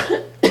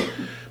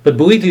 But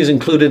Boethius is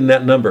included in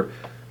that number.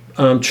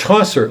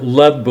 Chaucer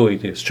loved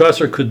Boethius.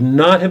 Chaucer could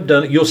not have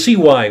done it. You'll see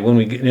why when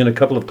we get in a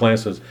couple of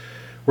classes.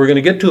 We're going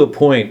to get to a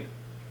point,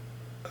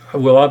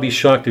 well, I'll be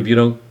shocked if you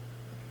don't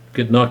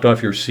get knocked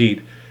off your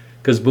seat,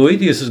 because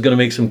Boethius is going to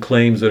make some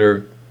claims that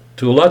are,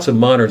 to lots of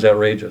moderns,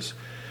 outrageous.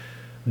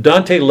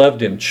 Dante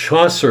loved him.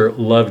 Chaucer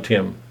loved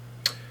him.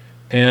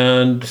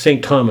 And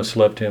St. Thomas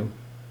loved him.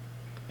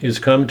 His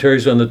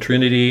commentaries on the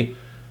Trinity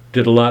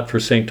did a lot for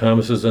St.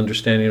 Thomas's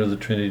understanding of the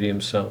Trinity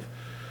himself.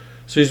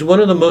 So he's one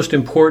of the most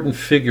important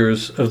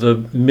figures of the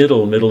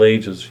Middle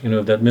Ages,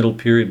 that middle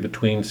period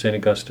between St.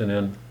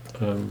 Augustine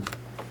and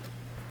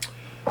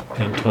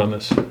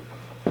Thomas.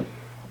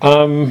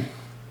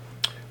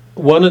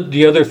 One of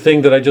the other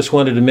thing that I just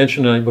wanted to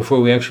mention tonight before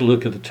we actually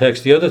look at the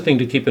text, the other thing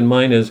to keep in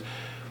mind is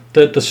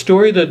that the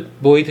story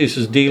that Boethius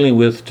is dealing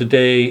with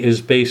today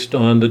is based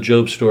on the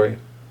Job story.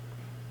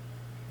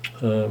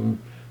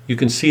 You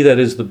can see that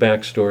as the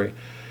backstory.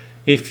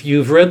 If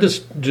you've read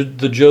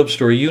the Job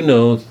story, you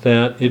know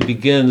that it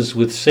begins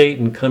with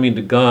Satan coming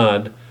to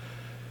God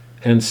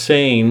and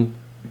saying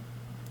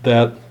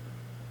that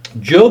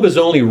Job is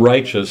only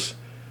righteous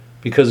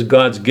because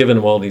God's given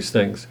him all these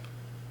things.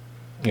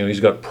 He's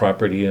got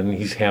property and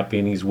he's happy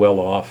and he's well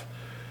off.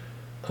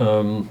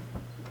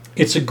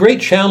 It's a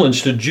great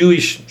challenge to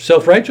Jewish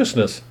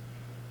self-righteousness.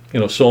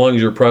 So long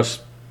as you're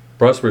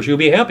prosperous, you'll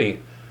be happy.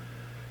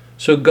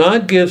 So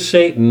God gives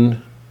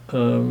Satan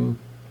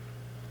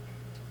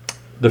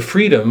the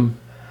freedom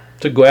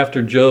to go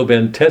after Job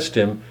and test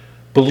him,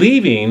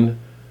 believing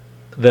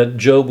that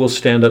Job will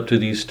stand up to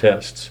these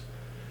tests.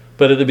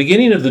 But at the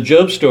beginning of the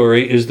Job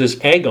story is this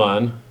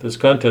agon, this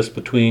contest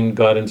between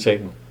God and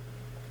Satan.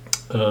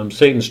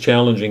 Satan's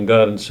challenging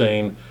God and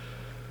saying,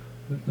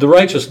 the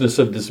righteousness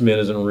of this man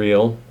isn't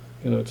real.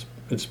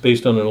 It's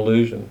based on an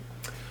illusion.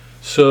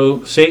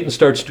 So Satan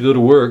starts to go to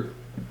work.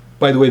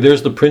 By the way,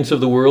 there's the Prince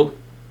of the World.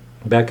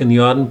 Back in the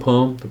Auden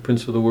poem, the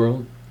Prince of the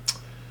World.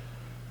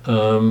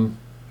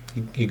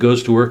 He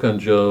goes to work on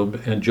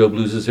Job, and Job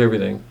loses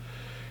everything.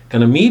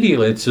 And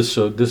immediately, this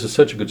is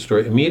such a good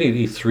story,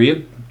 immediately 3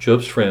 of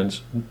Job's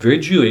friends, very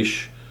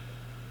Jewish,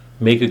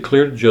 make it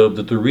clear to Job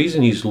that the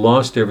reason he's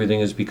lost everything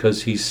is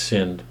because he's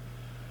sinned.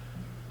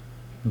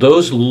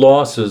 Those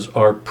losses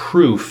are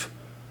proof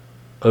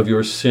of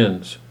your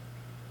sins.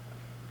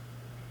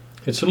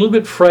 It's a little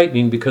bit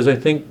frightening because I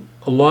think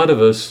a lot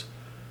of us,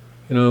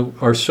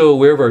 are so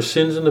aware of our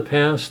sins in the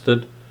past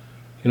that,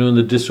 and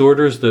the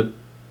disorders that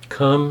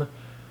come.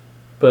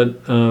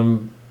 But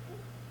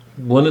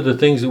one of the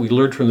things that we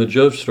learned from the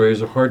Job story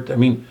is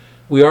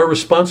we are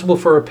responsible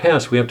for our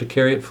past. We have to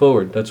carry it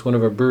forward. That's one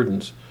of our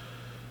burdens.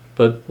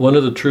 But one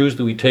of the truths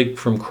that we take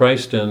from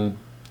Christ and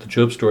the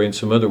Job story and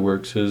some other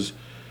works is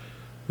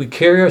we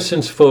carry our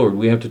sins forward.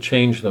 We have to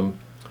change them.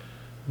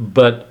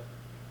 But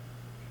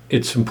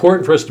it's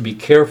important for us to be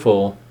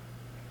careful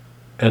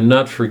and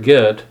not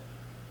forget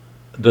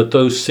that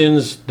those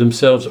sins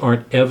themselves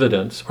aren't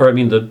evidence,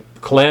 the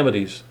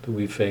calamities that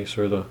we face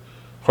or the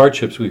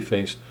hardships we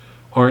face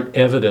aren't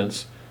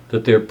evidence,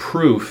 that they're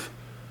proof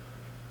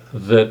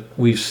that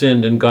we've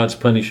sinned and God's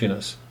punishing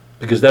us.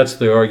 Because that's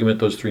the argument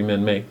those three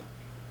men make.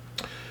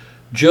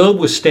 Job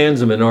withstands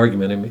them in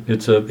argument.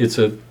 It's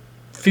a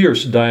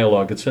fierce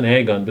dialogue. It's an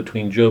agon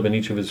between Job and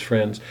each of his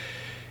friends.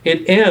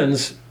 It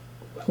ends,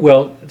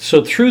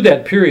 so through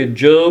that period,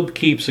 Job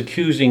keeps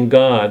accusing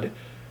God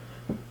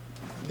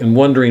and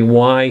wondering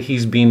why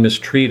he's being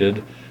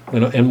mistreated,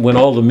 when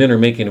all the men are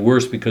making it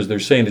worse because they're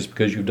saying it's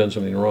because you've done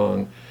something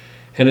wrong.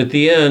 And at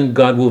the end,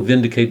 God will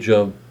vindicate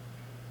Job.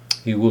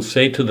 He will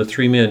say to the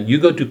three men, you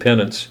go do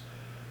penance.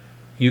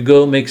 You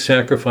go make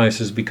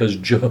sacrifices because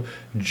Job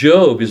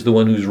is the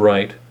one who's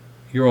right.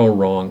 You're all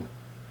wrong.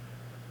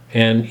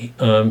 And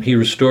he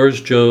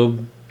restores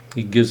Job.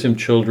 He gives him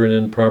children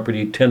and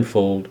property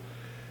tenfold.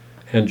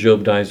 And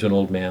Job dies an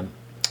old man.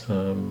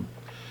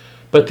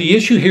 But the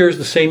issue here is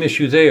the same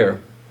issue there.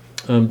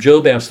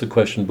 Job asked the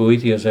question,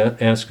 Boethius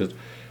asked it,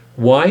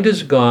 why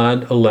does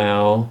God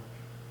allow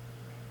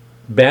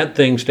bad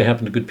things to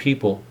happen to good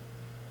people?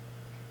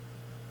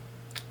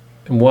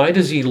 And why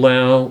does he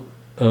allow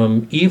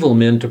evil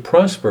men to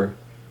prosper?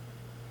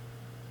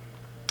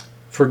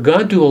 For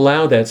God to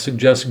allow that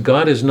suggests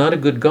God is not a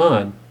good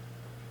God.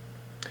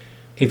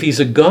 If he's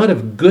a God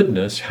of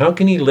goodness, how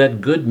can he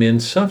let good men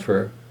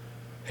suffer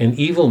and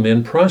evil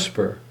men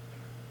prosper?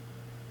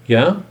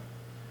 Yeah?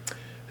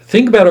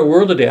 Think about our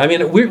world today.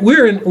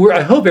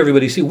 I hope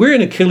everybody sees, we're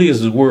in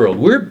Achilles' world.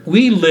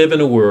 We live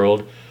in a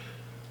world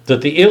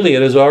that the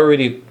Iliad has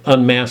already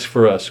unmasked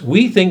for us.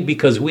 We think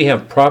because we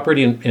have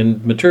property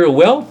and material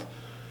wealth,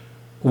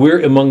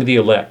 we're among the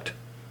elect.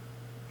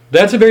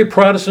 That's a very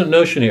Protestant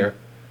notion here.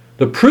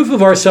 The proof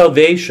of our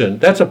salvation,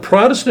 that's a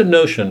Protestant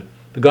notion,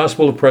 the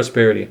gospel of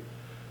prosperity.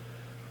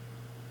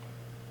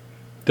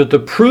 That the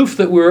proof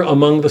that we're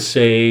among the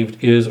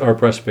saved is our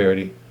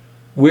prosperity.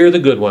 We're the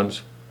good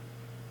ones.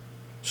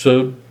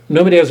 So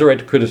nobody has the right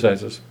to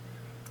criticize us.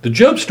 The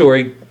Job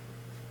story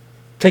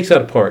takes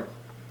that apart.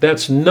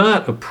 That's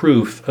not a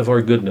proof of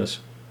our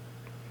goodness.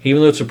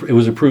 Even though it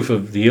was a proof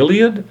of the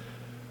Iliad,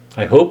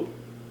 I hope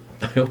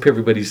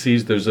everybody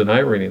sees there's an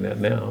irony in that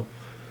now.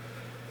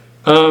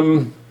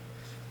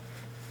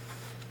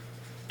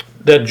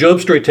 That Job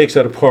story takes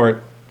that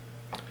apart.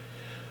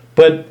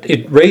 But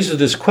it raises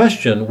this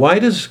question, why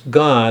does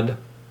God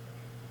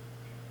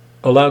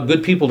allow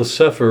good people to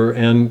suffer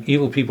and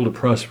evil people to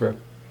prosper?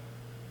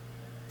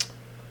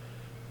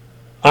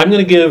 I'm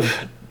going to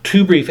give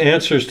two brief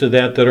answers to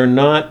that are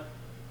not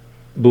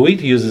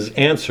Boethius'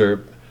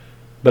 answer,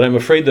 but I'm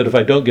afraid that if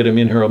I don't get him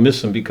in here, I'll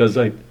miss him because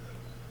I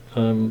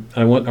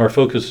want our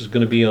focus is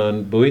going to be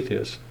on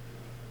Boethius.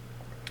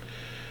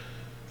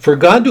 For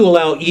God to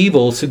allow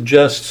evil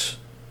suggests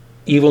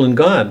evil in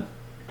God.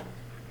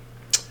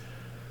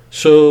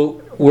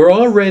 So we're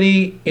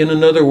already in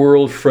another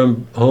world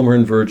from Homer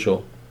and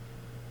Virgil,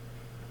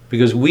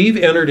 because we've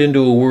entered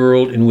into a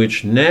world in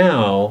which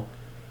now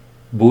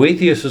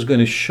Boethius is going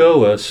to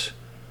show us,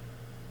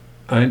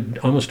 I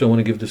almost don't want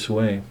to give this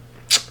away.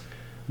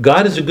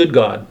 God is a good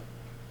God.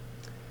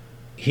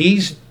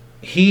 He's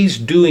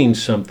doing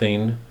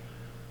something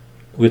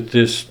with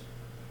this,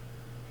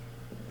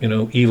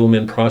 evil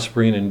men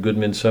prospering and good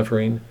men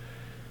suffering.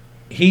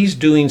 He's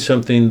doing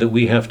something that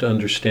we have to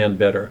understand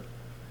better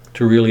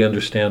to really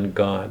understand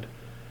God.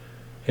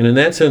 And in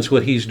that sense,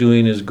 what he's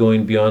doing is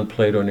going beyond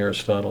Plato and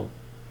Aristotle.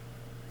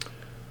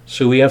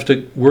 So we have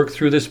to work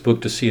through this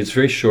book to see. It's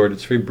very short,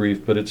 it's very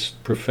brief, but it's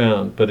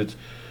profound. But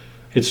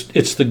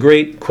it's the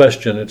great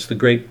question, it's the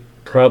great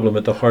problem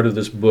at the heart of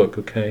this book,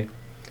 okay?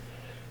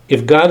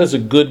 If God is a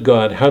good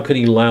God, how could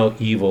he allow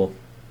evil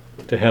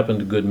to happen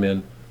to good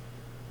men?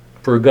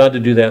 For God to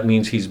do that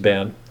means he's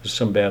bad. There's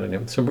some bad in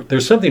him.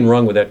 There's something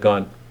wrong with that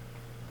God.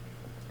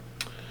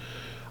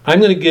 I'm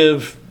going to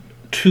give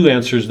two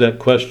answers to that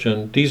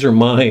question. These are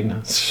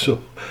mine,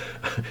 so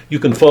you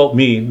can fault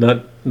me,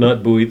 not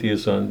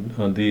Boethius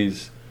on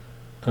these.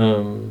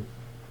 And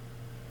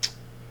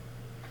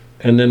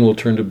then we'll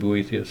turn to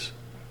Boethius.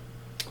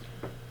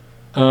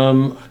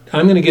 I'm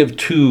going to give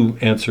two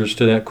answers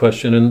to that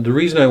question, and the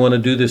reason I want to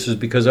do this is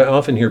because I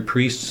often hear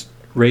priests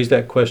raise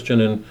that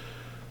question, and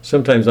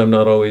sometimes I'm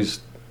not always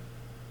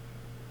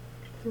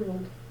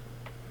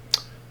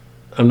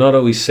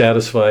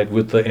satisfied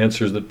with the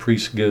answers that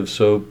priests give,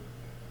 so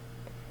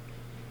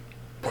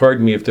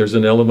pardon me if there's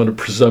an element of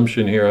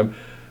presumption here.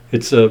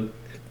 It's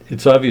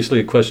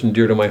obviously a question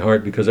dear to my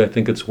heart because I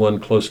think it's one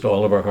close to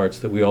all of our hearts,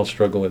 that we all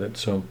struggle with it.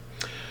 So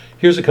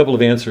Here's a couple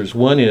of answers.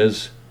 One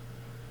is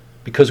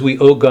because we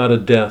owe God a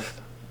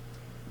death.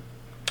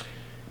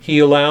 He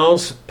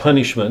allows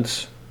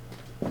punishments.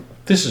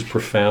 This is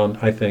profound,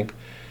 I think.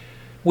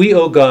 We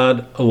owe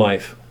God a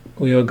life.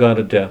 We owe God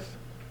a death.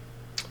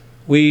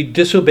 We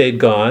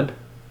disobeyed God,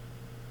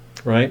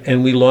 right?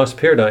 And we lost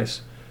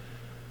paradise.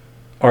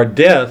 Our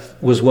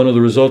death was one of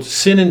the results.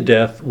 Sin and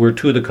death were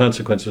two of the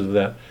consequences of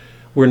that.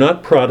 We're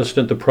not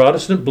Protestant. The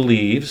Protestant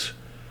believes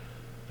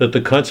that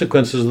the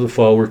consequences of the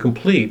fall were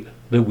complete,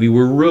 that we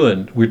were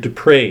ruined, we're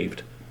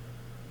depraved.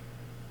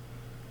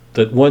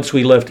 That once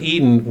we left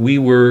Eden, we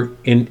were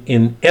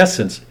in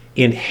essence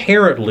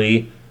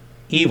inherently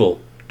evil,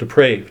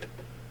 depraved.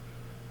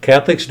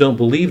 Catholics don't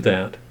believe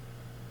that.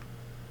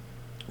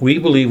 We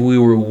believe we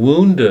were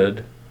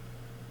wounded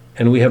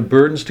and we have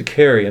burdens to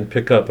carry and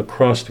pick up, a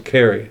cross to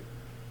carry.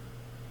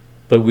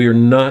 But we are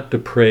not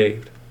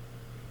depraved.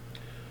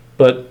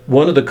 But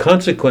one of the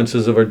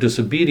consequences of our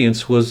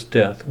disobedience was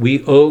death.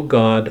 We owe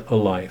God a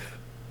life.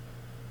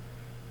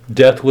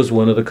 Death was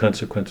one of the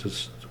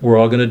consequences. We're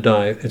all going to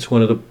die. It's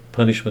one of the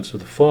punishments of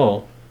the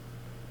fall.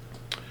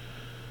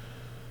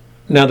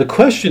 Now the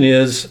question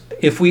is,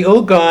 if we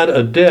owe God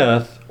a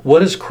death,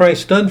 what has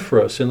Christ done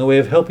for us in the way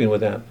of helping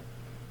with that?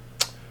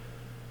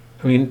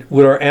 I mean,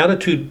 would our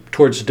attitude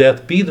towards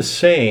death be the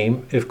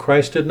same if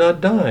Christ had not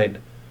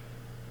died?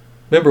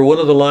 Remember, one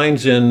of the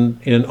lines in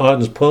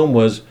Auden's poem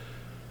was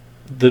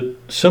that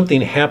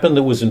something happened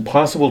that was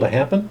impossible to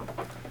happen.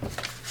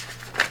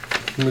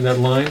 Remember that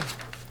line?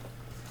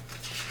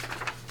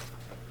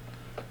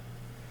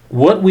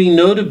 What we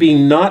know to be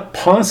not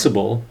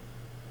possible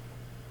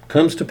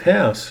comes to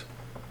pass.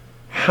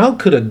 How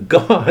could a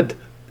God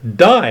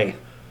die?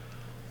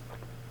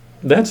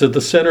 That's at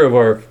the center of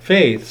our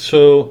faith.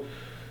 So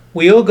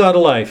we owe God a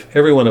life,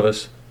 every one of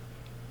us.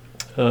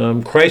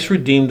 Christ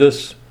redeemed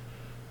us,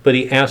 but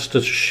he asked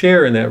us to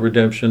share in that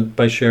redemption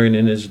by sharing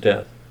in his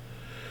death.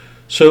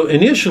 So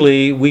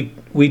initially,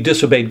 we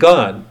disobeyed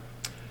God.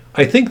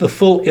 I think the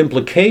full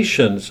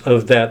implications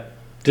of that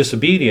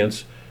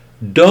disobedience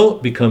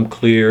don't become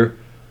clear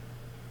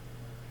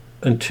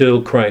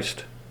until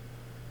Christ.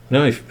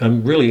 Now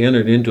I'm really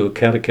entered into a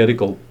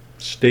catechetical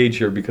stage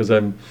here because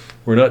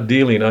we're not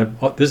dealing.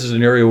 This is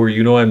an area where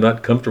I'm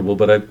not comfortable,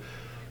 but I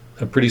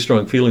have pretty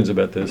strong feelings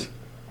about this.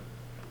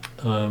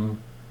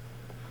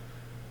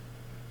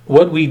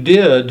 What we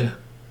did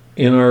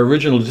in our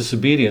original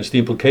disobedience, the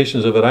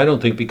implications of it, I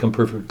don't think become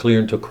perfectly clear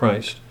until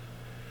Christ.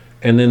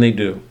 And then they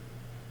do.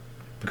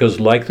 Because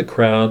like the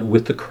crowd,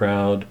 with the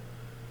crowd,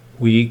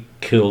 we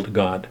killed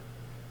God.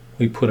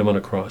 We put him on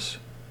a cross.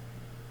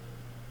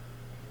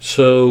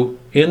 So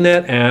in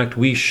that act,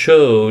 we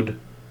showed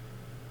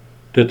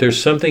that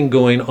there's something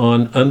going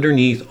on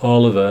underneath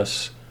all of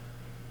us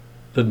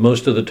that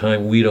most of the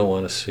time we don't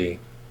want to see.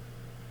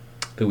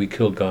 That we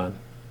killed God.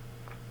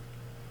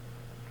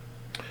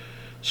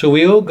 So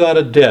we owe God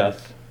a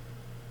death,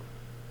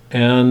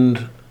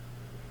 and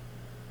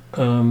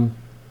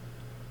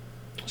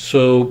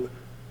so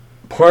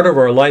part of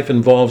our life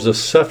involves a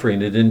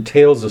suffering. It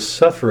entails a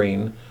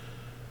suffering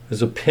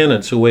as a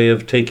penance, a way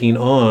of taking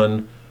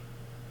on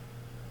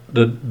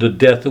the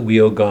death that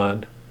we owe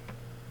God.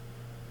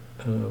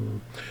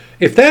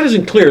 If that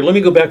isn't clear, let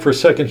me go back for a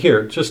second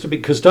here, just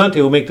because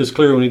Dante will make this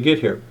clear when we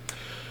get here.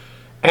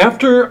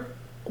 After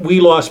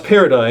we lost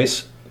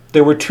paradise,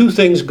 there were two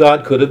things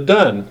God could have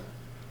done.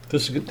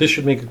 This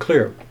should make it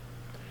clear.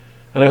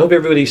 And I hope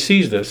everybody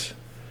sees this.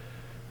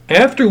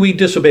 After we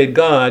disobeyed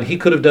God, he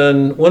could have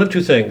done one of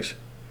two things.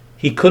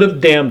 He could have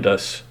damned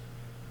us.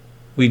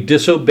 We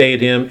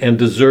disobeyed him and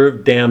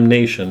deserved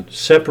damnation,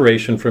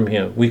 separation from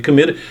him. We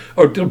committed,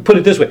 or to put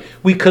it this way,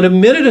 we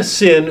committed a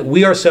sin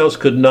we ourselves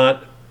could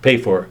not pay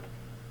for,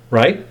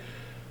 right?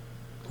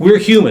 We're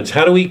humans.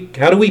 How do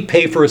we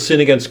pay for a sin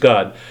against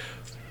God?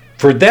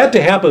 For that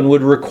to happen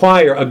would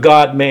require a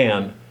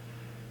God-man.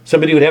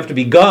 Somebody would have to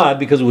be God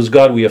because it was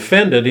God we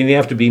offended, and he'd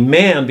have to be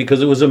man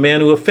because it was a man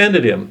who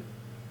offended him.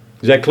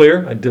 Is that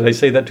clear? Did I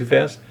say that too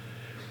fast?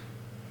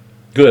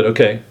 Good,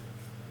 okay.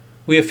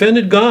 We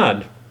offended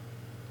God.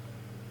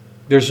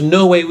 There's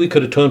no way we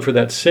could atone for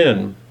that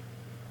sin.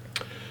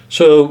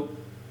 So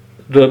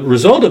the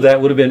result of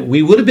that would have been,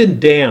 we would have been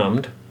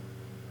damned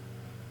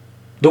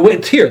the way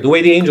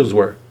the angels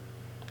were.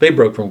 They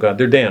broke from God.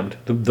 They're damned,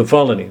 the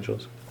fallen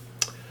angels.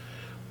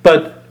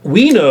 But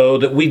we know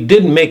that we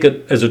didn't make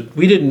it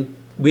we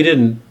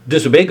didn't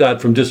disobey God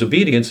from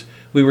disobedience.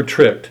 We were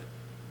tricked.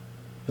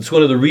 It's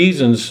one of the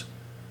reasons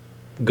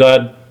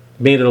God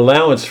made an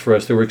allowance for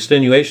us. There were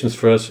extenuations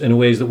for us in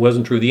ways that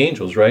wasn't true of the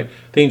angels, right?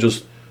 The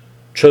angels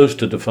chose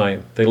to defy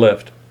him. They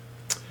left.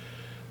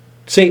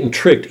 Satan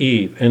tricked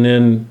Eve, and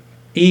then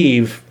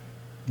Eve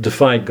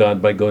defied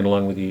God by going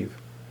along with Eve.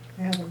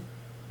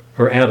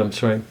 Adam,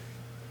 sorry.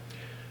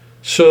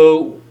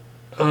 So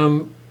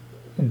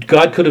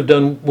God could have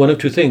done one of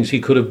two things. He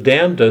could have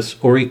damned us,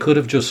 or he could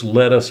have just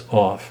let us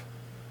off.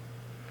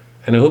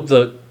 And I hope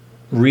the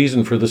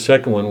reason for the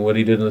second one, what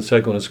he did in the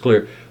second one, is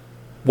clear.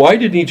 Why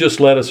didn't he just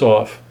let us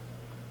off?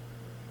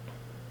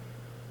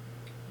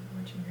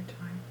 Watching your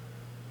time.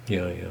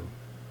 Yeah, I am.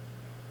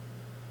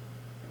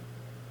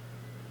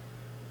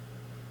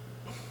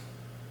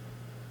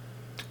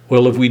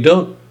 well, if we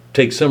don't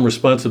take some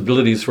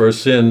responsibilities for our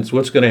sins,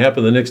 what's going to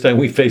happen the next time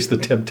we face the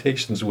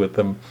temptations with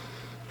them?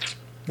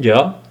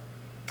 Yeah.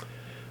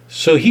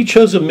 So he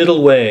chose a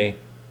middle way,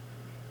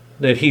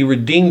 that he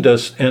redeemed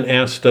us and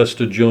asked us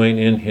to join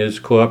in his,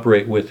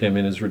 cooperate with him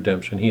in his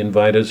redemption. He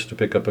invited us to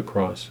pick up a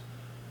cross.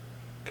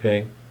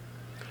 Okay?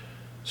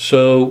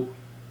 So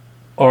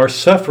our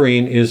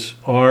suffering is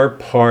our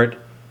part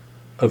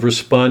of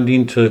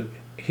responding to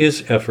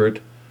his effort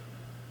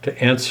to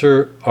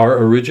answer our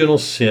original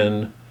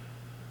sin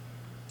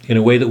in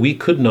a way that we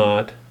could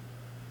not,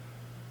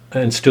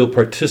 and still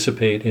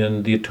participate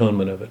in the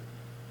atonement of it.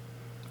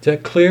 Is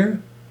that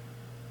clear?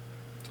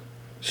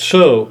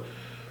 So,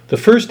 the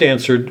first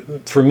answer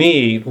for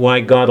me why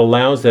God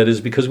allows that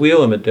is because we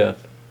owe him a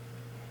death.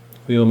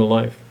 We owe him a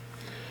life.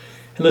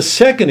 And the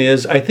second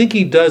is, I think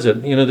he does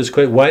it. This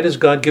question, why does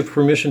God give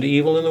permission to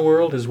evil in the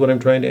world, is what I'm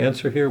trying to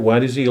answer here. Why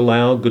does he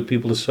allow good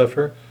people to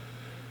suffer?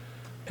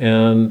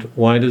 And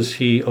why does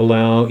he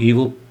allow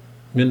evil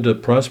men to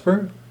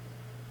prosper?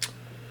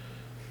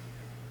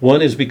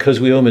 One is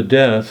because we owe him a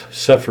death,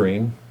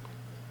 suffering.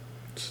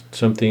 It's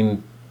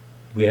something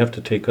we have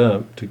to take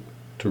up to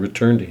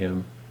return to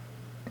him.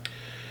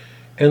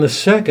 And the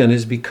second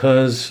is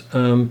because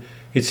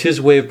it's his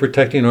way of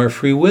protecting our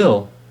free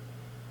will,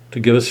 to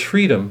give us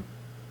freedom.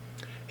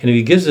 And if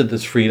he gives it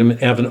this freedom,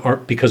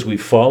 because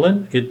we've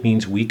fallen, it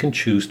means we can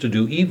choose to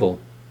do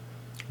evil.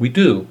 We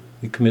do.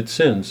 We commit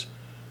sins.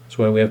 That's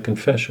why we have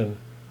confession.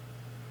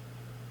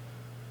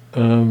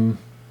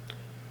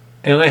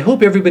 And I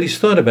hope everybody's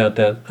thought about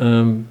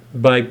that.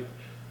 By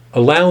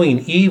allowing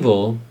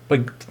evil,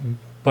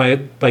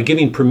 by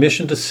giving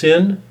permission to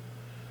sin,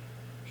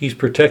 he's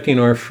protecting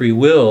our free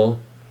will.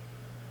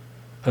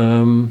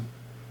 And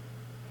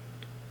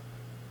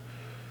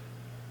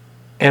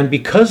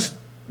because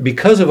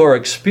of our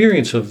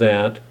experience of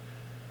that,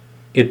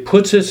 it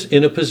puts us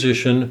in a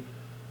position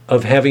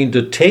of having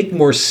to take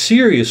more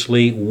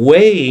seriously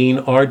weighing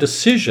our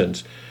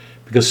decisions.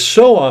 Because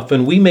so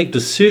often we make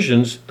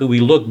decisions that we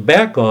look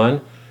back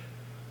on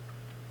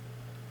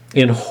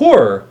in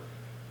horror.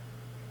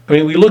 I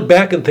mean, we look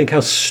back and think how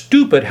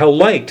stupid, how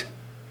light.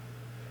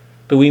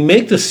 That we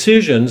make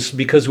decisions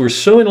because we're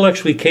so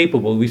intellectually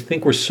capable, we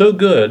think we're so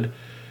good,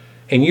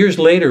 and years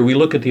later we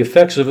look at the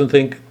effects of it and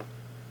think,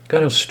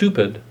 God, how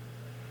stupid.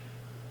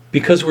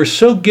 Because we're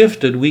so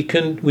gifted, we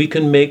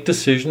can make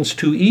decisions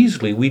too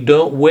easily. We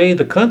don't weigh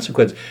the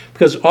consequences.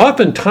 Because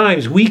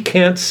oftentimes we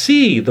can't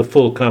see the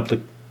full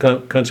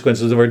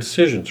consequences of our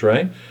decisions,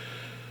 right?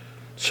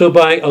 So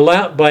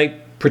by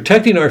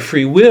protecting our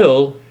free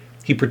will,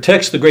 he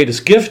protects the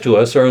greatest gift to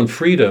us, our own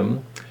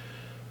freedom,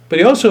 but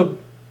he also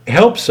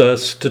helps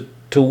us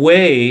to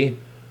weigh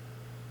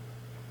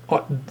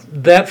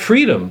that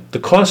freedom, the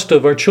cost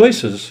of our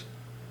choices,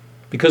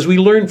 because we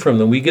learn from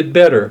them, we get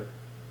better.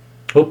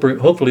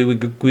 Hopefully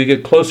we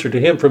get closer to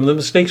him from the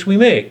mistakes we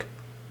make.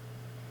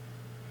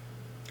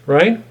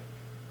 Right?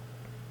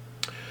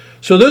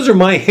 So those are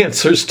my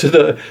answers to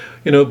the,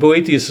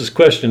 Boethius'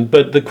 question.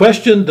 But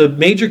the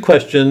major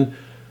question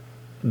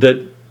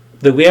that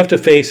we have to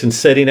face in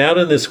setting out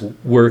in this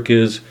work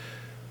is,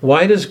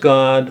 why does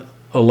God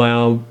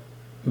allow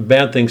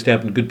bad things to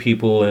happen to good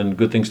people and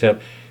good things to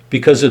happen?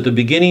 Because at the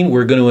beginning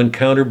we're going to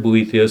encounter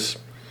Boethius,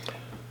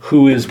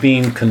 who is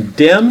being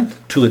condemned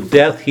to a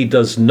death he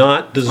does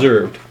not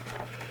deserve.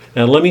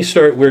 Now let me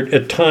start, we're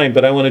at time,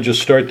 but I want to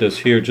just start this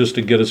here just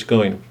to get us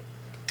going.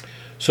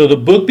 So the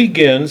book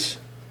begins,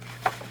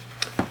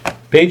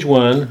 page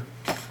 1.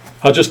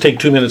 I'll just take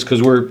 2 minutes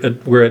because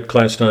we're at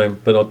class time,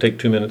 but I'll take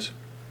 2 minutes.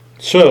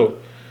 So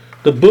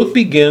the book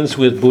begins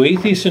with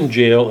Boethius in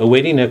jail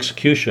awaiting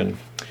execution.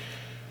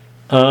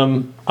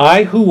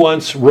 I who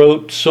once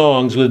wrote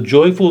songs with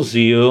joyful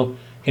zeal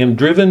am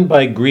driven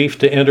by grief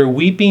to enter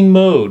weeping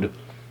mode.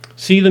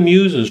 See the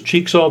muses,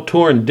 cheeks all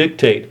torn,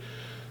 dictate.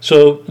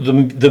 So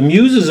the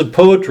muses of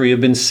poetry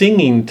have been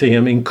singing to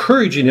him,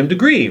 encouraging him to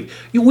grieve.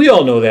 We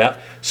all know that.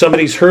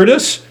 Somebody's hurt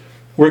us,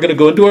 we're going to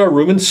go into our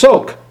room and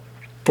sulk.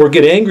 Or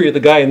get angry at the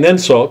guy and then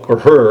sulk, or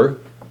her,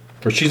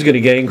 or she's going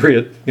to get angry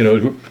at,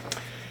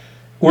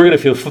 we're going to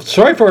feel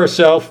sorry for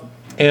ourselves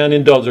and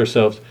indulge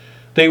ourselves.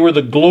 They were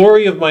the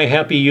glory of my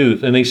happy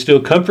youth, and they still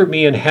comfort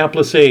me in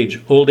hapless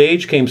age. Old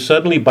age came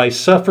suddenly by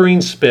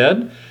suffering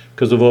sped,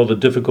 because of all the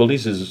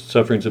difficulties his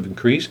sufferings have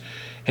increased,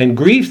 and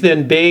grief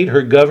then bade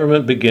her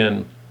government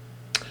begin.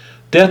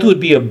 Death would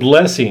be a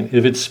blessing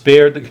if it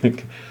spared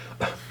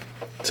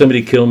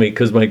somebody kill me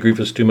because my grief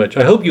is too much.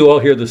 I hope you all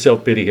hear the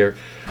self-pity here,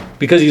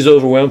 because he's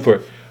overwhelmed for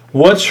it.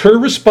 What's her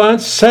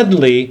response?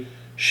 Suddenly,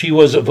 she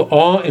was of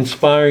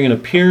awe-inspiring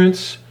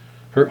appearance,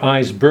 her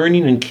eyes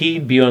burning and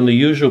keyed beyond the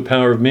usual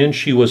power of men.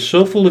 She was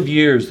so full of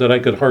years that I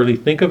could hardly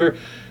think of her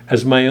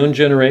as my own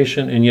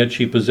generation, and yet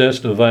she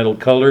possessed a vital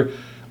color,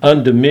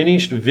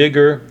 undiminished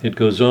vigor. It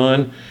goes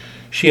on.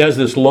 She has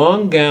this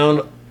long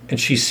gown,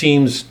 and she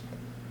seems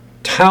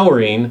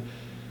towering,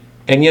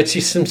 and yet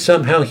she seems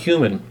somehow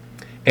human.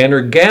 And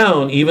her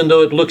gown, even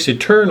though it looks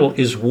eternal,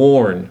 is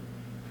worn.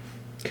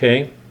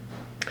 Okay?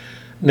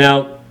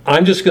 Now,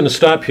 I'm just going to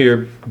stop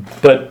here,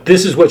 but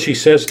this is what she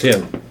says to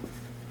him.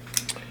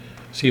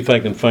 See if I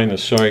can find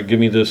this. Sorry, give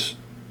me this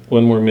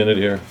one more minute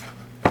here.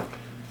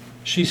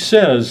 She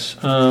says,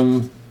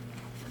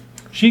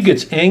 she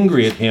gets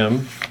angry at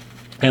him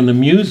and the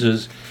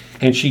muses,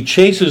 and she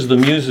chases the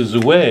muses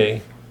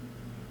away.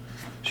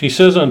 She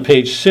says on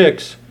page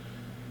 6,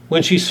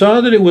 when she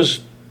saw that it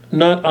was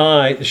not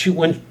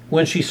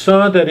when she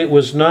saw that it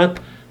was not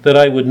that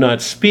I would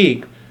not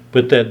speak,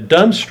 but that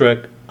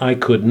dumbstruck I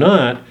could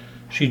not,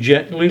 she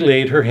gently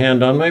laid her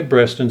hand on my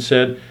breast and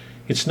said,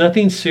 "It's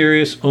nothing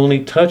serious, only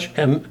a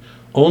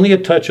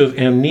touch of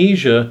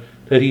amnesia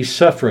that he's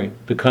suffering,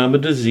 the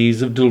common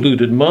disease of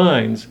deluded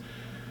minds."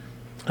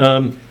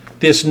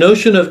 This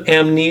notion of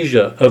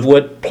amnesia, of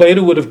what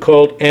Plato would have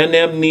called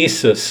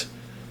anamnesis,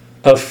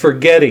 of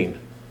forgetting.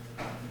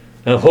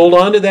 Now hold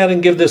on to that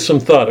and give this some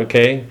thought,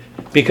 okay?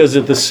 Because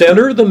at the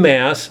center of the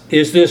Mass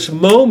is this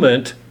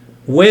moment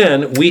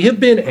when we have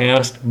been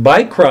asked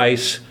by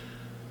Christ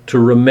to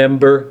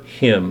remember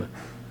him.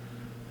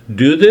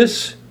 Do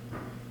this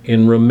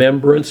in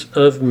remembrance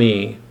of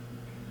me.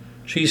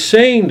 She's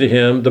saying to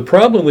him, the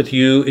problem with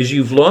you is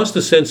you've lost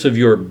a sense of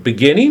your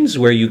beginnings,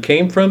 where you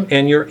came from,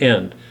 and your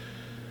end.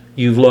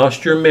 You've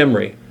lost your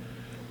memory.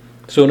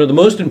 So one of the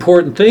most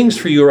important things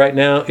for you right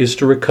now is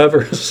to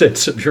recover a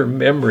sense of your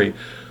memory.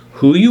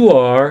 Who you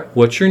are,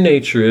 what your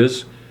nature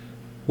is,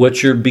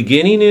 what your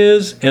beginning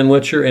is, and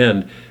what your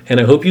end. And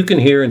I hope you can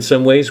hear, in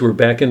some ways, we're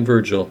back in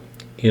Virgil.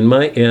 In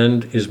my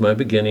end is my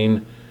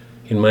beginning.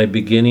 In my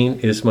beginning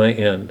is my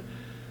end.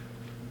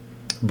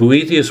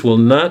 Boethius will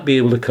not be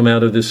able to come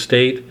out of this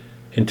state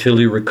until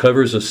he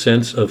recovers a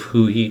sense of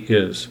who he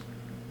is.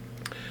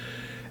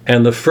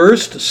 And the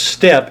first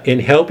step in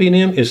helping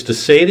him is to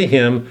say to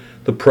him,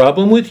 the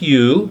problem with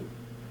you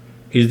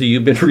is that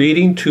you've been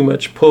reading too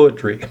much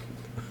poetry.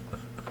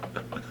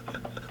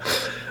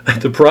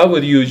 The problem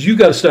with you is you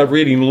got to stop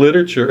reading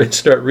literature and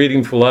start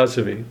reading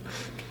philosophy.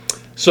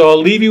 So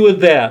I'll leave you with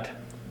that.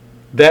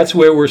 That's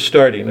where we're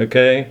starting,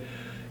 okay?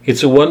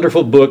 It's a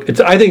wonderful book.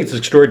 I think it's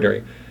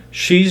extraordinary.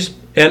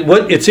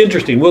 It's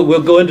interesting.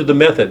 We'll go into the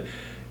method.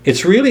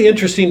 It's really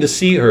interesting to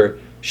see her.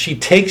 She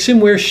takes him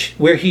where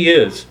he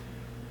is.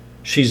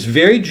 She's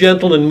very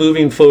gentle and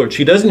moving forward.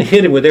 She doesn't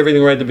hit him with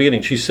everything right at the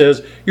beginning. She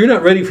says, you're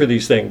not ready for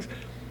these things.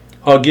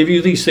 I'll give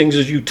you these things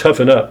as you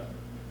toughen up.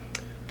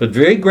 But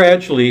very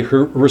gradually,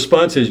 her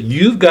response is,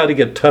 you've got to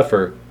get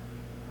tougher.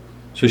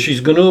 So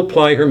she's going to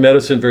apply her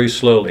medicine very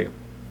slowly.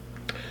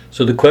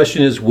 So the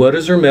question is, what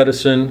is her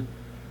medicine?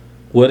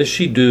 What does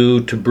she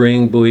do to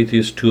bring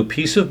Boethius to a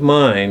peace of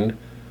mind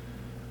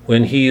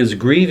when he is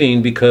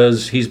grieving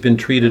because he's been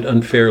treated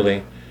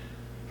unfairly?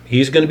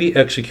 He's going to be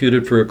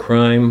executed for a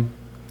crime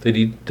that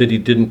he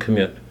didn't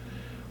commit.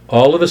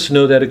 All of us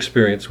know that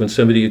experience when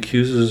somebody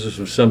accuses us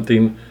of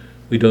something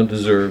we don't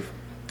deserve.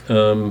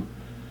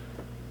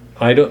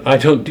 I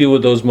don't deal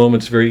with those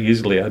moments very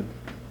easily.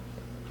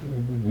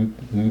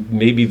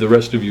 Maybe the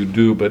rest of you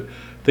do, but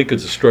I think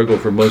it's a struggle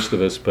for most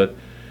of us. But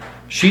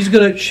she's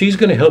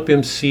gonna help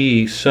him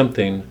see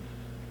something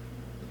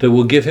that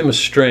will give him a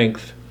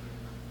strength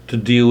to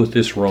deal with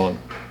this wrong.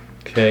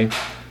 Okay,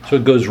 so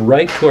it goes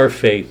right to our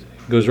faith.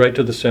 It goes right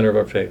to the center of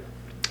our faith.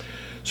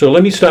 So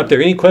let me stop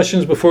there. Any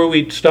questions before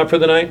we stop for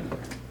the night?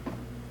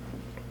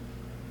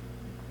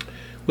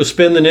 We'll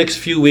spend the next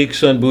few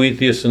weeks on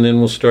Boethius and then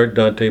we'll start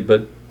Dante.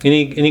 But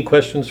any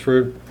questions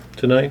for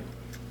tonight?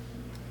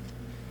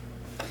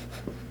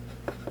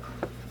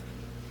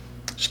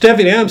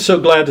 Stephanie, I'm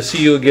so glad to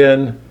see you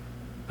again.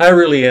 I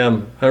really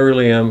am.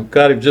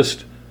 God,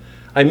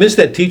 I miss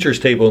that teacher's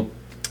table.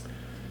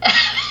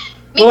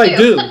 Me Well, too. I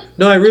do.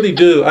 No, I really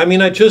do. I mean,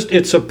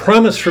 it's a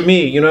promise for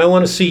me. I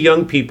want to see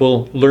young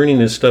people learning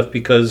this stuff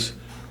because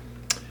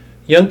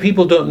young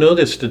people don't know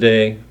this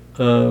today.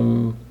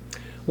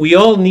 We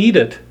all need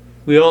it.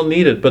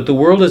 But the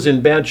world is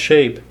in bad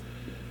shape.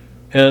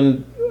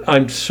 And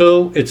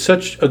it's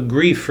such a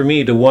grief for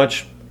me to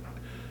watch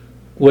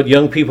what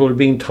young people are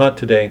being taught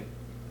today.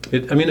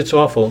 It's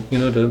awful,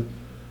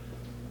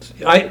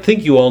 I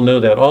think you all know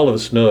that. All of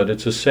us know it.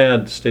 It's a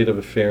sad state of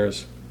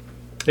affairs.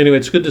 Anyway,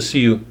 it's good to see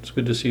you. It's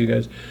good to see you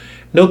guys.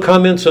 No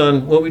comments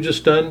on what we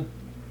just done?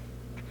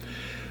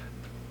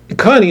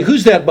 Connie,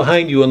 who's that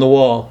behind you on the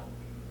wall?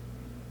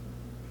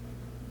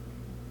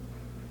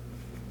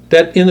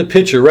 That in the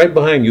picture, right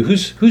behind you.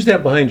 Who's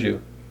that behind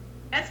you?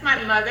 That's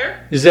my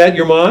mother. Is that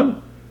your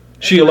mom?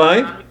 She That's my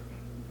alive? mom.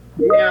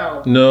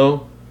 No,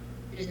 No.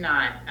 she's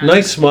not.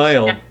 Nice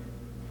smile.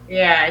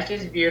 Yeah,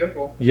 she's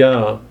beautiful.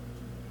 Yeah.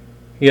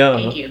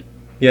 Thank you.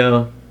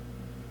 Yeah.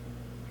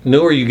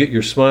 Know where you get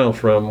your smile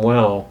from.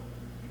 Wow.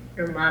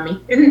 Her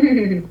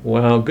mommy.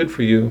 Wow, good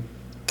for you.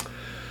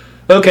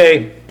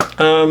 Okay,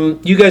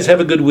 you guys have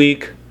a good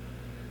week.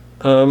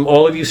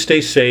 All of you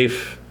stay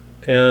safe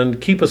and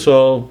keep us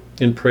all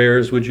in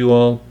prayers. Would you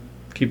all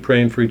keep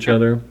praying for each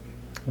other?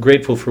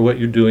 Grateful for what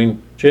you're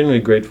doing.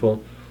 Genuinely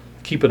grateful.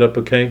 Keep it up,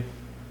 okay?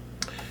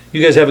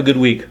 You guys have a good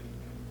week.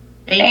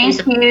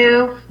 Thank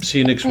you. See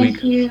you next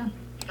week. Thank you.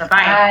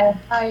 Bye-bye.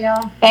 Bye,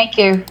 y'all. Thank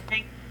you.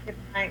 Thank you.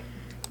 Bye.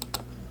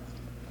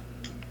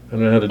 I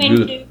don't know how to Thank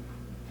do you. it.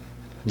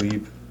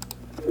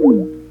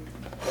 Leave.